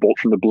of bolt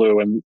from the blue.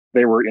 And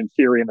they were in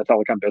theory in the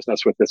telecom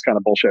business with this kind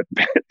of bullshit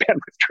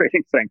bandwidth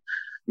trading thing,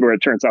 where it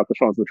turns out the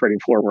phones on the trading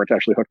floor weren't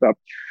actually hooked up.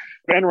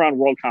 Enron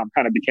WorldCom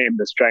kind of became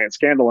this giant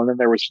scandal. And then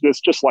there was this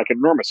just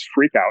enormous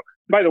freak out.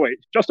 By the way,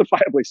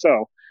 justifiably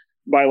so,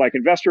 by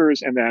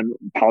investors and then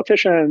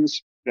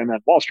politicians and then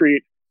Wall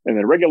Street and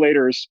then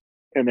regulators.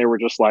 And they were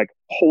just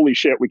holy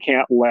shit, we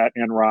can't let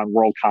Enron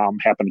WorldCom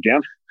happen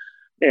again.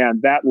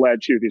 And that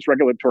led to these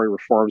regulatory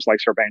reforms like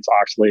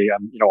Sarbanes-Oxley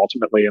and,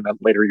 ultimately, in the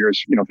later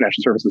years,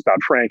 financial services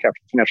Dodd-Frank after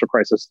the financial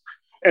crisis.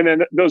 And then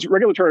those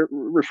regulatory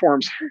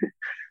reforms,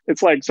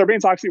 it's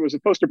Sarbanes-Oxley was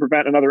supposed to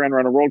prevent another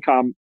Enron or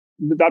WorldCom.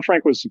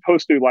 Dodd-Frank was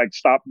supposed to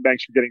stop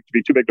banks from getting to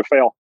be too big to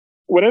fail.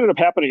 What ended up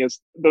happening is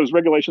those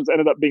regulations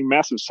ended up being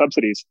massive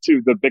subsidies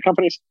to the big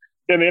companies,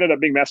 and they ended up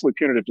being massively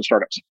punitive to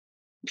startups.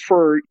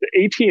 For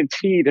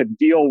AT&T to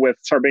deal with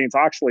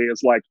Sarbanes-Oxley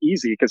is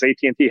easy because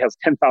AT&T has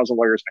 10,000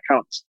 lawyers and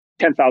accountants,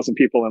 10,000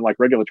 people in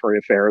regulatory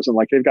affairs, and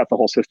they've got the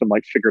whole system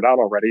figured out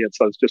already. And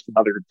so it's just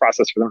another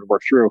process for them to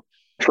work through.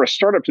 For a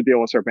startup to deal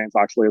with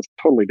Sarbanes-Oxley is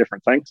a totally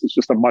different thing. It's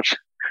just a much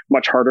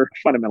harder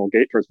fundamental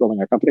gate towards building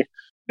a company.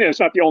 It's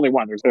not the only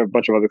one. There's a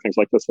bunch of other things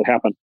like this that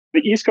happen. The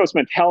East Coast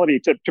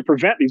mentality to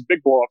prevent these big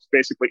blowups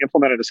basically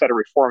implemented a set of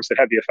reforms that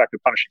had the effect of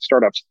punishing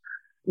startups.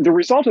 The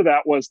result of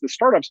that was the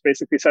startups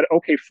basically said,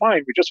 okay,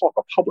 fine, we just won't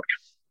go public.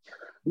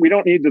 We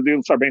don't need to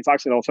do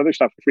Sarbanes-Oxley and all this other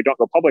stuff if we don't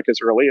go public as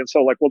early. And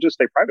so we'll just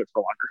stay private for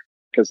longer.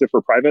 Because if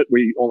we're private,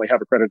 we only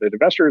have accredited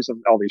investors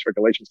and all these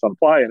regulations don't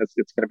apply and it's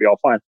going to be all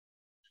fine.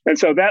 And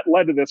so that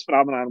led to this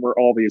phenomenon where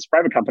all these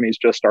private companies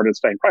just started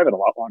staying private a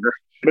lot longer.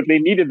 But they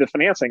needed the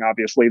financing,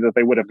 obviously, that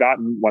they would have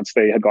gotten once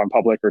they had gone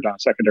public or done a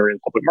secondary in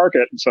the public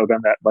market. And so then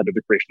that led to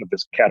the creation of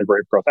this category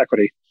of growth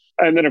equity.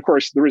 And then, of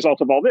course, the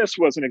result of all this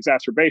was an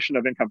exacerbation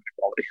of income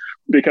inequality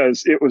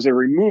because it was a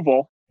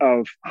removal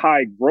of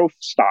high growth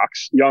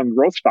stocks, young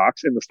growth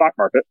stocks in the stock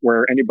market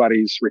where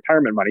anybody's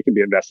retirement money can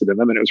be invested in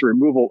them. And it was a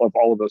removal of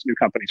all of those new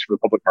companies from the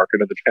public market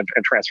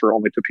and transfer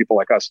only to people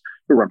like us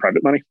who run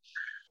private money.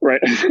 Right.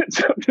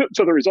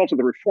 So the result of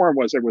the reform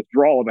was a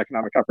withdrawal of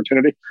economic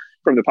opportunity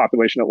from the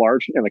population at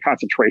large and the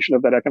concentration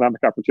of that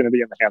economic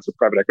opportunity in the hands of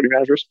private equity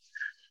managers.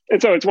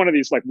 And so it's one of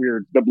these like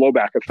weird, the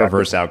blowback effect.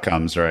 Perverse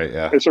outcomes, right?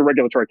 Yeah. It's a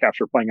regulatory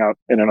capture playing out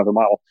in another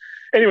model.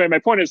 Anyway, my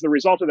point is the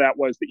result of that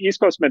was the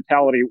East Coast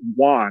mentality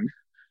won.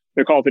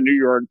 They call it the New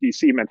York,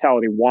 DC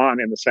mentality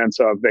won in the sense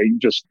of they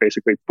just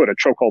basically put a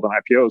chokehold on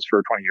IPOs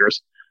for 20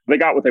 years. They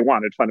got what they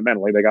wanted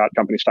fundamentally. They got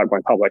companies stopped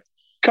going public.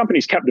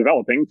 Companies kept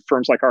developing.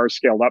 Firms like ours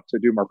scaled up to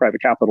do more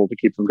private capital to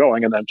keep them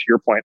going. And then to your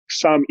point,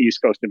 some East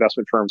Coast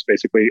investment firms,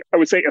 basically, I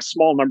would say a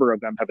small number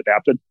of them have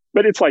adapted,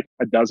 but it's like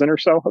a dozen or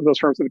so of those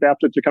firms have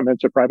adapted to come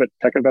into private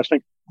tech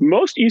investing.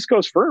 Most East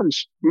Coast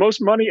firms,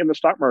 most money in the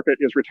stock market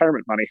is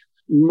retirement money.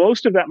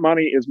 Most of that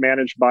money is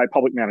managed by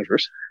public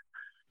managers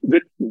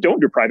that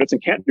don't do privates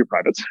and can't do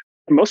privates.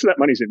 Most of that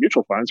money is in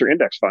mutual funds or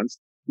index funds.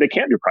 They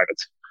can't do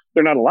privates.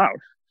 They're not allowed.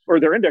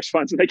 Or they're index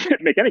funds and they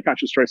can't make any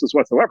conscious choices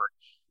whatsoever,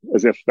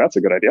 as if that's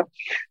a good idea.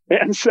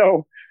 And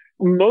so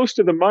most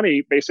of the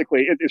money,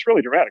 basically, it's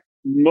really dramatic.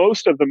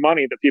 Most of the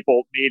money that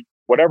people need,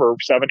 whatever,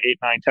 7, 8,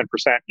 9,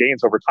 10%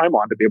 gains over time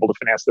on to be able to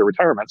finance their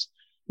retirements,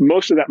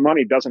 most of that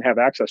money doesn't have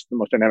access to the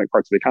most dynamic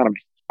parts of the economy.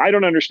 I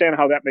don't understand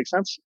how that makes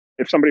sense.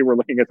 If somebody were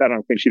looking at that on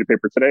a clean sheet of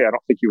paper today, I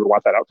don't think you would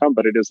want that outcome,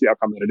 but it is the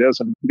outcome that it is.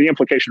 And the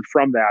implication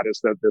from that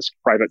is that this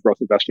private growth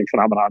investing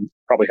phenomenon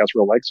probably has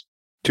real legs.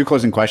 Two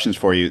closing questions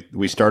for you.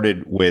 We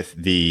started with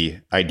the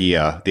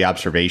idea, the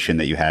observation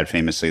that you had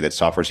famously that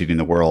software is eating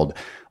the world.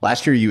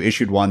 Last year, you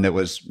issued one that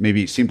was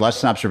maybe seemed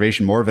less an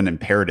observation, more of an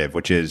imperative,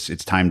 which is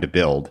it's time to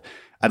build.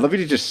 I'd love you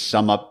to just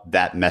sum up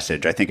that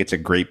message. I think it's a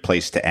great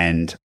place to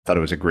end. I thought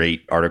it was a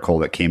great article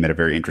that came at a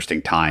very interesting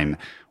time.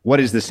 What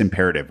is this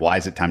imperative? Why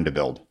is it time to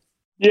build?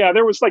 Yeah,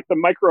 there was like the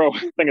micro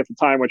thing at the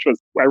time, which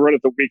was I wrote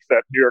it the week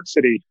that New York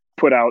City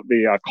put out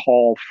the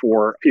call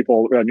for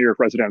people, New York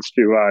residents,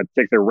 to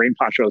take their rain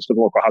ponchos to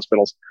the local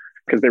hospitals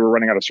because they were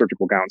running out of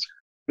surgical gowns.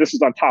 This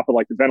is on top of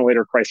like the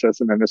ventilator crisis.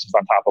 And then this is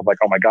on top of like,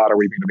 oh my God, are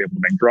we going to be able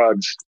to make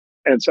drugs?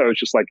 And so it's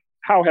just like,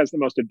 how has the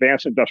most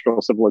advanced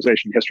industrial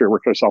civilization in history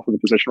worked itself in the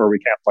position where we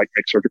can't like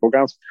make surgical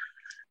gowns?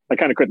 I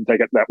kind of couldn't take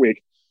it that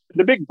week.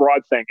 The big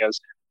broad thing is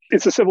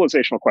it's a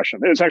civilizational question.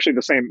 It's actually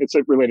the same. It's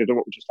related to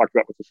what we just talked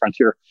about with the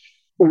frontier.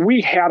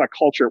 We had a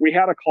culture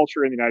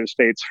in the United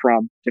States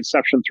from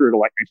inception through to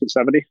like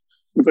 1970.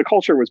 The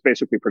culture was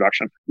basically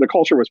production. The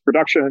culture was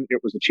production. It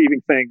was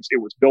achieving things.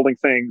 It was building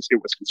things.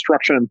 It was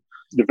construction,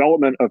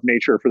 development of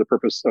nature for the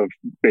purpose of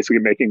basically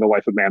making the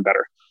life of man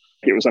better.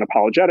 It was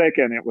unapologetic.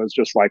 And it was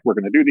just like, we're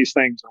going to do these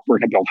things. We're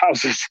going to build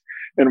houses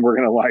and we're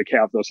going to like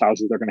have those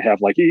houses. They're going to have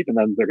like heat. And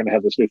then they're going to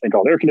have this new thing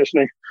called air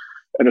conditioning.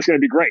 And it's going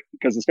to be great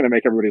because it's going to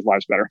make everybody's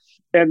lives better.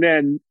 And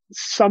then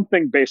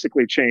something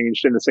basically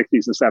changed in the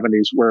 60s and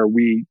 70s where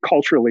we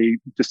culturally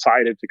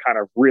decided to kind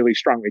of really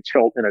strongly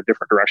tilt in a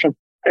different direction.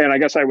 And I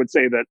guess I would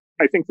say that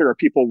I think there are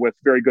people with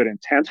very good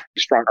intent,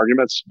 strong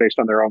arguments based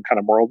on their own kind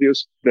of moral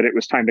views, that it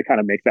was time to kind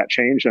of make that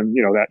change. And,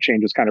 you know, that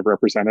change is kind of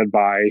represented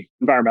by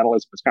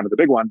environmentalism is kind of the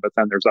big one. But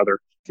then there's other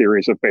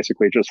theories of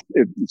basically just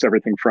it's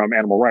everything from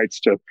animal rights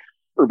to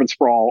urban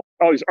sprawl,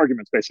 all these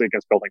arguments basically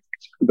against building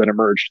things that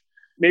emerged.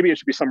 Maybe it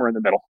should be somewhere in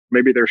the middle.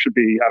 Maybe there should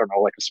be, I don't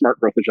know, like a smart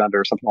growth agenda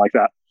or something like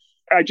that.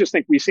 I just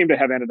think we seem to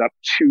have ended up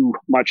too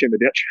much in the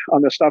ditch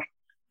on this stuff.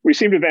 We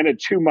seem to have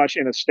ended too much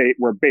in a state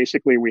where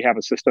basically we have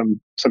a system,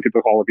 some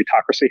people call a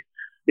bureaucracy,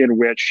 in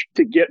which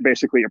to get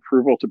basically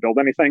approval to build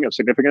anything of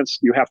significance,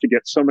 you have to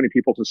get so many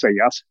people to say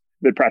yes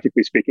that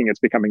practically speaking, it's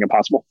becoming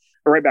impossible.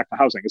 But right back to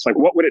housing. It's like,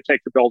 what would it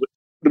take to build?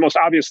 The most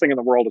obvious thing in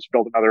the world is to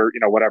build another,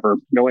 whatever,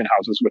 million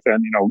houses within,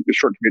 a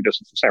short commute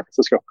distance of San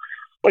Francisco.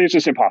 Like, it's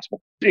just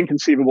impossible. It's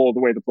inconceivable the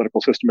way the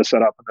political system is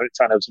set up and the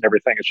incentives and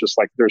everything. It's just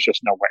like, there's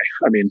just no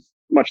way. I mean,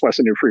 much less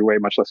a new freeway,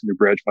 much less a new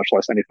bridge, much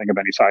less anything of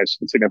any size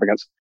and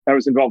significance. I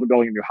was involved in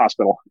building a new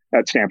hospital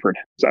at Stanford.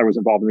 So I was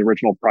involved in the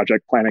original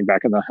project planning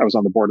I was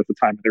on the board at the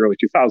time in the early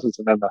 2000s.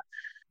 And then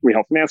we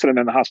helped finance it. And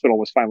then the hospital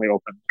was finally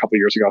open a couple of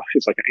years ago.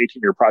 It's like an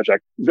 18-year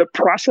project. The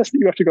process that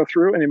you have to go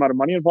through and the amount of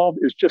money involved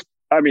is just,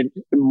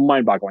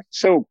 mind-boggling.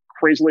 So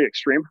crazily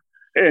extreme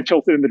and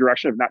tilted in the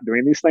direction of not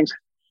doing these things.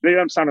 They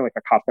end up sounding like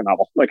a Kafka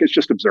novel. Like, it's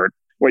just absurd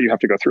what you have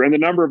to go through. And the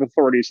number of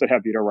authorities that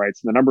have veto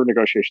rights and the number of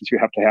negotiations you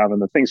have to have and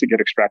the things that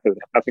get extracted that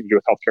have nothing to do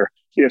with healthcare,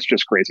 it's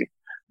just crazy.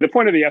 The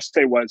point of the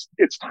essay was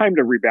it's time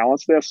to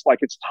rebalance this. Like,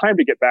 it's time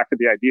to get back to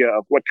the idea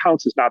of what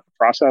counts is not the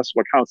process.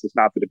 What counts is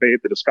not the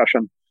debate, the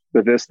discussion,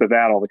 the this, the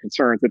that, all the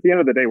concerns. At the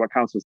end of the day, what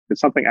counts is did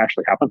something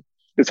actually happen?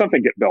 Did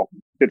something get built?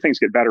 Did things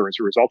get better as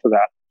a result of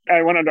that?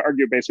 I went on to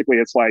argue basically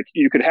it's like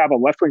you could have a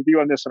left-wing view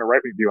on this and a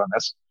right-wing view on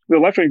this. The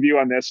left-wing view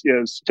on this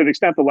is, to the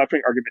extent the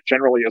left-wing argument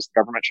generally is the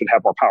government should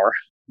have more power,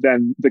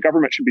 then the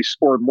government should be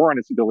scored more on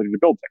its ability to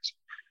build things.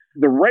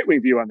 The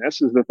right-wing view on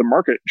this is that the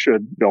market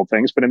should build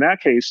things. But in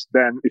that case,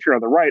 then if you're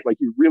on the right, like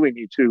you really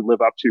need to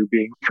live up to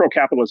being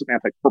pro-capitalism,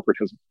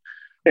 anti-corporatism,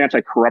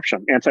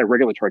 anti-corruption,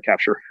 anti-regulatory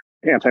capture,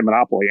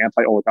 anti-monopoly,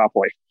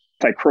 anti-oligopoly,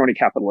 anti-crony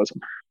capitalism.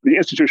 The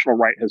institutional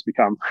right has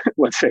become,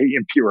 let's say,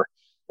 impure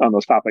on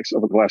those topics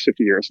over the last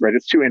 50 years, right?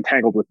 It's too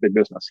entangled with big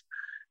business.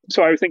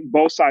 So I would think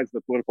both sides of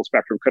the political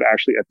spectrum could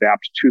actually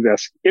adapt to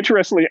this.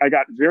 Interestingly, I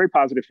got very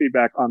positive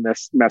feedback on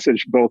this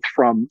message, both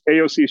from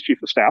AOC's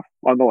chief of staff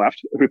on the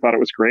left, who thought it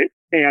was great,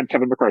 and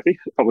Kevin McCarthy,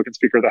 Republican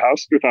Speaker of the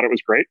House, who thought it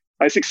was great.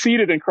 I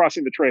succeeded in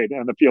crossing the trade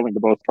and appealing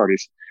to both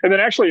parties. And then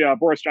actually,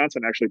 Boris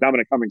Johnson,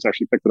 Dominic Cummings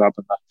actually picked it up.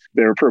 And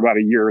there for about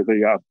a year,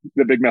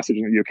 the big message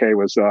in the UK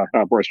was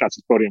Boris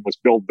Johnson's podium was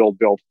build, build,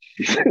 build.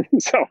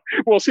 So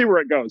we'll see where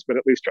it goes. But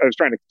at least I was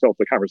trying to tilt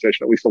the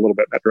conversation at least a little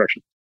bit in that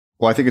direction.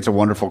 Well, I think it's a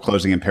wonderful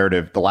closing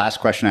imperative. The last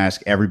question I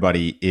ask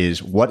everybody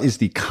is, what is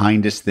the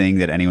kindest thing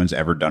that anyone's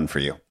ever done for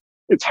you?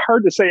 It's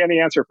hard to say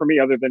any answer for me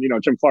other than,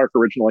 Jim Clark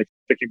originally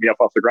picking me up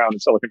off the ground in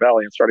Silicon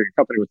Valley and starting a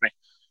company with me.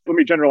 Let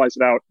me generalize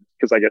it out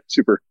because I get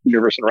super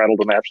nervous and rattled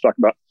when I have to talk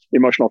about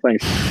emotional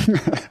things.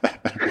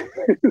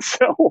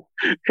 So,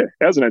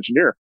 as an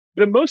engineer,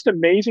 the most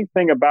amazing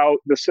thing about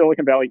the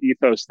Silicon Valley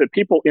ethos that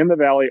people in the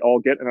Valley all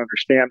get and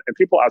understand, and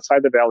people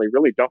outside the Valley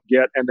really don't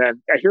get. And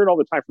then I hear it all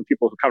the time from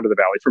people who come to the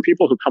Valley, from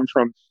people who come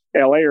from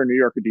LA or New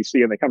York or DC,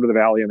 and they come to the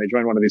Valley and they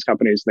join one of these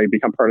companies, and they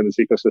become part of this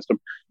ecosystem.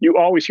 You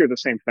always hear the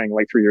same thing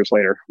like 3 years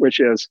later, which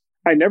is,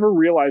 I never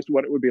realized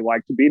what it would be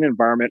like to be in an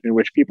environment in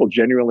which people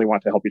genuinely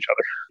want to help each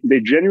other. They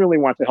genuinely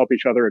want to help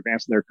each other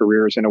advance in their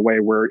careers in a way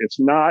where it's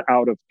not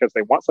out of because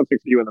they want something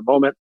for you in the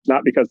moment,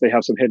 not because they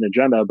have some hidden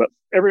agenda. But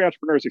every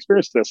entrepreneur has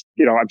experienced this.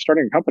 I'm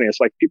starting a company. It's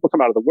like people come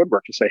out of the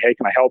woodwork to say, hey,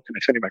 can I help? Can I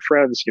send you my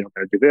friends? Can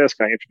I do this?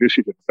 Can I introduce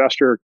you to an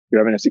investor?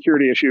 You're having a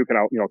security issue. Can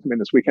I, come in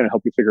this weekend and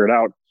help you figure it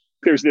out?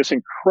 There's this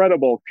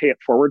incredible pay it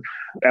forward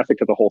ethic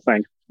to the whole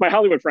thing. My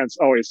Hollywood friends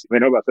they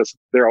know about this.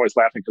 They're always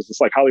laughing because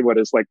it's like Hollywood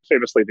is like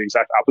famously the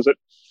exact opposite.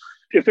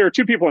 If there are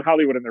two people in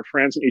Hollywood and they're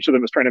friends and each of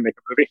them is trying to make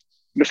a movie,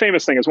 the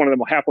famous thing is one of them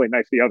will happily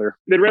knife the other.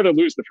 They'd rather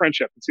lose the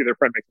friendship than see their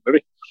friend make a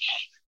movie.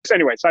 So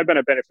anyway, I've been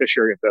a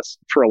beneficiary of this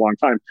for a long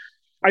time.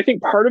 I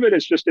think part of it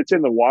is just it's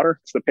in the water.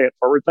 It's the pay it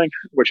forward thing,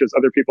 which is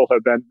other people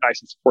have been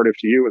nice and supportive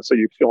to you. And so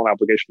you feel an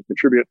obligation to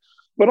contribute.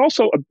 But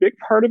also a big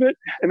part of it,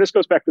 and this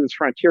goes back to this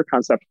frontier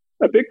concept,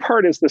 a big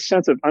part is the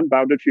sense of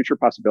unbounded future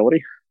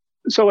possibility.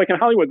 So like in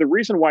Hollywood, the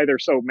reason why they're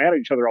so mad at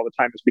each other all the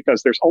time is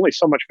because there's only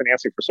so much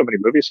financing for so many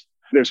movies.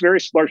 There's very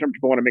large number of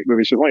people want to make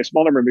movies. There's only a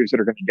small number of movies that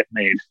are going to get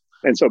made.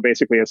 And so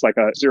basically it's like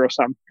a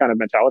zero-sum kind of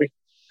mentality.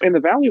 In the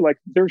Valley,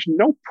 there's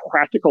no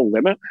practical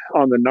limit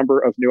on the number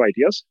of new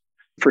ideas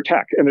for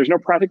tech. And there's no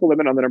practical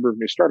limit on the number of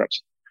new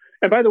startups.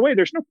 And by the way,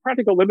 there's no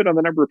practical limit on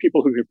the number of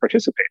people who can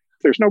participate.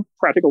 There's no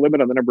practical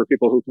limit on the number of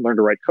people who can learn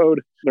to write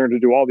code, learn to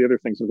do all the other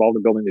things involved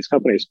in building these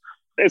companies.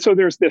 And so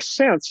there's this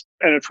sense,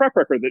 and a track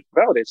record that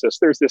validates this,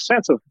 there's this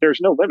sense of there's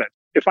no limit.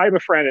 If I have a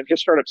friend and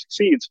his startup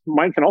succeeds,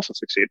 mine can also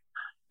succeed.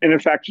 And in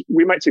fact,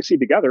 we might succeed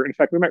together. In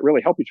fact, we might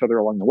really help each other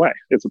along the way.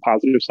 It's a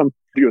positive sum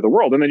view of the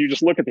world. And then you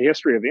just look at the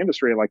history of the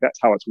industry, like that's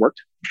how it's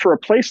worked. For a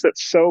place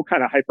that's so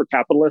kind of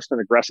hyper-capitalist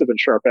and aggressive and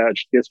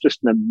sharp-edged, it's just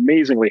an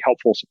amazingly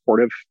helpful,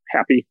 supportive,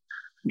 happy,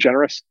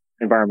 generous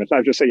environment.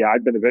 I just say,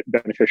 I've been a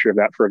beneficiary of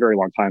that for a very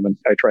long time. And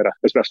I try to,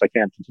 as best I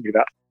can, continue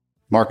that.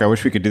 Marc, I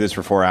wish we could do this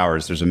for 4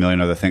 hours. There's a million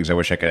other things I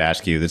wish I could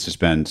ask you. This has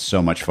been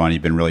so much fun.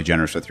 You've been really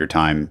generous with your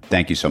time.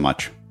 Thank you so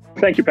much.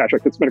 Thank you,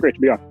 Patrick. It's been great to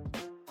be on.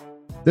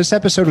 This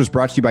episode was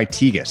brought to you by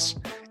Tegas.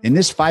 In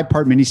this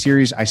 5-part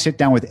miniseries, I sit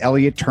down with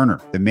Elliot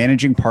Turner, the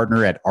managing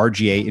partner at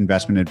RGA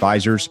Investment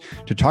Advisors,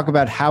 to talk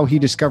about how he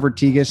discovered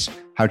Tegas,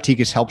 how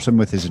Tegas helps him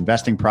with his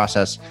investing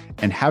process,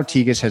 and how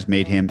Tegas has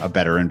made him a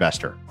better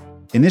investor.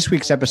 In this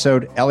week's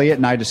episode, Elliot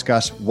and I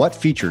discuss what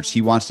features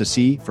he wants to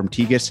see from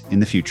Tegas in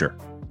the future.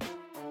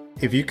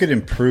 If you could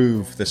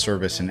improve the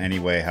service in any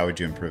way, how would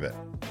you improve it?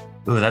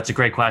 Ooh, that's a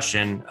great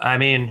question. I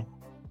mean,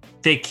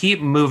 they keep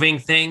moving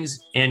things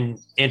in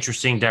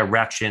interesting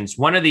directions.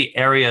 One of the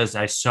areas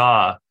I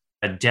saw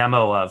a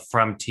demo of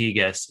from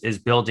Tegas is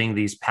building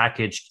these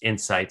packaged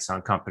insights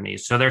on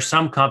companies. So there's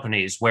some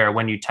companies where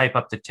when you type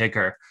up the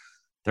ticker,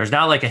 there's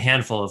not like a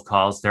handful of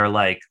calls, there are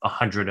like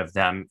 100 of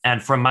them.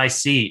 And from my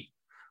seat,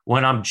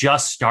 when I'm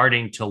just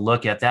starting to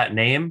look at that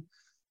name,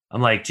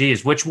 I'm like,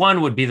 geez, which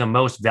one would be the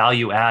most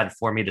value add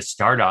for me to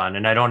start on?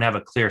 And I don't have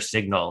a clear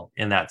signal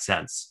in that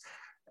sense.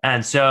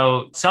 And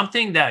so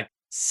something that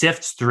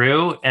sifts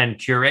through and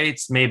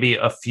curates maybe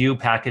a few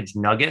packaged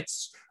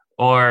nuggets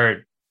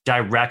or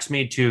directs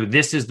me to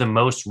this is the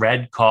most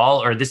read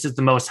call or this is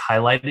the most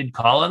highlighted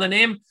call on the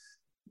name,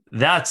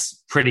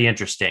 that's pretty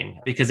interesting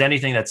because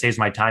anything that saves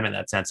my time in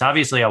that sense.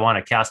 Obviously, I want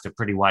to cast a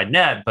pretty wide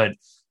net, but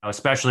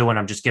especially when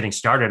I'm just getting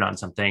started on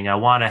something, I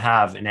want to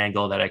have an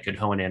angle that I could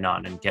hone in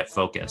on and get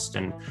focused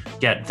and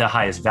get the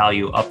highest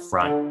value up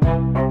front.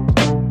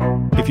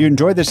 If you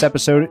enjoyed this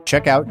episode,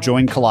 check out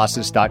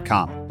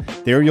joincolossus.com.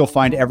 There you'll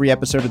find every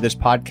episode of this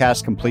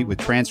podcast complete with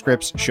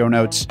transcripts, show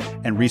notes,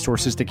 and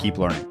resources to keep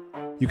learning.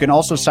 You can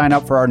also sign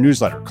up for our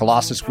newsletter,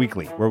 Colossus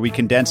Weekly, where we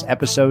condense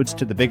episodes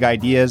to the big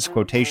ideas,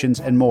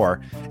 quotations, and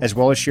more, as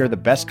well as share the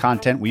best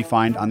content we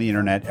find on the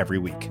internet every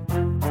week.